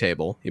D&D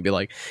table, you'd be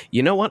like,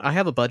 you know what? I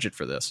have a budget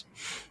for this.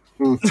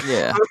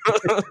 Yeah.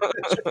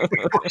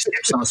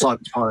 Some of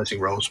Simon's piloting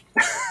roles.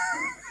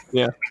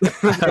 Yeah.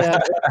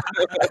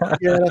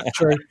 Yeah, that's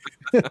true.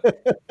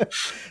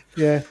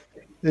 Yeah,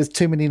 there's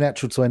too many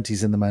natural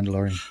 20s in The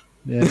Mandalorian.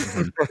 Yeah.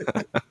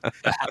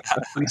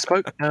 We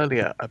spoke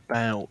earlier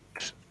about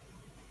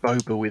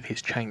Boba with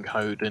his chain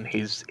code and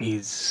his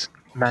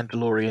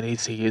Mandalorian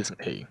is he, isn't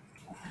he?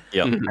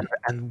 Yeah.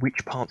 And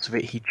which parts of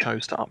it he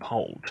chose to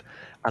uphold.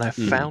 And I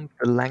found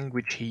the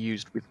language he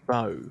used with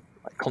Bo,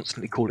 like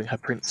constantly calling her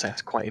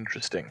princess, quite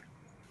interesting.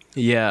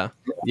 Yeah,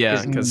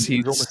 because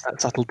he's almost that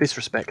subtle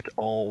disrespect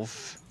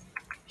of.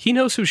 He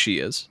knows who she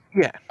is.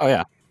 Yeah. Oh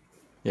yeah.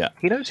 Yeah.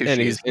 He knows who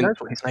she is. He knows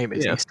what his name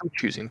is. Yeah. He's still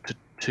choosing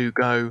to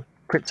go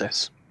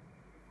princess.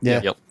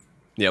 Yeah.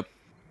 Yep.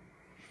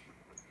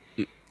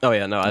 Oh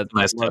yeah, no,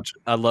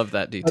 I love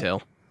that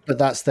detail. But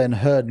that's then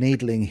her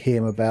needling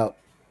him about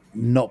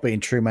not being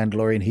true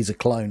Mandalorian. He's a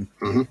clone.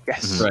 Mm-hmm.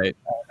 Yes. Right.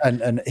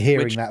 And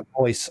hearing that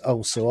voice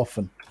so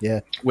often. Yeah.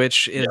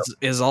 Which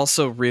is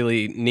also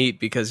really neat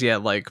because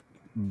like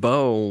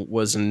Bo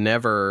was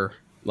never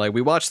like,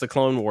 we watch the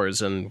Clone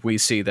Wars and we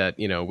see that,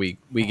 we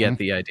get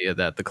the idea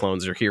that the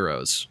clones are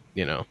heroes,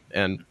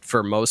 and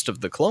for most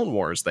of the Clone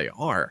Wars they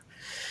are.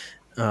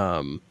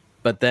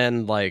 But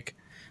then like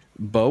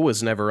Bo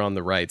was never on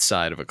the right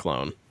side of a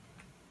clone.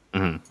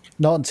 Mm-hmm.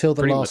 Not until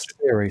the Pretty last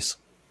series.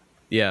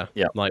 Yeah.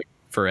 Like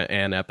for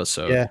an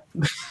episode. Yeah.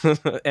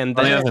 And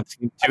then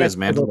too, as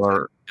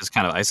Mandalore is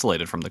kind of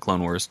isolated from the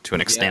Clone Wars to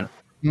an extent.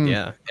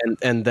 Yeah.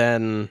 And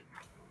then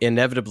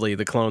inevitably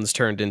the clones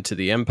turned into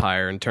the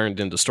Empire and turned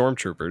into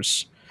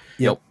stormtroopers.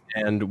 Yep.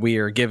 And we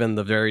are given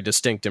the very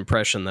distinct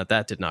impression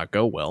that did not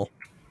go well.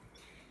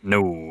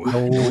 No.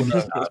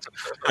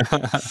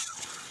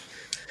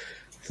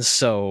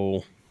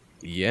 So,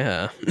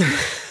 yeah.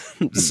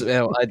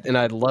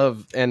 I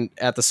love, and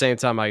at the same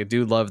time, I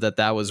do love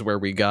that was where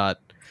we got,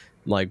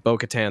 like,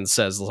 Bo-Katan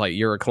says, like,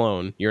 you're a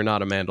clone, you're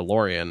not a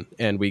Mandalorian,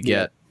 and we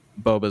get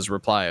Boba's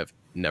reply of,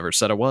 never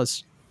said I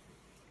was.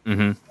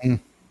 Mm-hmm.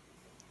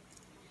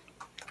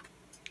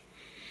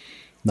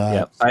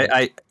 No,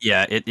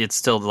 It's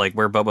still like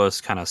where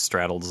Boba's kind of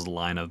straddles the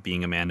line of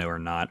being a Mando or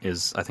not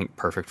is, I think,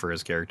 perfect for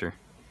his character.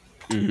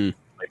 Mm-hmm.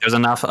 Like, there's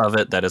enough of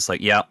it that it's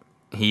like, yeah,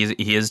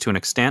 he is to an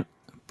extent,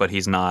 but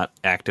he's not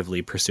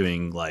actively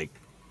pursuing like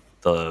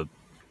the,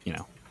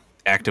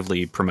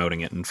 actively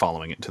promoting it and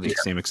following it to the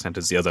same extent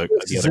as the other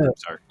groups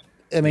are.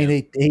 I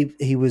mean,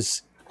 he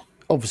was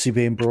obviously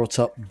being brought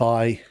up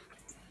by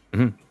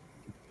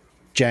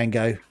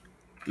Django,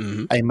 a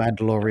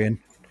Mandalorian,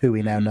 who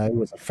we now know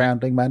was a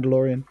founding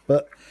Mandalorian.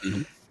 But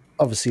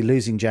obviously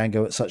losing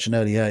Django at such an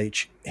early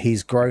age,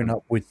 he's grown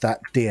up with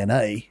that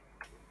DNA,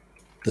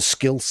 the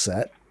skill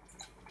set,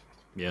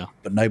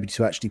 but nobody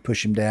to actually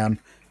push him down.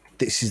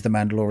 This is the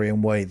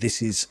Mandalorian way.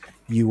 This is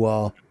you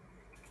are.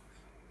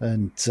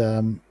 And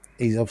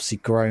he's obviously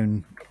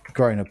grown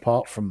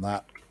apart from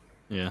that.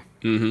 Yeah.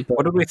 Mm-hmm.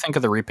 What did we think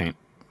of the repaint?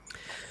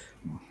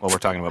 Well, we're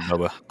talking about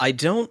Boba. I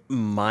don't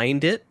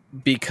mind it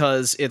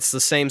because it's the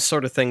same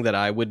sort of thing that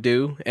I would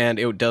do, and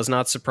it does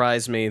not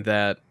surprise me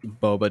that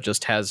Boba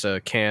just has a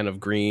can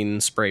of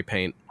green spray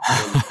paint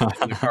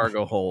in the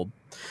cargo hold.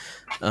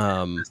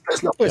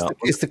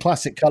 It's the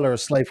classic color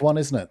of Slave One,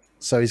 isn't it?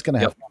 So he's going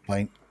to have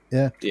paint.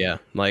 Yeah.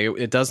 Like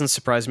it doesn't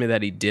surprise me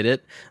that he did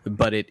it,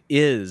 but it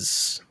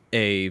is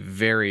a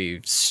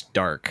very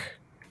stark,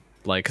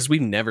 like, because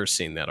we've never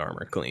seen that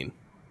armor clean.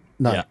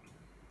 No.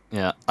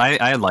 Yeah,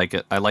 I like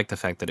it. I like the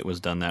fact that it was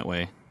done that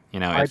way.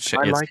 It's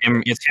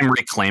him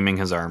reclaiming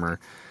his armor,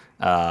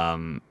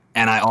 and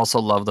I also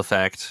love the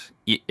fact.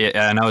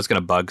 I know it's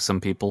going to bug some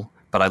people,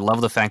 but I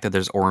love the fact that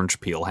there's orange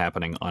peel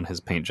happening on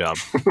his paint job.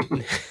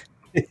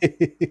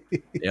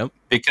 Yep.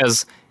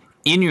 Because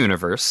in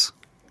universe,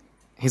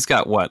 he's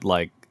got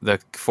the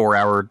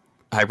 4-hour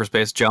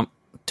hyperspace jump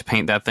to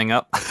paint that thing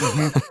up.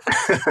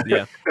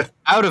 Yeah.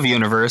 Out of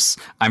universe,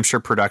 I'm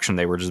sure production,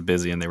 they were just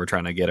busy and they were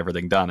trying to get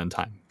everything done in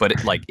time. But it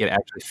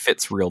actually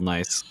fits real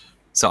nice.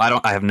 So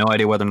I have no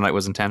idea whether or not it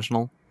was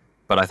intentional,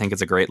 but I think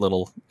it's a great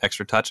little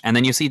extra touch. And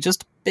then you see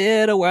just a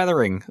bit of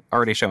weathering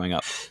already showing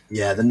up.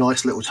 Yeah, the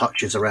nice little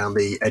touches around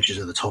the edges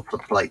of the top of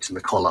the plates and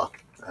the collar.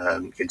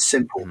 It's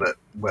simple, but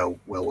well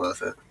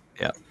worth it.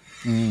 Yeah.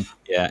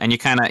 Yeah, and you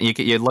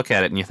look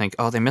at it and you think,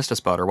 oh, they missed a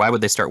spot, or why would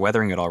they start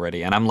weathering it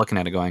already? And I'm looking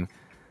at it going,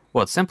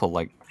 well, it's simple.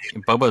 Like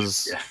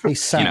Boba's,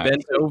 he's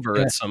bent over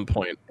at some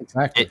point.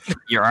 Exactly.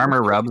 Your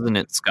armor rubs and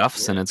it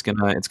scuffs, and it's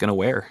gonna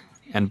wear.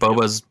 And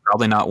Boba's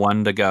probably not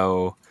one to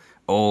go,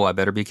 oh, I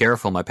better be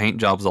careful. My paint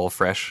job's all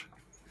fresh.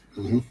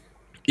 Mm-hmm.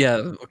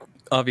 Yeah,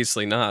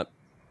 obviously not.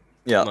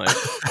 Yeah. I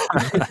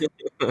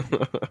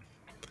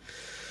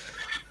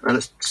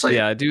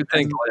do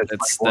think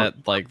it's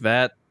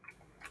that.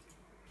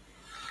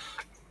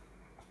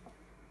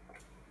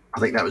 I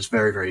think that was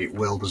very, very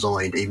well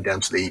designed, even down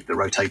to the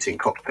rotating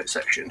cockpit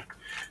section.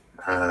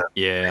 A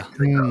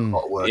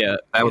lot of work. Yeah,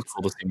 that was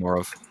cool to see more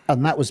of.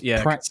 And that was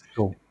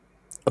practical.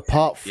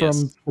 Apart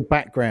from the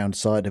background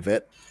side of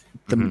it,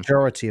 the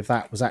majority of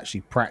that was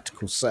actually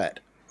practical set,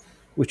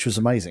 which was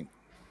amazing.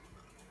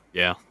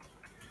 Yeah.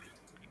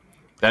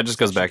 That just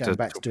goes back to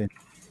doing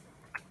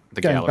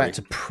the going gallery. back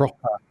to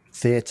proper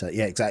theatre.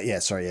 Yeah, exactly. Yeah,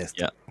 sorry.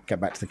 Yeah. Get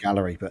back to the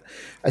gallery, but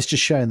it's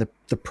just showing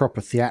the proper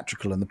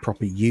theatrical and the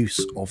proper use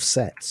of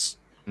sets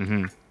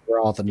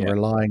rather than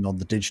relying on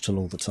the digital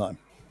all the time.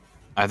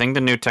 I think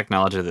the new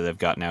technology that they've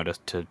got now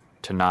to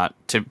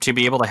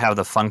be able to have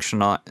the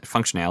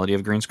functionality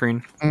of green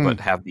screen,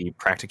 but have the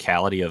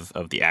practicality of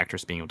the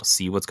actors being able to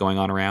see what's going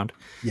on around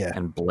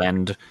and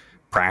blend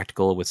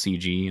practical with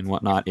CG and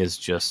whatnot is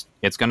just,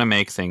 it's going to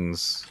make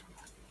things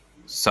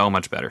so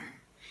much better.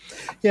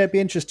 Yeah, it'd be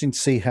interesting to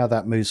see how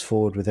that moves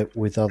forward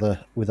with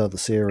other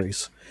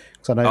series.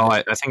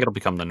 I think it'll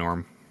become the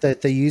norm.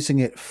 They're using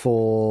it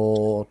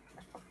for.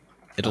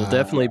 It'll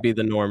definitely be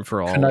the norm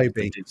for all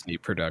Kenobi. Disney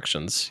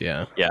productions.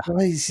 Yeah.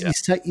 Well, you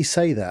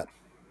say that.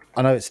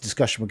 I know it's a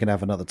discussion we're going to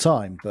have another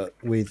time, but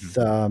with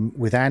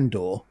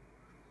Andor,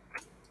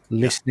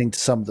 listening to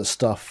some of the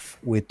stuff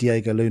with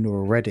Diego Luna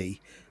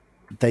already,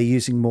 they're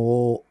using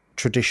more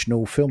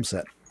traditional film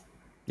set.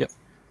 Yep.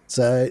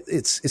 So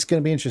it's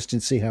going to be interesting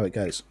to see how it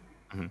goes.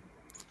 Mm-hmm.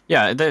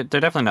 Yeah, they're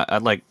definitely not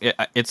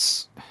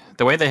it's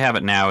the way they have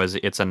it now is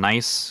it's a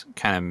nice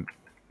kind of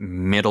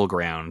middle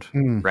ground,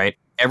 right?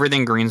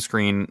 Everything green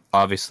screen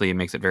obviously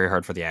makes it very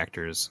hard for the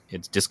actors.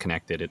 It's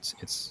disconnected.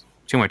 It's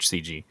too much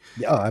CG.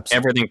 Oh, absolutely.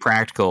 Everything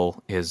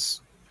practical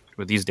is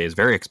these days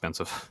very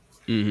expensive.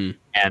 Mm-hmm.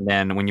 And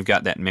then when you've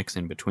got that mix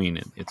in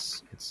between,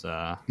 it's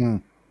I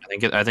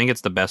think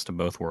it's the best of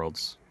both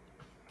worlds,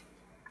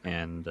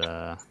 and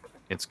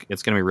it's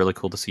going to be really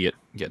cool to see it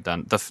get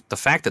done. The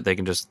fact that they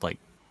can just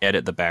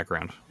edit the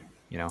background,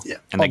 and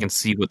they can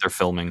see what they're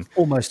filming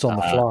almost on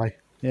the fly.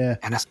 Yeah,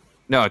 and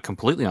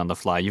completely on the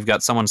fly. You've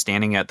got someone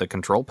standing at the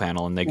control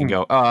panel, and they can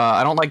go,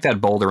 "I don't like that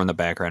boulder in the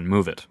background.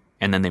 Move it,"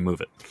 and then they move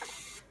it,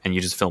 and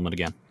you just film it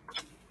again.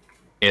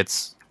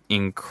 It's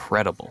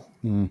incredible.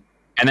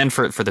 And then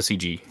for the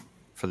CG,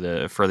 for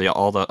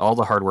all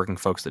the hardworking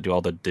folks that do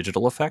all the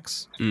digital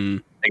effects,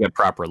 they get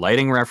proper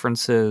lighting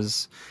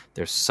references.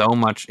 There's so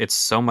much. It's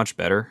so much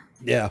better.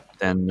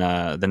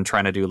 than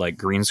trying to do like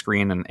green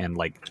screen and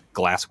like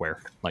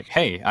glassware. Like,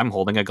 hey, I'm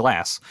holding a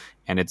glass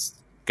and it's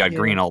got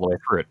green all the way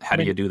through it. How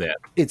do you do that?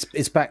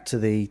 It's back to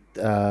the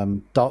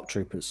Dark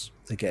Troopers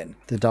again.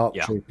 The Dark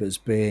Troopers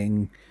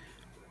being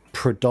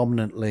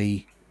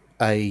predominantly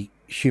a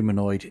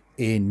humanoid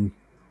in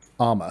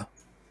armor,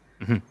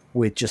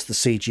 with just the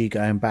CG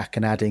going back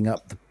and adding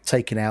up,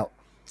 taking out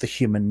the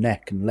human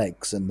neck and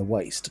legs and the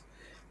waist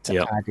to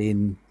add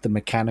in the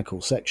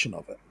mechanical section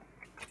of it.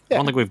 I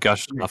don't think we've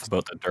gushed enough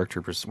about the Dark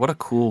Troopers. What a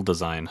cool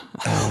design!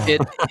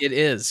 It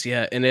is,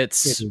 yeah, and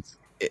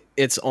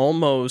it's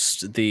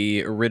almost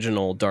the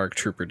original Dark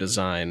Trooper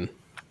design.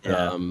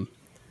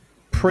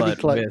 Pretty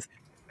close.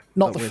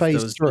 Not the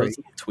Phase 3 those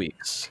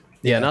tweaks.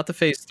 Yeah, not the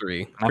Phase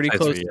 3. Pretty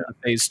close to the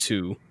Phase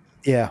 2.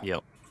 Yeah.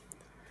 Yep.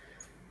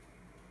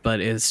 But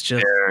it's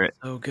just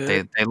so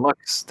good. They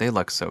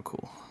look so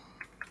cool.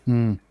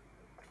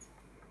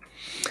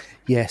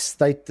 Yes,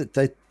 they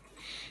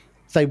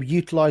were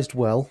utilized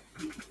well.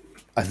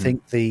 I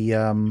think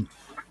the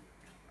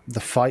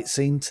fight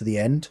scene to the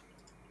end,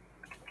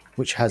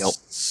 which has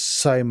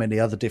so many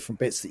other different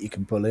bits that you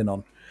can pull in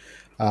on.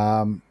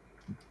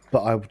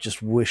 But I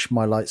just wish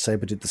my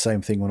lightsaber did the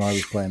same thing when I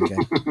was playing the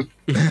game.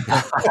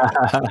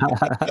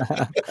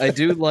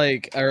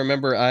 I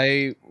remember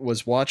I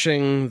was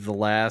watching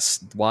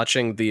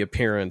the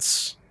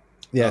appearance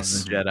of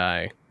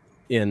the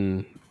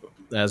Jedi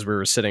as we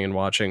were sitting and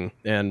watching,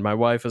 and my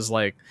wife was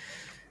like,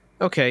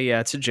 okay, yeah,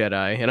 it's a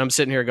Jedi. And I'm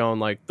sitting here going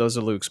like, those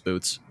are Luke's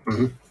boots.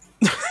 It's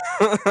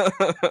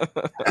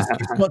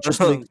not just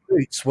Luke's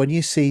boots. When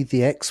you see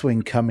the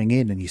X-Wing coming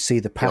in and you see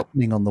the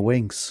patterning on the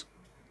wings,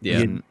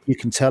 you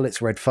can tell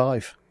it's Red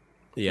 5.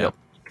 Yep.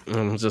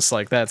 I'm just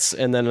like,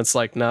 and then it's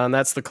like, nah, and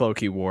that's the cloak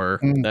he wore.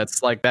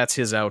 That's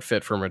his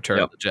outfit from Return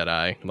of the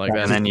Jedi. Like,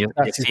 and then you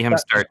see him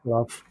start.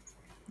 Glove.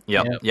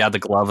 Yeah, the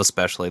glove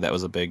especially. That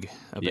was a big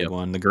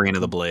one. The green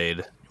of the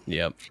blade.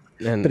 Yep.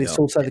 But it's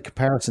also the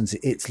comparisons.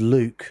 It's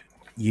Luke.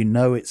 You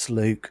know it's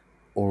Luke,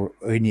 or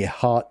in your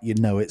heart you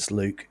know it's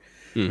Luke.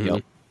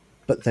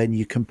 But then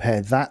you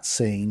compare that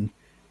scene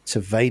to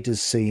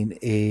Vader's scene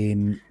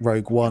in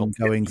Rogue One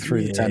going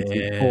through the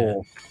Tantive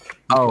Core.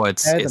 Oh,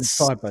 it's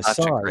side by such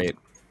side. A great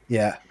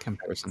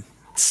comparison.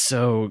 It's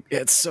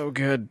so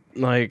good.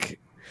 Like,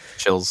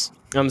 chills.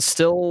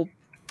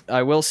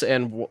 I will say,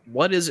 and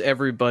what is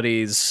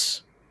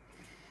everybody's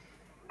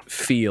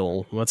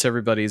feel? What's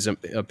everybody's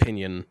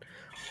opinion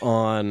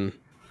on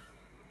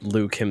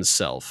Luke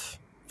himself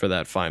for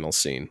that final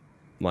scene?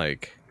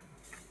 Like,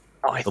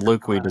 the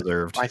Luke we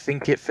deserved. I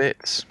think it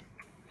fits.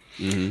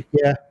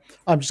 Yeah,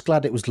 I'm just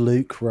glad it was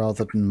Luke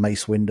rather than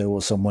Mace Windu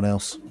or someone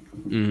else.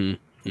 I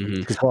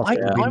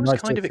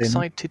was kind of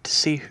excited to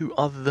see who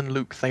other than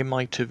Luke they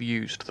might have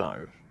used,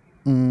 though.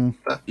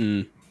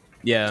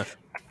 Yeah.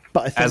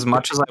 But I think as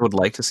much as I would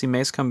like to see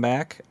Mace come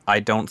back, I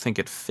don't think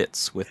it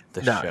fits with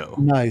the show.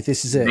 No,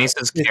 this is it.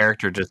 Mace's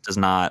character just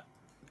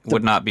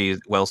would not be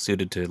well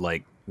suited to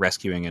like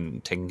rescuing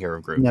and taking care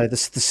of Grogu. No, the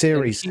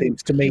series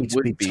seems to me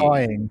to be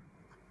tying.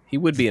 He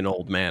would be an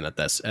old man at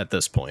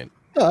this point.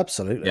 Oh,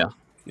 absolutely.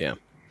 Yeah.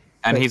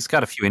 And he's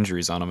got a few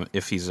injuries on him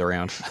if he's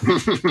around.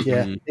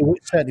 Yeah, he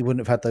certainly wouldn't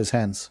have had those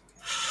hands.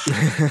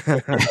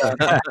 But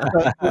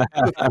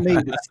for me,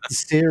 the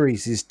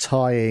series is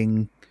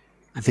tying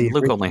the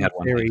Luke only had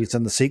one series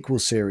and the sequel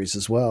series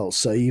as well.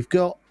 So you've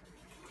got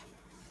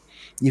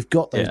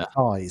those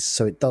ties,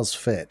 so it does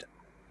fit.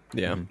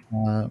 Yeah.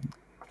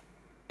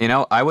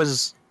 I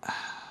was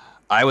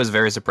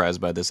very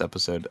surprised by this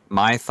episode.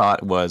 My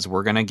thought was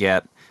we're going to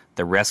get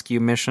the rescue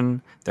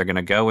mission. They're going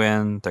to go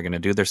in. They're going to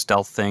do their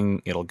stealth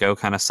thing. It'll go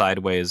kind of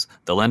sideways.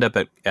 They'll end up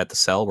at the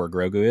cell where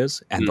Grogu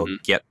is, and they'll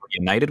get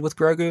united with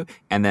Grogu,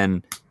 and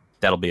then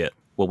that'll be it.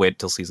 We'll wait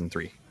till season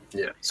 3.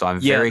 Yeah. So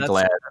I'm very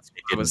glad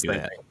they didn't do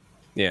that.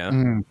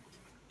 Yeah.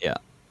 Yeah.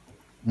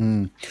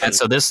 And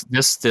so this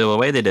the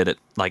way they did it,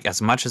 like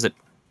as much as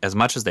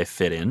they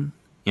fit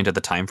into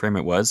the time frame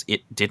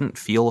it didn't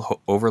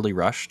feel overly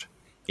rushed.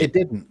 It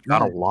didn't.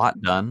 Got a lot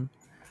done,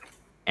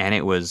 and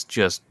it was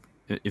just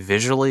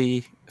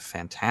visually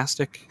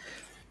fantastic.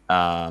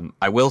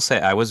 I will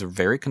say I was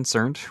very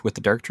concerned with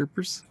the Dark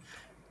Troopers.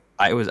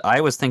 I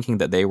was thinking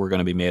that they were going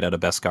to be made out of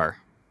Beskar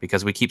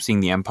because we keep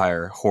seeing the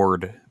Empire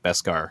hoard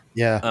Beskar.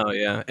 Yeah. Oh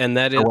yeah, and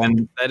that is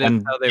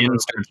how they were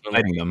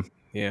fighting them.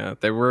 Yeah,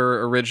 they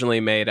were originally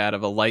made out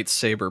of a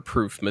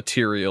lightsaber-proof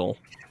material.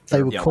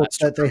 They were called.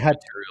 They had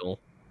material.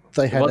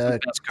 They had a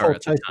Beskar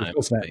at the time,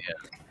 wasn't it?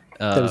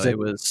 It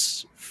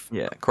was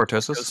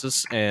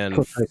Cortosis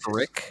and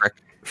Frick.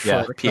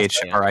 Yeah,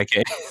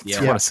 Phrik.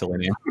 Yeah, what a silly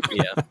name.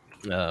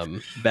 Yeah,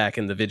 back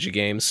in the Vigi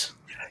games.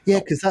 Yeah,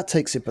 because that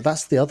takes it, but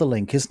that's the other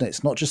link, isn't it?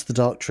 It's not just the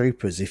Dark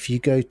Troopers. If you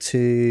go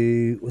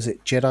to, was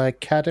it Jedi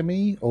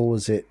Academy or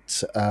was it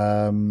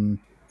Jedi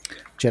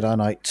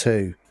Knight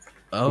 2?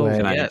 Oh,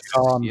 yes.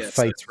 Khan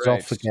faces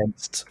off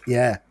against.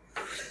 Yeah.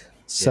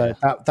 So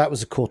that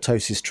was a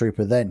Cortosis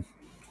trooper then.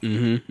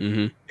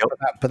 Mm-hmm.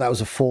 But that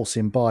was a Force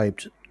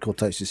imbibed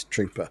Cortosis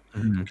Trooper.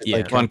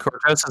 Yeah. Well,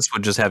 Cortosis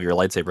would just have your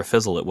lightsaber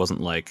fizzle. It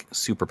wasn't like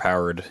super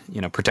powered,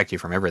 protect you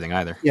from everything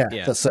either. Yeah,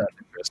 Yeah. that's it.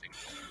 Interesting.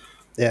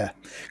 Yeah,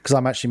 because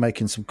I'm actually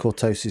making some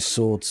Cortosis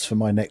swords for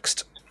my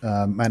next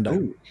Mando.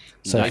 Ooh,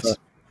 So nice.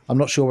 I'm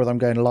not sure whether I'm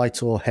going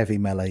light or heavy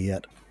melee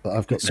yet, but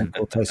I've got some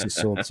Cortosis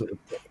swords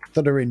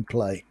that are in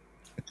play.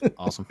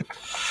 Awesome.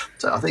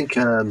 So I think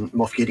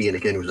Moff Gideon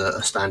again was a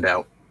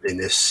standout in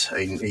this.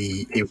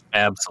 He was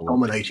Absolutely.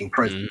 dominating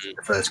presence in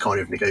the first kind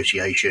of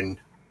negotiation,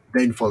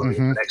 then following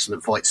an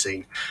excellent fight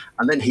scene,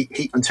 and then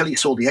he until he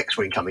saw the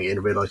X-wing coming in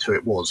and realised who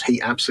it was,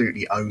 he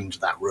absolutely owned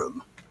that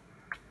room.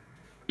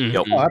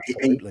 Yep. Oh,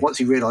 absolutely. Once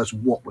he realised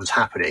what was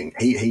happening,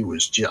 he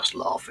was just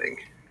laughing.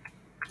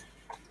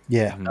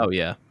 Yeah. Oh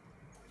yeah.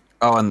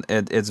 Oh, and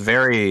it's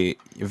very,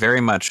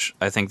 very much.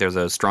 I think there's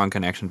a strong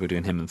connection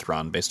between him and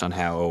Thrawn based on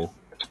how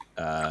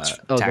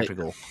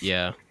tactical.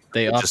 Yeah.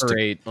 They Just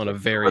operate on a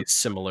very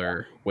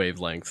similar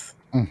wavelength.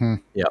 Mm-hmm.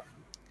 Yep.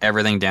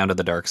 Everything down to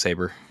the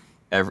Darksaber.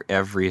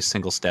 Every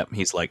single step.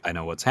 He's like, I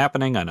know what's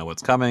happening. I know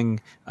what's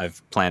coming.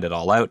 I've planned it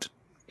all out.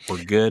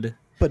 We're good.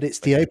 But it's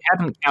the I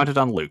hadn't counted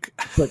on Luke.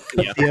 But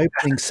the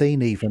opening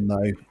scene, even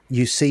though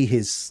you see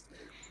his,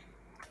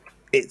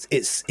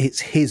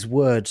 it's his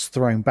words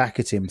thrown back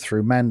at him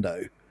through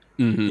Mando.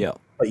 Mm-hmm. Yeah.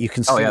 But you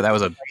can see Oh yeah, that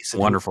was a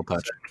basically- wonderful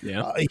touch.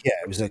 Yeah. yeah,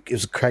 it was a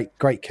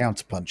great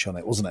counterpunch on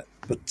it, wasn't it?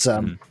 But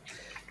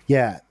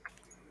yeah,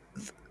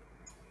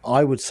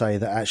 I would say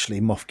that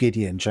actually Moff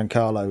Gideon,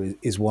 Giancarlo,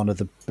 is one of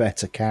the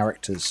better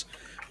characters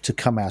to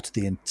come out of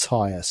the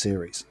entire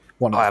series.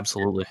 One of the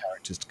Absolutely. better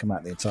characters to come out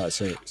of the entire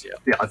series.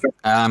 Yeah,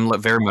 I'm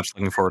very much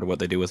looking forward to what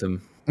they do with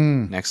him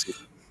next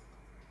season.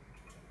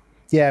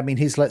 Yeah, I mean,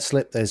 he's let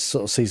slip. There's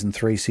sort of season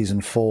 3,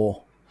 season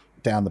 4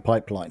 down the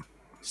pipeline.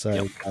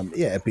 So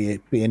yeah,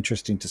 it'd be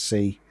interesting to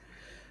see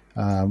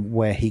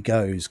where he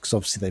goes, because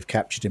obviously they've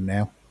captured him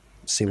now.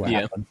 See what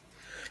happens.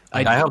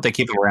 I hope they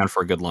keep him around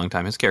for a good long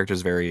time. His character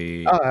is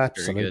very,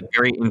 Absolutely. good.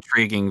 very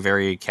intriguing,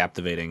 very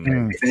captivating.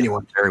 if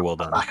anyone's Very well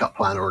done. a backup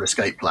plan or an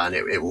escape plan,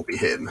 it will be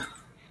him.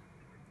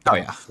 Oh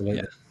yeah.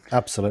 Absolutely.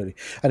 Absolutely.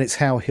 And it's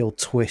how he'll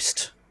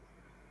twist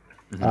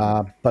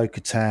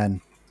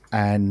Bo-Katan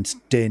and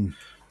Din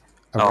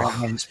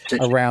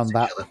around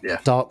that Yeah.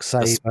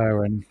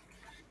 Darksaber and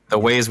The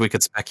ways we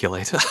could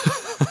speculate.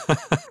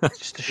 It's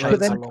just a shame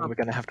how long we're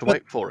going to have to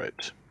wait for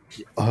it.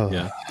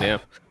 Yeah.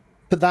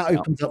 But that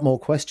opens up more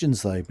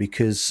questions, though,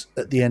 because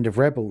at the end of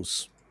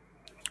Rebels,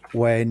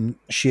 when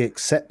she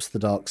accepts the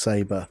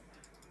Darksaber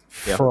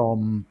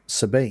from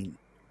Sabine,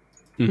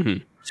 Mm-hmm.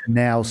 to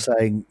now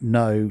saying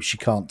no, she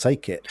can't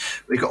take it.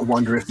 We've got to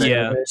wonder if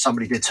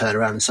somebody did turn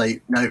around and say,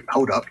 no,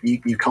 hold up, you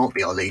can't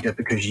be our leader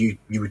because you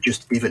were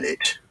just given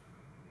it.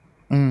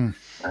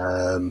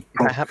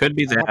 Perhaps, could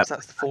be that. perhaps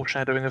that's the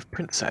foreshadowing of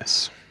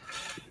Princess.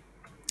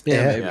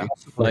 Yeah, Yeah. maybe.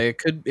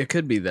 Like it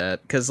could be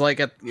that, because like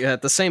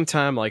at the same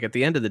time, like at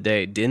the end of the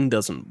day, Din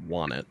doesn't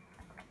want it,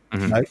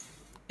 No.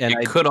 and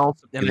It could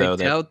also be, I though,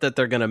 doubt that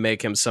they're going to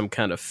make him some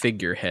kind of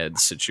figurehead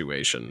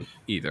situation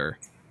either.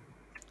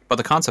 but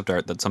the concept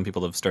art that some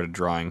people have started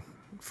drawing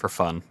for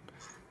fun,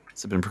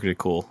 it's been pretty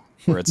cool.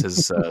 Where it's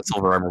his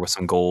silver armor with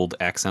some gold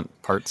accent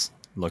parts.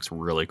 Looks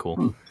really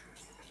cool.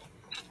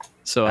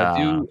 So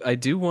I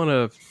do want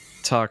to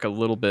talk a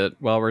little bit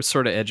while we're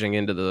sort of edging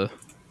into the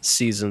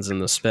seasons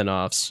and the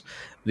spin-offs,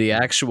 the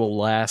actual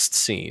last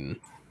scene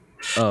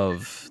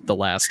of the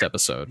last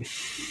episode.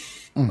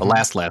 The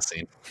last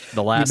scene.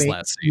 The last scene.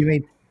 You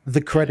mean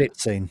the credit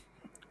scene?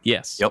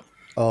 Yes. Yep.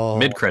 Oh,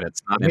 Mid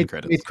credits, not end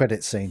credits. Mid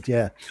credit scene,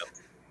 yeah.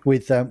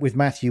 With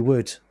Matthew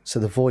Wood, so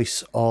the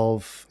voice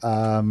of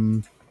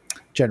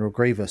General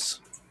Grievous,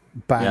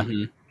 back,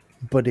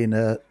 but in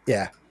a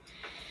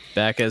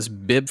Back as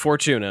Bib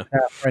Fortuna.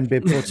 friend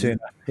Bib Fortuna,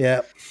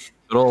 yeah.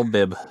 Good old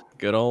Bib.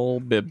 Good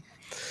old Bib.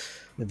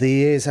 The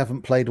years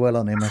haven't played well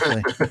on him,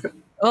 have they?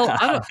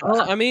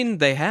 I mean,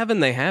 they have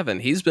and they haven't.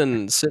 He's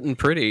been sitting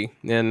pretty,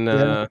 and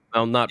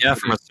well, not Yeah, pretty,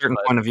 from a certain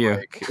but point of view.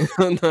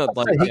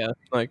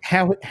 like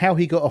How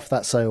he got off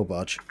that sail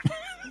barge?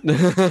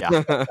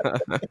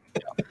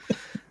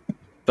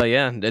 But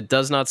yeah, it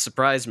does not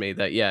surprise me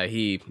that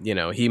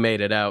he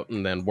made it out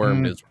and then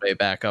wormed his way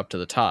back up to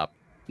the top.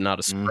 Not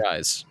a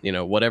surprise,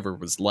 whatever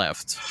was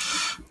left.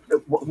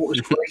 What was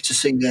great to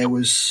see there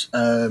was,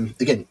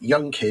 again,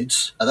 young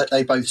kids.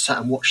 They both sat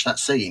and watched that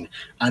scene.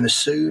 And as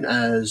soon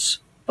as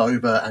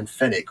Boba and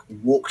Fennec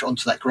walked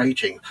onto that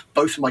grating,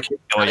 both of my kids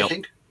were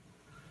panicking.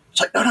 It's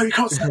like, no, you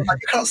can't stand on that.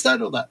 You can't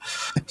stand on that.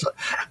 It's like,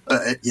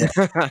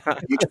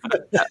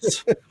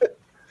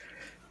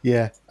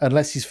 Yeah,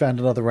 unless he's found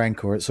another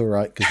Rancor, it's all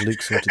right because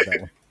Luke sorted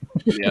that one.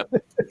 Yeah.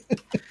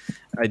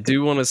 I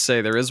do want to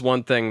say there is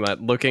one thing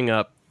that looking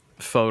up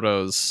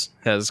photos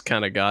has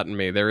kind of gotten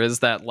me. There is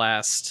that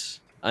last.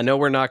 I know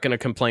we're not going to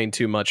complain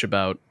too much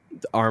about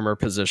the armor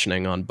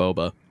positioning on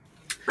Boba,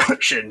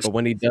 but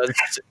when he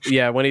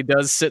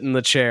does sit in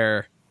the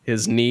chair,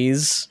 his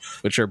knees,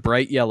 which are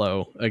bright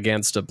yellow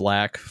against a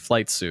black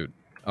flight suit,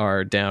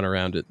 are down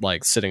around it,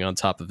 like sitting on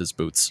top of his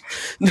boots.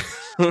 He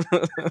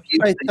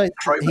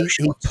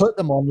put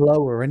them on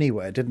lower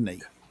anyway, didn't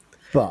he?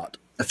 But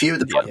A few of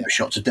the promo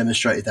shots have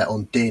demonstrated that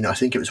on Din. I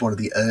think it was one of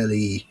the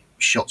early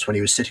shots when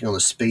he was sitting on the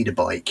speeder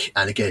bike,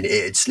 and again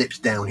it had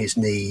slipped down his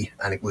knee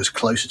and it was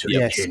closer to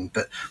his chin,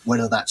 but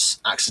whether that's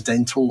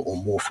accidental or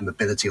more from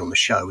ability on the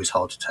show is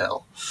hard to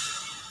tell.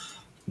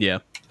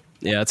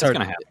 It's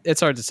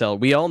hard to tell.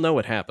 We all know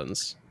what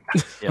happens.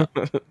 Yeah.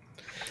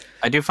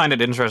 I do find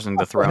it interesting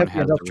the throne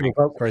has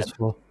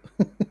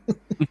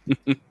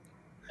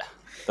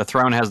the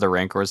throne has the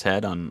Rancor's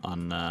head on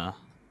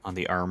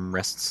the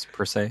armrests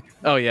per se.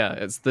 Oh yeah,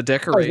 it's the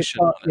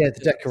decoration. The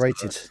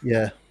decorated.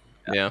 Yeah.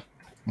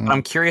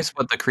 I'm curious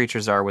what the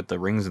creatures are with the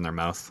rings in their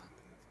mouth.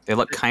 They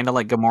look kind of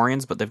like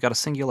Gamorreans, but they've got a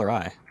singular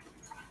eye.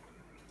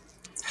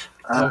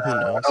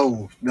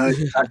 No,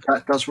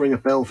 that does ring a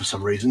bell for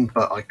some reason,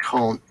 but I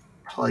can't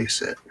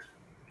place it.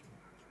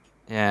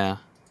 Yeah.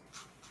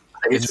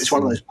 It's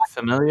one of those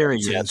familiar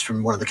scenes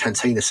from one of the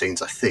cantina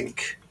scenes, I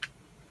think.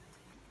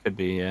 Could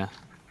be, yeah.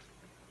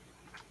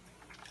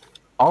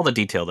 All the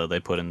detail that they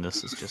put in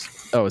this is just...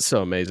 Oh, it's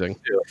so amazing.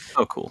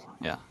 So cool,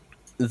 yeah.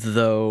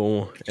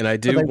 Though, and I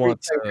do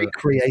want to... They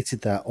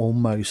recreated that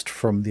almost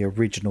from the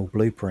original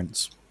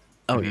blueprints.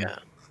 Oh, yeah.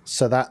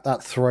 So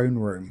that throne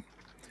room,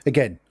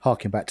 again,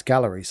 harking back to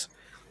galleries,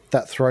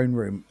 that throne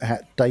room,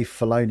 Dave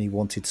Filoni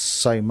wanted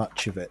so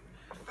much of it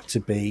to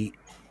be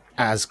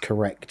as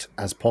correct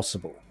as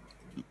possible.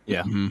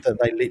 Yeah. That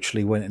they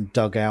literally went and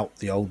dug out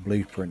the old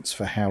blueprints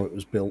for how it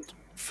was built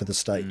for the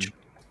stage.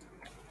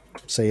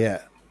 So,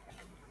 yeah.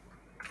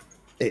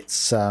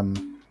 It's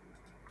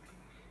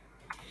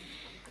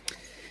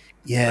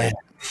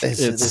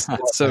it's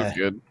so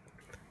good.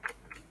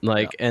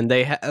 And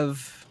they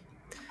have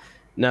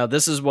now.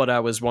 This is what I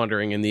was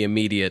wondering in the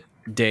immediate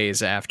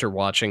days after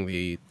watching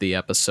the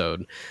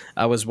episode.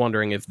 I was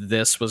wondering if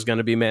this was going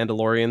to be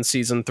Mandalorian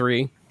season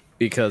 3,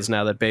 because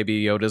now that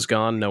Baby Yoda's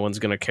gone, no one's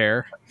going to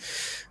care,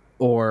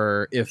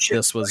 or if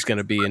this was going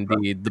to be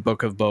indeed the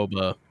Book of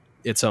Boba,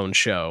 its own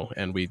show,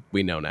 and we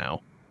know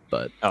now.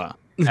 But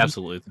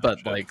absolutely. But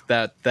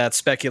that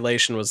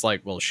speculation was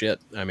like, well, shit.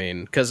 I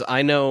mean, because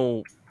I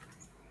know.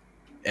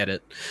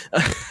 Edit.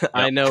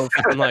 I know.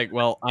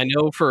 I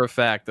know for a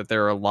fact that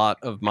there are a lot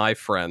of my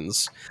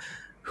friends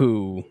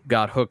who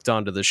got hooked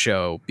onto the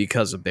show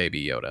because of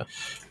Baby Yoda,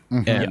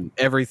 and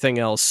everything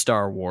else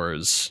Star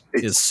Wars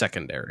is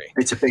secondary.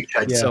 It's a big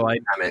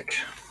dynamic.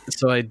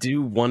 So I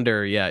do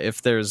wonder,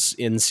 if there's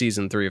in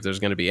season 3, if there's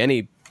going to be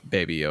any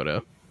Baby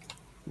Yoda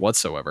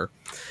whatsoever,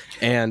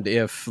 and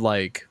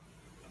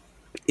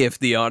if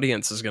the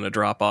audience is going to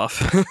drop off.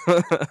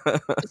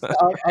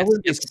 I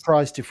wouldn't be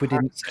surprised if we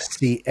didn't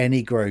see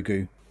any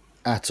Grogu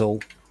at all.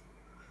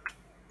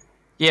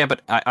 Yeah,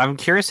 but I'm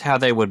curious how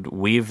they would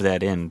weave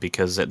that in,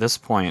 because at this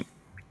point,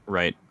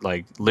 right,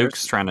 like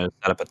Luke's trying to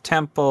set up a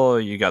temple.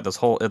 You got this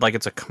whole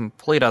it's a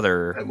complete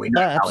other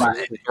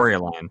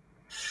storyline.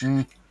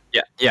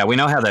 Yeah, we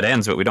know how that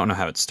ends, but we don't know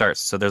how it starts.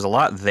 So there's a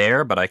lot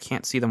there, but I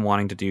can't see them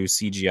wanting to do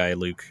CGI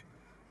Luke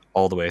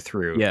all the way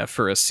through. Yeah,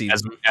 for a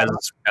season. As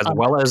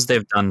well as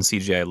they've done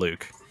CGI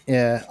Luke.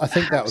 Yeah, I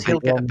think that would he'll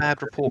get a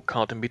bad report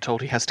card and be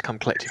told he has to come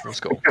collect it from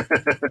school.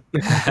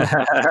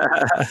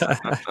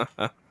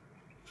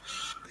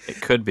 It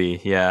could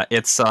be, yeah.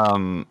 It's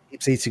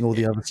keeps eating all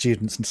the other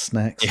students and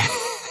snacks.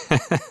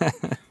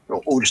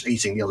 or just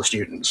eating the other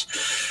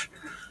students.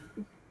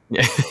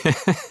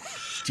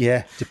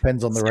 Yeah,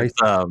 depends on the race.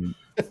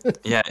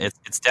 Yeah,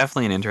 it's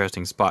definitely an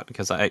interesting spot,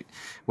 because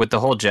with the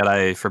whole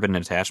Jedi Forbidden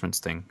Attachments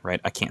thing, right?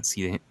 I can't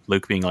see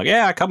Luke being like,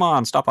 "Yeah, come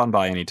on, stop on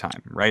by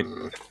anytime," right?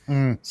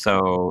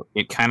 So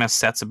it kind of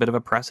sets a bit of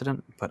a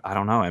precedent, but I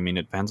don't know. I mean,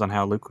 it depends on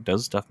how Luke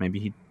does stuff. Maybe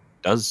he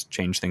does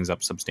change things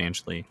up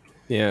substantially.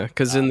 Yeah,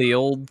 because in the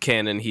old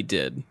canon, he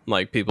did.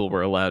 People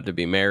were allowed to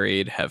be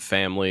married, have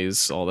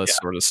families, all this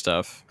sort of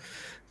stuff.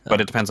 But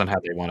it depends on how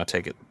they want to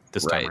take it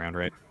this time around,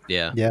 right?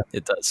 Yeah,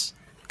 it does.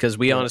 Because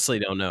we honestly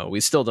don't know. We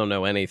still don't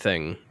know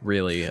anything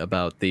really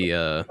about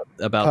the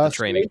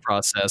training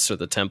process or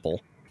the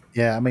temple.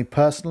 Yeah, I mean,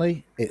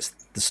 personally,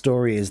 the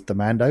story is the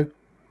Mando.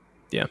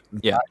 Yeah,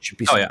 that should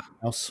be something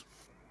else,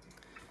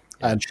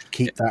 and should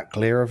keep that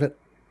clear of it.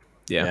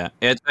 Yeah.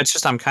 It's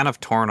just I'm kind of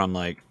torn on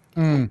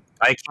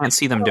I can't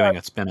see them doing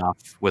a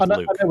spin-off with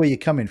Luke. I know where you're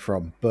coming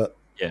from, but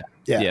yeah.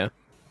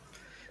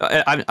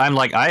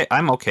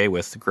 I'm okay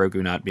with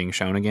Grogu not being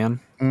shown again,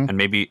 and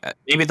maybe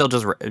they'll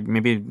just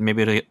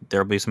maybe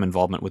there'll be some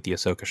involvement with the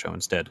Ahsoka show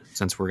instead,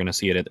 since we're going to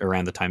see it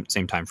around the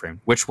same time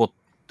frame, which we'll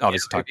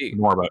obviously talk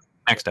more about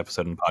next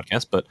episode in the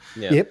podcast. But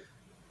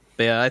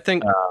I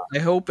think I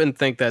hope and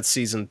think that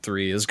season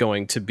 3 is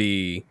going to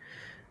be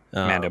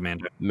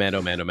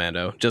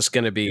Mando. Just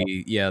going to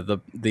be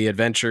the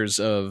adventures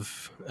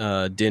of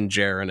Din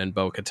Djarin and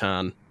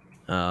Bo-Katan.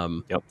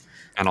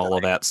 And all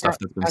of that stuff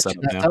that's been set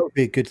up now. That would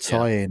be a good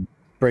tie-in.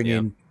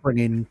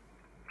 Bringing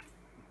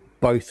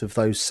both of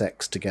those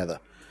sects together.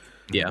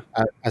 Yeah,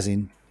 as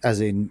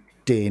in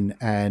Din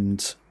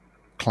and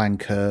Clan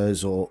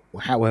Kurz, or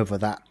however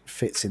that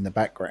fits in the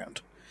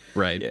background.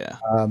 Right. Yeah.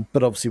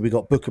 But obviously, we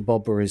got Book of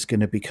Boba is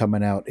going to be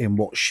coming out in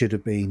what should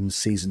have been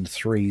season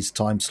 3's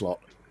time slot,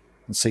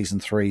 and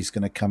season 3 is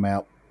going to come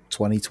out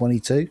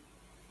 2022.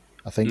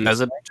 I think.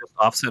 Is it just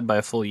offset by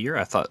a full year?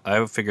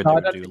 I figured No,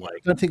 they would do like. I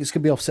don't think it's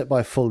going to be offset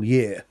by a full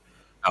year.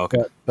 Oh,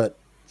 okay. But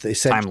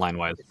timeline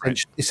wise,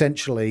 right.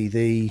 Essentially,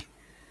 the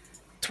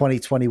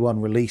 2021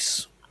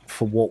 release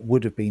for what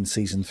would have been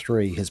season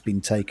 3 has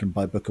been taken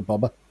by Book of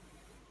Boba.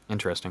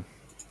 Interesting.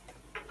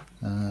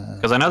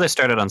 Because I know they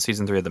started on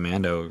season 3 of the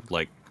Mando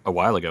like a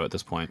while ago at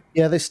this point.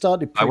 Yeah, they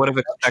started. I would have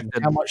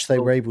expected how much they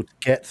were able to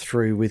get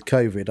through with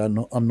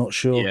COVID. I'm not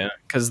sure. Yeah,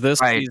 because this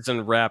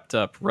season wrapped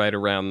up right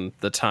around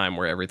the time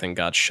where everything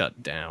got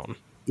shut down.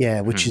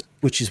 Yeah,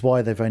 which is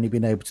why they've only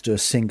been able to do a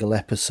single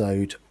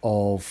episode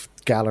of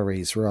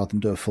Galleries rather than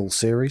do a full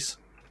series.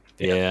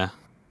 Yeah,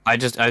 I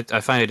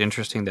find it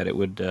interesting that it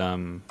would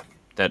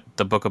that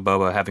the Book of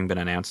Boba, having been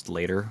announced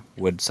later,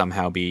 would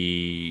somehow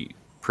be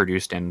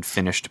produced and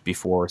finished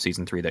before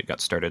season 3 that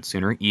got started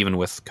sooner, even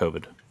with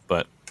COVID.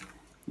 But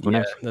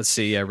let's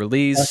see.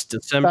 Release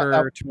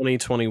December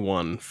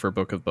 2021 for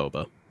Book of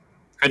Boba.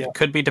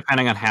 Could be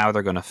depending on how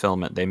they're going to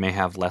film it. They may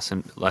have less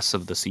of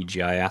the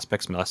CGI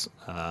aspects,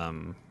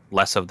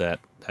 less of that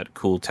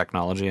cool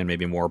technology, and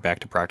maybe more back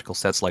to practical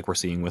sets like we're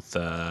seeing with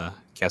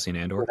Cassian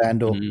Andor.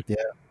 Yeah,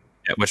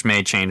 which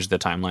may change the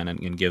timeline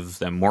and give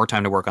them more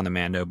time to work on the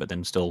Mando, but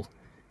then still,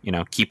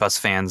 keep us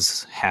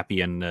fans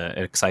happy and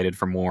excited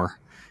for more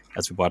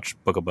as we watch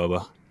Book of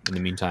Boba in the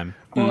meantime.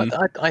 Well,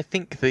 I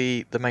think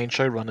the main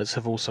showrunners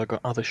have also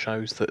got other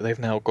shows that they've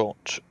now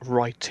got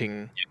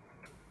writing,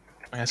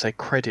 I say,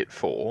 credit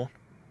for,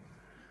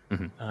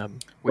 which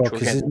will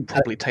again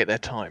probably take their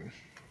time.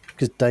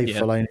 Because Dave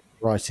Filoni is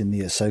writing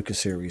the Ahsoka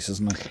series,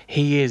 isn't he?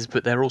 He is,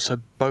 but they're also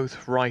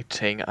both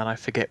writing, and I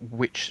forget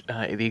which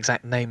the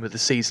exact name of the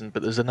season,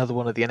 but there's another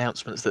one of the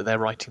announcements that they're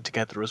writing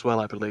together as well,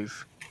 I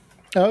believe.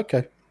 Oh,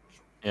 okay.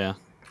 Yeah.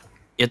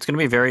 It's going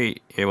to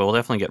be we'll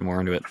definitely get more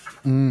into it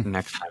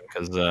next time,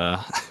 because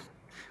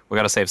we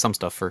got to save some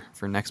stuff for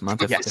next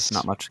month, if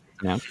not much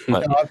announced.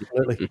 But,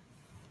 absolutely.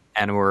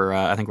 And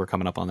I think we're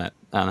coming up on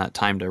that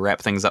time to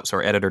wrap things up, so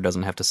our editor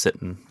doesn't have to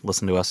sit and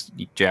listen to us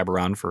jabber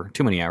on for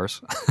too many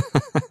hours.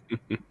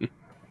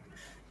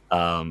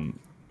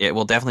 It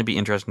will definitely be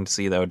interesting to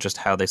see, though, just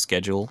how they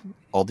schedule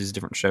all these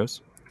different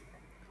shows.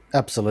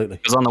 Absolutely.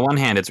 Because on the one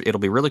hand, it'll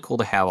be really cool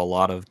to have a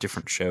lot of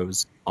different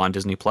shows on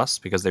Disney Plus,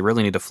 because they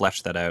really need to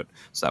flesh that out,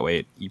 so that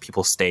way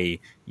people stay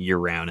year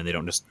round and they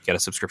don't just get a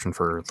subscription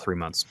for 3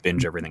 months,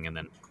 binge everything, and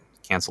then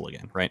cancel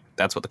again. Right?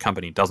 That's what the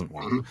company doesn't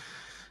want.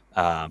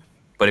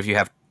 But if you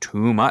have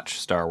too much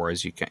Star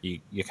Wars, you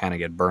kind of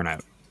get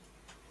burnout.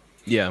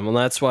 Yeah, well,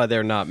 that's why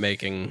they're not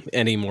making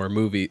any more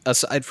movies,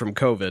 aside from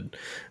COVID,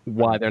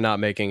 why they're not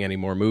making any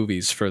more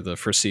movies for the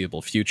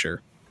foreseeable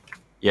future.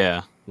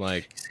 Yeah.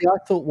 See, I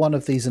thought one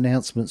of these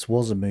announcements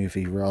was a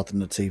movie rather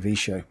than a TV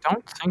show.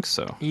 Don't think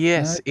so.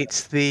 Yes,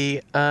 it's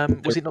the...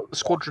 was it not the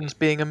Squadrons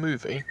being a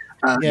movie?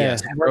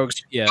 Yes.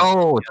 Yeah.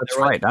 Oh, that's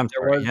right.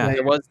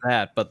 There was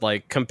that, but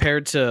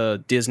compared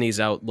to Disney's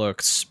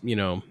outlooks,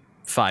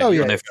 5 years.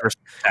 When they first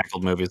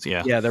tackled movies,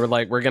 Yeah, they were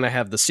like, we're going to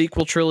have the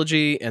sequel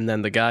trilogy, and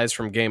then the guys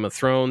from Game of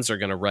Thrones are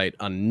going to write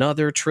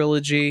another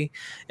trilogy,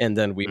 and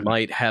then we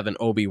might have an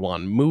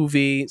Obi-Wan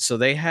movie. So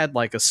they had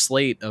a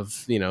slate of,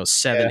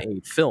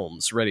 7-8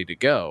 films ready to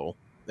go,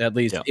 at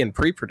least in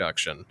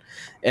pre-production.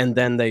 And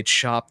then they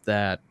chopped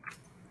that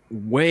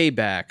way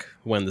back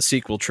when the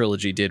sequel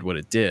trilogy did what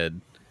it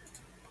did.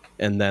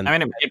 And then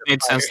it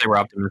made sense they were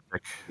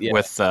optimistic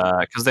with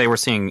because they were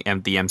seeing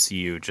the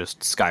MCU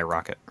just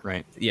skyrocket,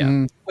 right?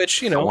 Yeah,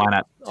 which so why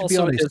not?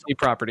 Also a Disney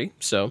property,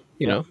 so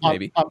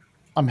maybe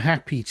I'm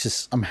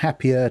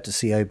happier to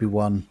see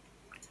Obi-Wan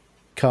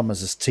come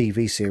as a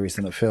TV series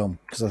than a film,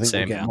 because I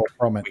think we get more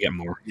from it. We get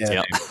more,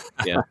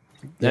 yeah.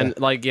 And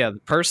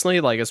personally,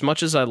 as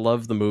much as I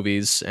love the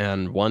movies,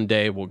 and one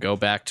day we'll go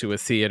back to a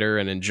theater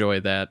and enjoy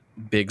that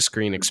big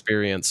screen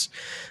experience.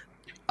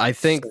 I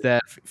think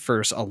that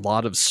for a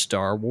lot of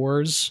Star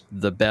Wars,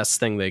 the best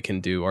thing they can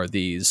do are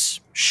these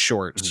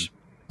short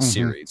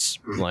series.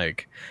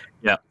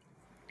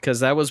 Because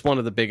that was one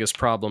of the biggest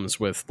problems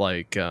with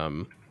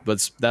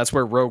that's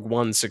where Rogue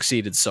One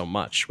succeeded so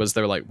much, was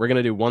they're like, we're going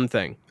to do one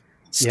thing,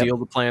 steal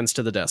the plans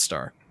to the Death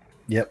Star.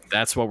 Yep.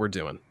 That's what we're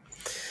doing.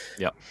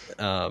 Yep.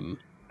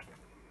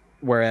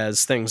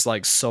 Whereas things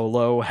like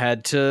Solo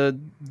had to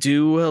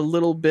do a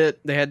little bit,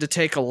 they had to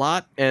take a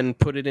lot and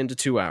put it into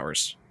 2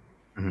 hours.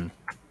 Mm-hmm.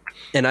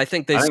 And I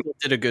think they still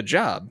did a good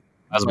job.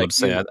 I was about to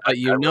say,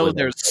 but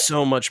there's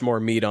so much more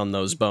meat on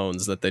those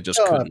bones that they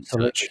just couldn't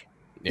touch.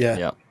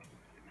 Yeah.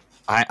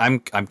 I'm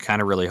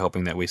kind of really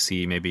hoping that we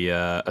see maybe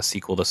a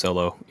sequel to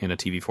Solo in a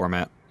TV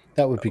format.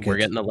 That would be good. We're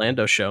getting a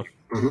Lando show.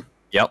 Mm-hmm.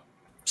 Yep.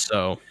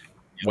 So,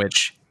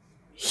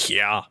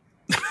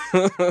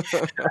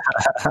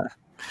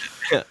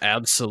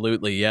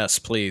 absolutely yes,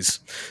 please.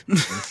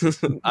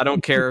 I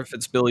don't care if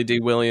it's Billy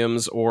D.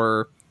 Williams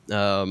or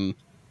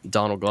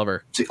Donald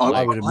Glover. See,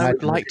 I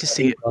would like to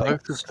see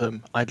both of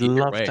them. I'd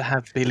love to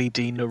have Billy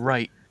D.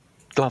 narrate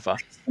Glover.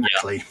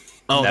 Exactly.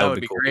 Oh, that would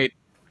be great.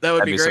 That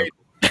would be great.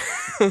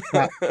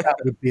 That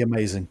would be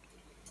amazing.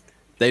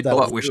 They'd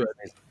both do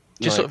it.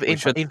 Just Like,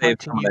 sort of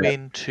inviting you that.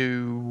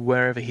 into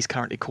wherever he's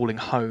currently calling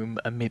home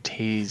amid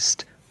his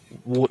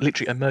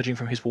literally emerging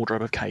from his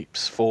wardrobe of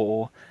capes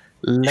for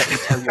let me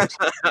tell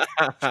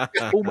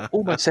you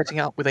almost setting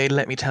up with a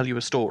let me tell you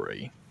a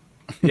story.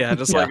 Yeah,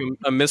 just like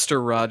a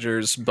Mr.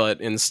 Rogers,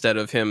 but instead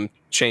of him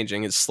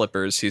changing his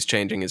slippers, he's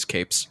changing his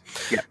capes.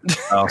 Yeah.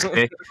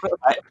 Okay.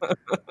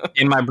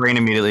 In my brain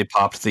immediately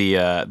popped the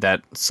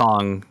that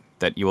song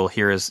that you will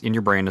hear is in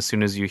your brain as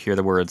soon as you hear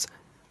the words.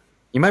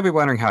 You might be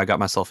wondering how I got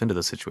myself into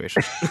this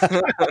situation.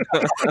 To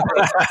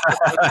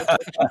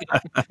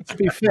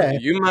be fair,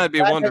 You might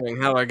be wondering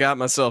how I got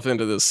myself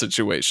into this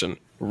situation.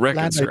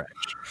 Record scratch.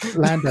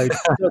 Lando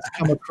does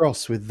come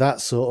across with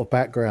that sort of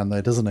background,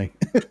 though, doesn't he?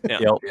 Yeah.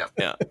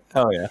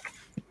 Oh yeah.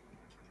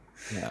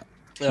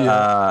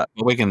 Yeah.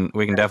 We can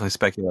definitely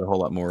speculate a whole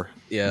lot more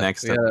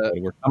next episode.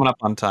 We're coming up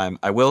on time.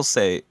 I will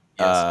say,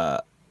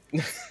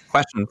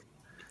 question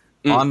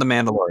on The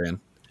Mandalorian.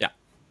 Yeah.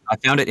 I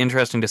found it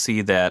interesting to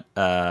see that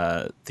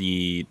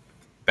the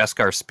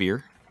Beskar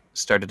spear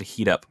started to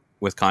heat up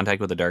with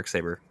contact with the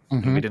Darksaber.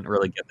 Mhm. We didn't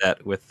really get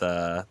that with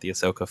the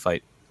Ahsoka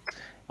fight.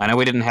 I know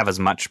we didn't have as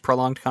much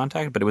prolonged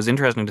contact, but it was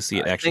interesting to see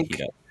it actually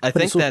heat up. I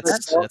think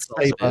that's also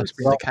Always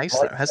been the case,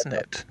 though, hasn't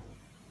it?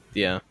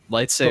 yeah.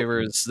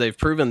 Lightsabers, they've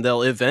proven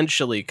they'll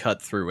eventually cut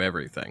through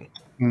everything.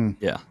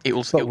 Yeah. It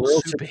will But we're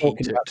also talking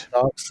superheat about it. the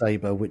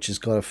Darksaber, which has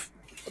got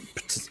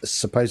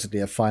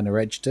supposedly a finer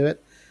edge to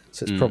it,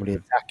 so it's probably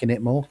attacking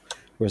it more,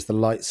 whereas the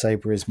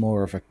lightsaber is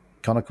more of a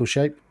conical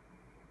shape.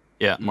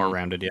 Yeah, more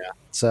rounded, yeah.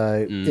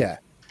 So,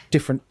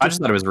 different. I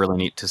just thought it was really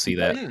neat to see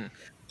that.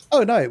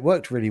 Oh, no, it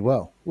worked really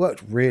well.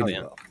 Worked really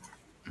well.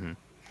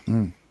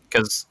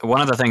 Because one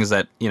of the things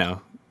that,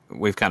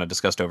 we've kind of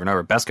discussed over and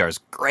over, Beskar is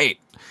great.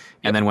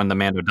 And then when the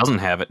Mando doesn't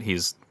have it,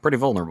 he's pretty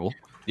vulnerable.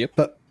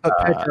 But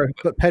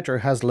Pedro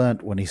has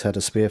learnt when he's had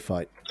a spear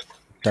fight.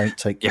 Don't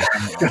take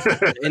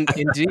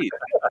Indeed.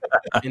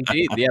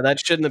 Indeed. Yeah,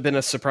 that shouldn't have been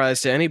a surprise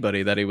to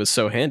anybody that he was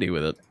so handy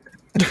with it.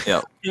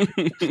 Yeah.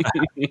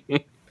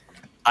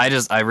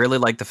 I really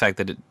like the fact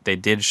that they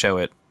did show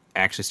it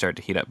actually start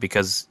to heat up,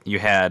 because you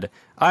had,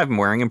 I'm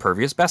wearing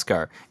impervious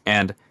Beskar,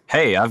 and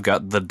hey, I've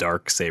got the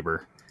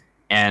Darksaber.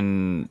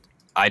 And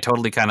I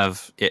totally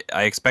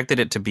I expected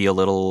it to be a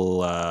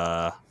little,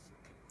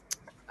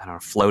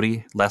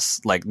 floaty,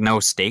 less, like, no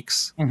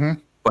stakes.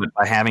 Mhm. But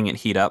by having it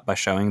heat up, by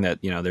showing that,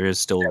 there is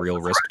still real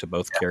risk to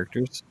both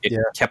characters, it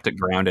kept it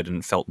grounded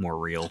and felt more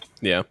real.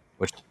 Yeah.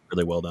 Which is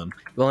really well done.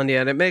 Well, and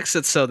it makes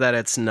it so that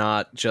it's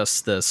not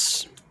just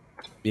this,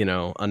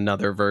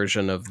 another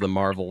version of the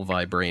Marvel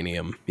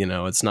Vibranium.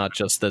 It's not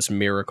just this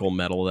miracle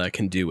metal that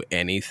can do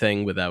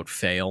anything without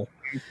fail.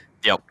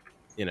 Yep.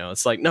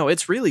 It's like, no,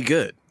 it's really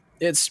good.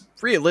 It's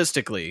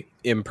realistically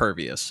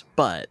impervious,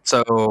 but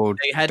so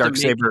they had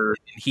Darksaber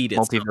to heat it.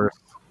 multiverse.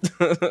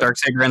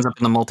 Darksaber ends up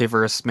in the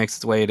multiverse, makes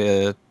its way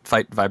to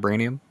fight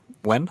Vibranium.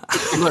 When?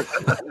 Look,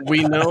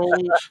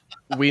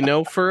 we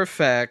know for a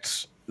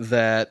fact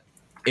that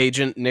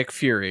Agent Nick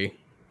Fury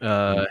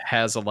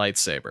has a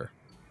lightsaber.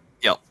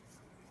 Yep.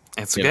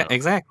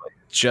 Exactly.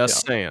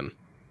 Just saying.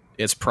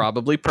 It's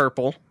probably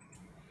purple.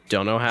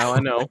 Don't know how I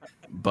know,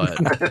 but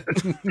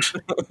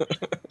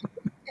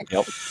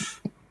Yep.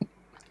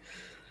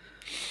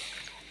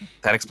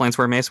 That explains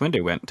where Mace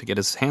Windu went to get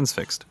his hands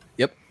fixed.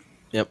 Yep.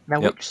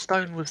 Now, which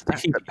stone was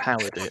that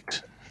powered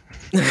it?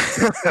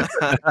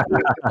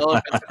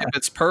 Well, if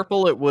it's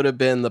purple, it would have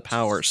been the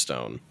Power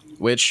Stone.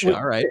 Which,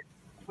 all right,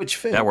 Which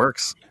fit? That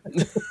works.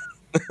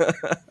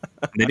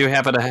 They do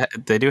have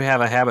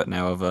a habit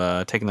now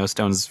of taking those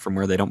stones from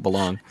where they don't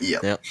belong.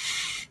 Yep.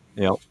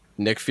 Yep.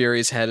 Nick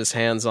Fury's had his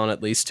hands on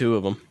at least 2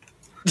 of them.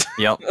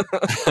 Yep.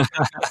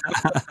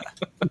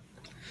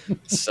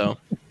 So,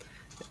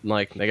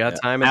 like, they got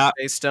time and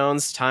space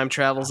stones. Time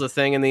travel's a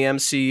thing in the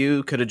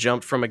MCU. Could have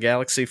jumped from a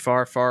galaxy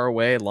far, far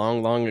away,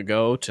 long, long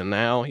ago to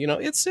now.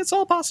 It's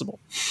all possible.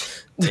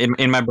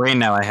 In my brain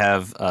now, I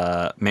have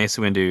Mace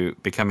Windu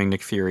becoming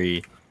Nick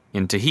Fury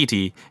in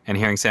Tahiti and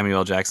hearing Samuel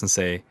L. Jackson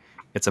say,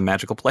 "It's a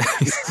magical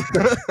place."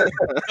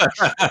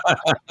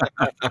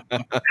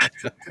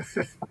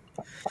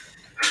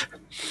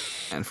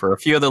 And for a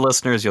few of the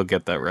listeners, you'll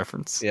get that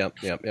reference. Yep.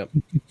 And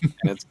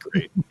it's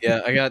great. Yeah,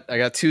 I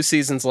got 2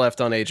 seasons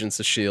left on Agents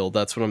of S.H.I.E.L.D.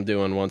 That's what I'm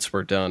doing once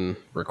we're done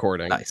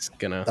recording. Nice.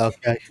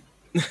 Okay.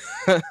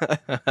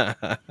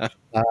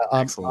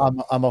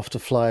 I'm off to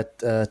fly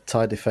a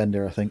TIE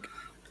Defender, I think.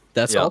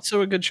 That's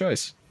also a good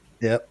choice.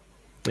 Yep.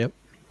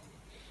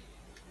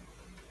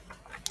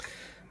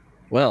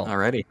 Well,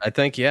 alrighty. I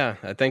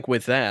think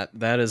with that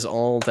is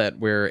all that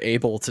we're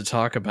able to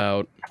talk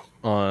about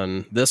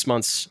on this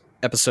month's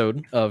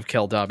episode of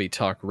Keldabi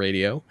Talk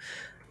Radio.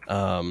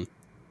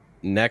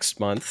 Next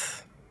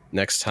month,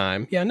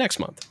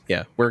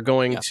 we're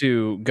going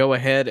to go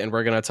ahead and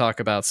we're going to talk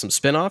about some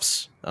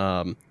spin-offs.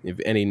 If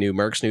any new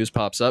Mercs news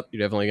pops up,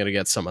 you're definitely going to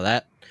get some of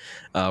that.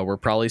 We're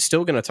probably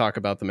still going to talk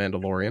about The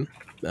Mandalorian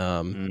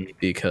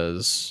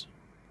because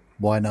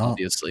Why not?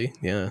 Obviously,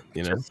 yeah.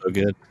 So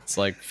good. It's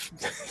like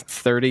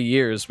 30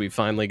 years. We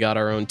finally got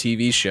our own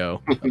TV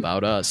show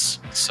about us.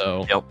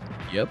 So,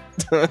 yep.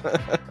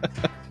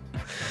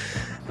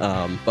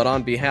 But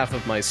on behalf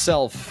of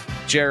myself,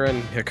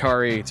 Jaren,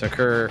 Hikari,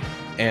 Takur,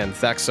 and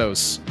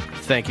Thexos,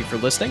 thank you for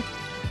listening,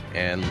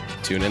 and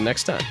tune in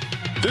next time.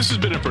 This has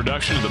been a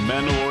production of the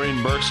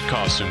Mandalorian Mercs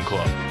Costume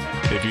Club.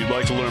 If you'd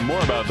like to learn more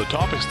about the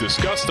topics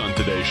discussed on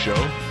today's show,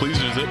 please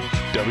visit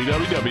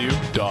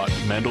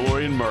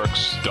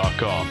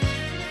www.mandalorianmercs.com.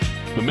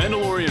 The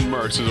Mandalorian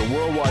Mercs is a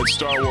worldwide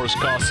Star Wars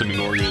costuming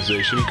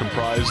organization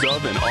comprised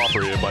of and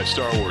operated by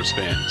Star Wars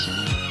fans.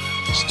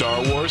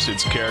 Star Wars,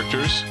 its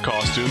characters,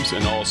 costumes,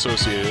 and all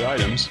associated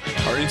items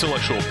are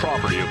intellectual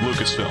property of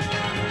Lucasfilm.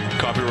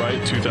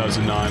 Copyright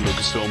 2009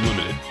 Lucasfilm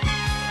Limited.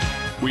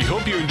 We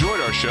hope you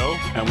enjoyed our show,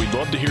 and we'd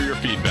love to hear your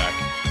feedback.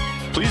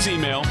 Please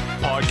email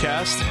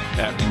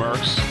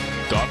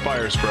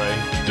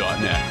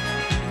podcast@mercs.firespray.net.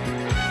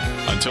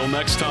 Until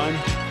next time,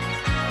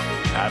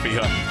 happy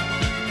hunting.